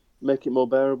it more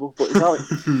bearable. But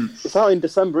it's out in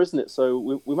December, isn't it?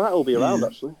 So we might all be around,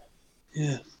 actually.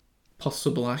 Yeah.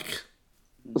 Possible like.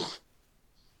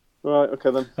 Right,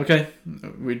 okay then. Okay,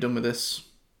 we're done with this.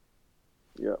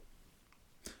 Yeah.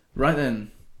 Right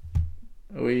then.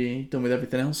 Are we done with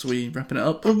everything else? Are we wrapping it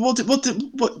up? What did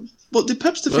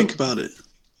Pepster think about it?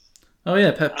 Oh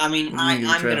yeah, Pep. I mean, what do you think of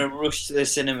the I'm trailer? going to rush to the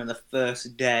cinema the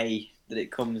first day that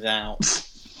it comes out.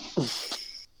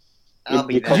 I'll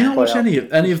be You Did there. you not watch any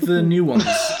of the new ones? Joe,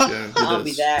 with I'll us?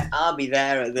 be there. I'll be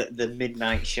there at the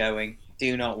midnight showing.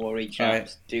 Do not worry,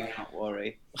 chaps. Right. Do not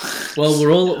worry. Well,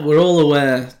 we're all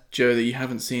aware, Joe, that you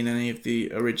haven't seen any of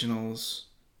the originals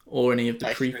or any of the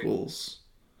That's true. prequels.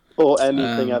 Or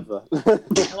anything Um, ever.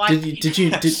 Did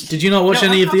you not watch No,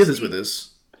 any I of the have others seen- with us?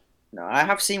 No, I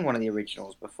have seen one of the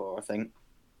originals before. I think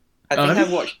Oh, have I've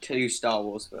you? watched 2 Star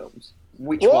Wars films.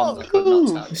 Which What? ones I could not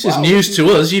tell you. This is news to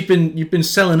us. You've been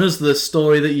selling us the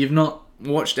story that you've not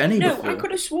watched any No, before. I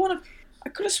could have sworn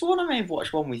I may have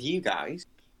watched one with you guys.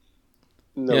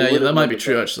 No, yeah, we that might be wouldn't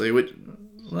true remember actually.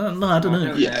 Well, no, I don't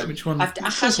know. Yeah. Which one? I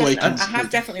That's why you can- have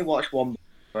definitely watched one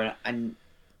before, but it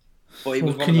was Well,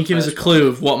 one can of you the give us a first clue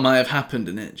of what might have happened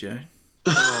in it, Joe?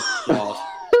 ones. Oh God.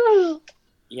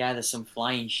 Yeah, there's some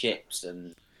flying ships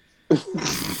and.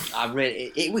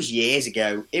 It was years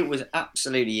ago. It was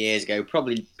absolutely years ago.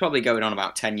 Probably going on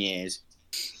about 10 years.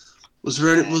 Was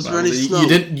there any snow?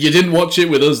 You didn't watch it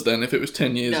with us then if it was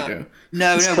 10 years No. ago.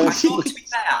 No. I thought, to be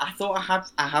fair,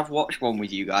 I have watched one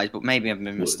with you guys, but maybe I've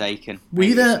been mistaken. Were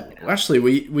you Maybe it's there? something else. Actually,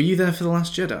 were you there for The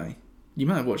Last Jedi? You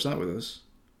might have watched that with us.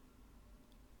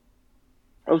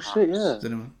 Oh shit, yeah. Does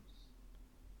anyone?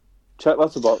 Check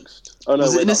Letterboxd. Oh no,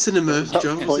 Was it wait, in a that- cinema, that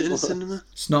John? Was point it in a was- cinema?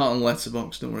 It's not on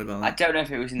Letterboxd. Don't worry about I that. don't know if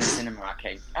it was in the cinema I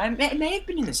came. It may have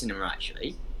been in the cinema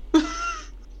actually.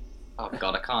 Oh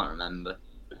God, I can't remember.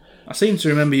 I seem to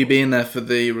remember you being there for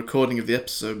the recording of the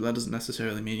episode, but that doesn't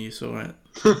necessarily mean you saw it.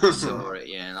 Saw it,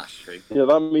 yeah, that's true. Yeah,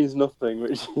 that means nothing,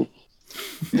 Richie.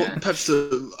 Yeah. Pepster,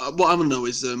 what I want to know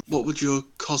is, what would your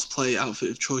cosplay outfit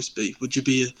of choice be? Would you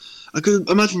be I could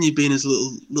imagine you being as a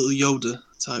little Yoda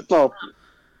type. Well,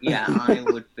 Yeah, I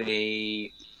would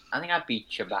be. I think I'd be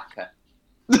Chewbacca.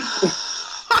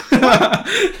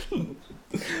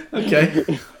 Okay.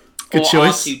 Good or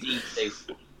choice.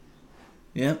 R2D2.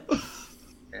 Yeah.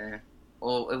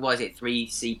 Or was it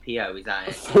 3CPO? Is that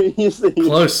it?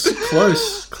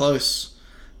 Close.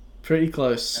 Pretty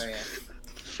close. Oh yeah.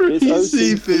 it's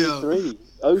CPO.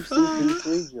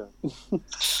 OCP3, John.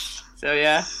 So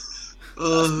yeah,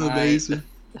 Oh, That's my- amazing.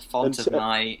 the font of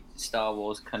my Star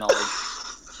Wars knowledge.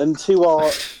 And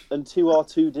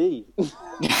 2R2D.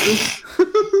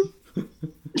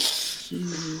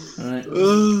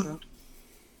 Alright.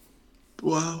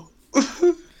 Wow.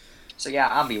 So yeah,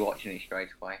 I'll be watching it straight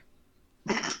away.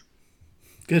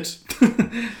 Good.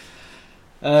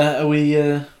 Are we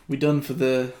done for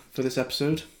this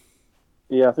episode?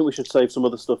 Yeah, I think we should save some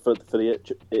other stuff for the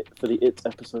It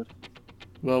episode.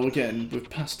 Well, we've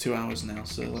passed 2 hours now,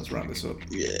 so let's wrap this up.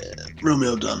 Yeah.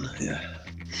 Romeo done. Yeah.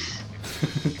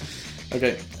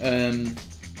 Okay.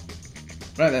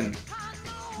 Right then.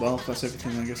 Well, that's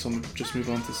everything. I guess I'll just move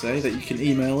on to say that you can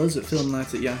email us at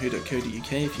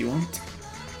filmnight@yahoo.co.uk if you want.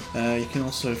 You can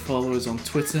also follow us on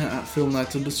Twitter at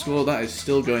filmnight_. That is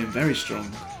still going very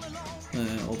strong.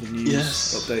 All the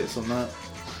news updates on that.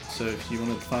 So if you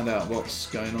want to find out what's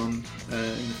going on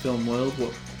in the film world,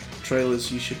 what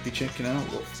trailers you should be checking out,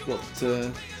 what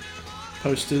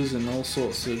posters and all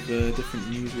sorts of different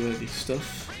newsworthy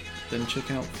stuff, then check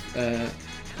out at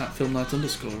filmnight_ on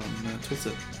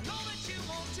Twitter.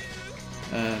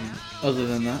 Other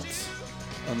than that,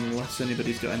 unless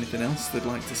anybody's got anything else they'd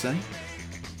like to say.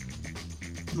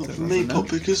 Not for me, No. pop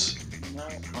pickers. No?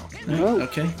 No.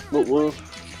 Okay. But we'll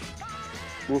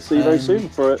see you very soon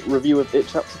for a review of It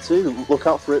Chapter 2. Look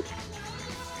out for it.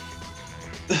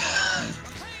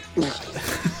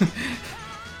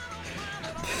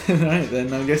 Alright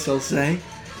then, I guess I'll say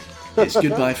it's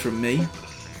goodbye from me.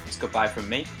 It's goodbye from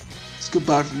me. It's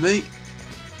goodbye from me.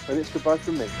 And it's goodbye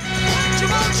from me. What you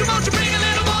want, you bring it in.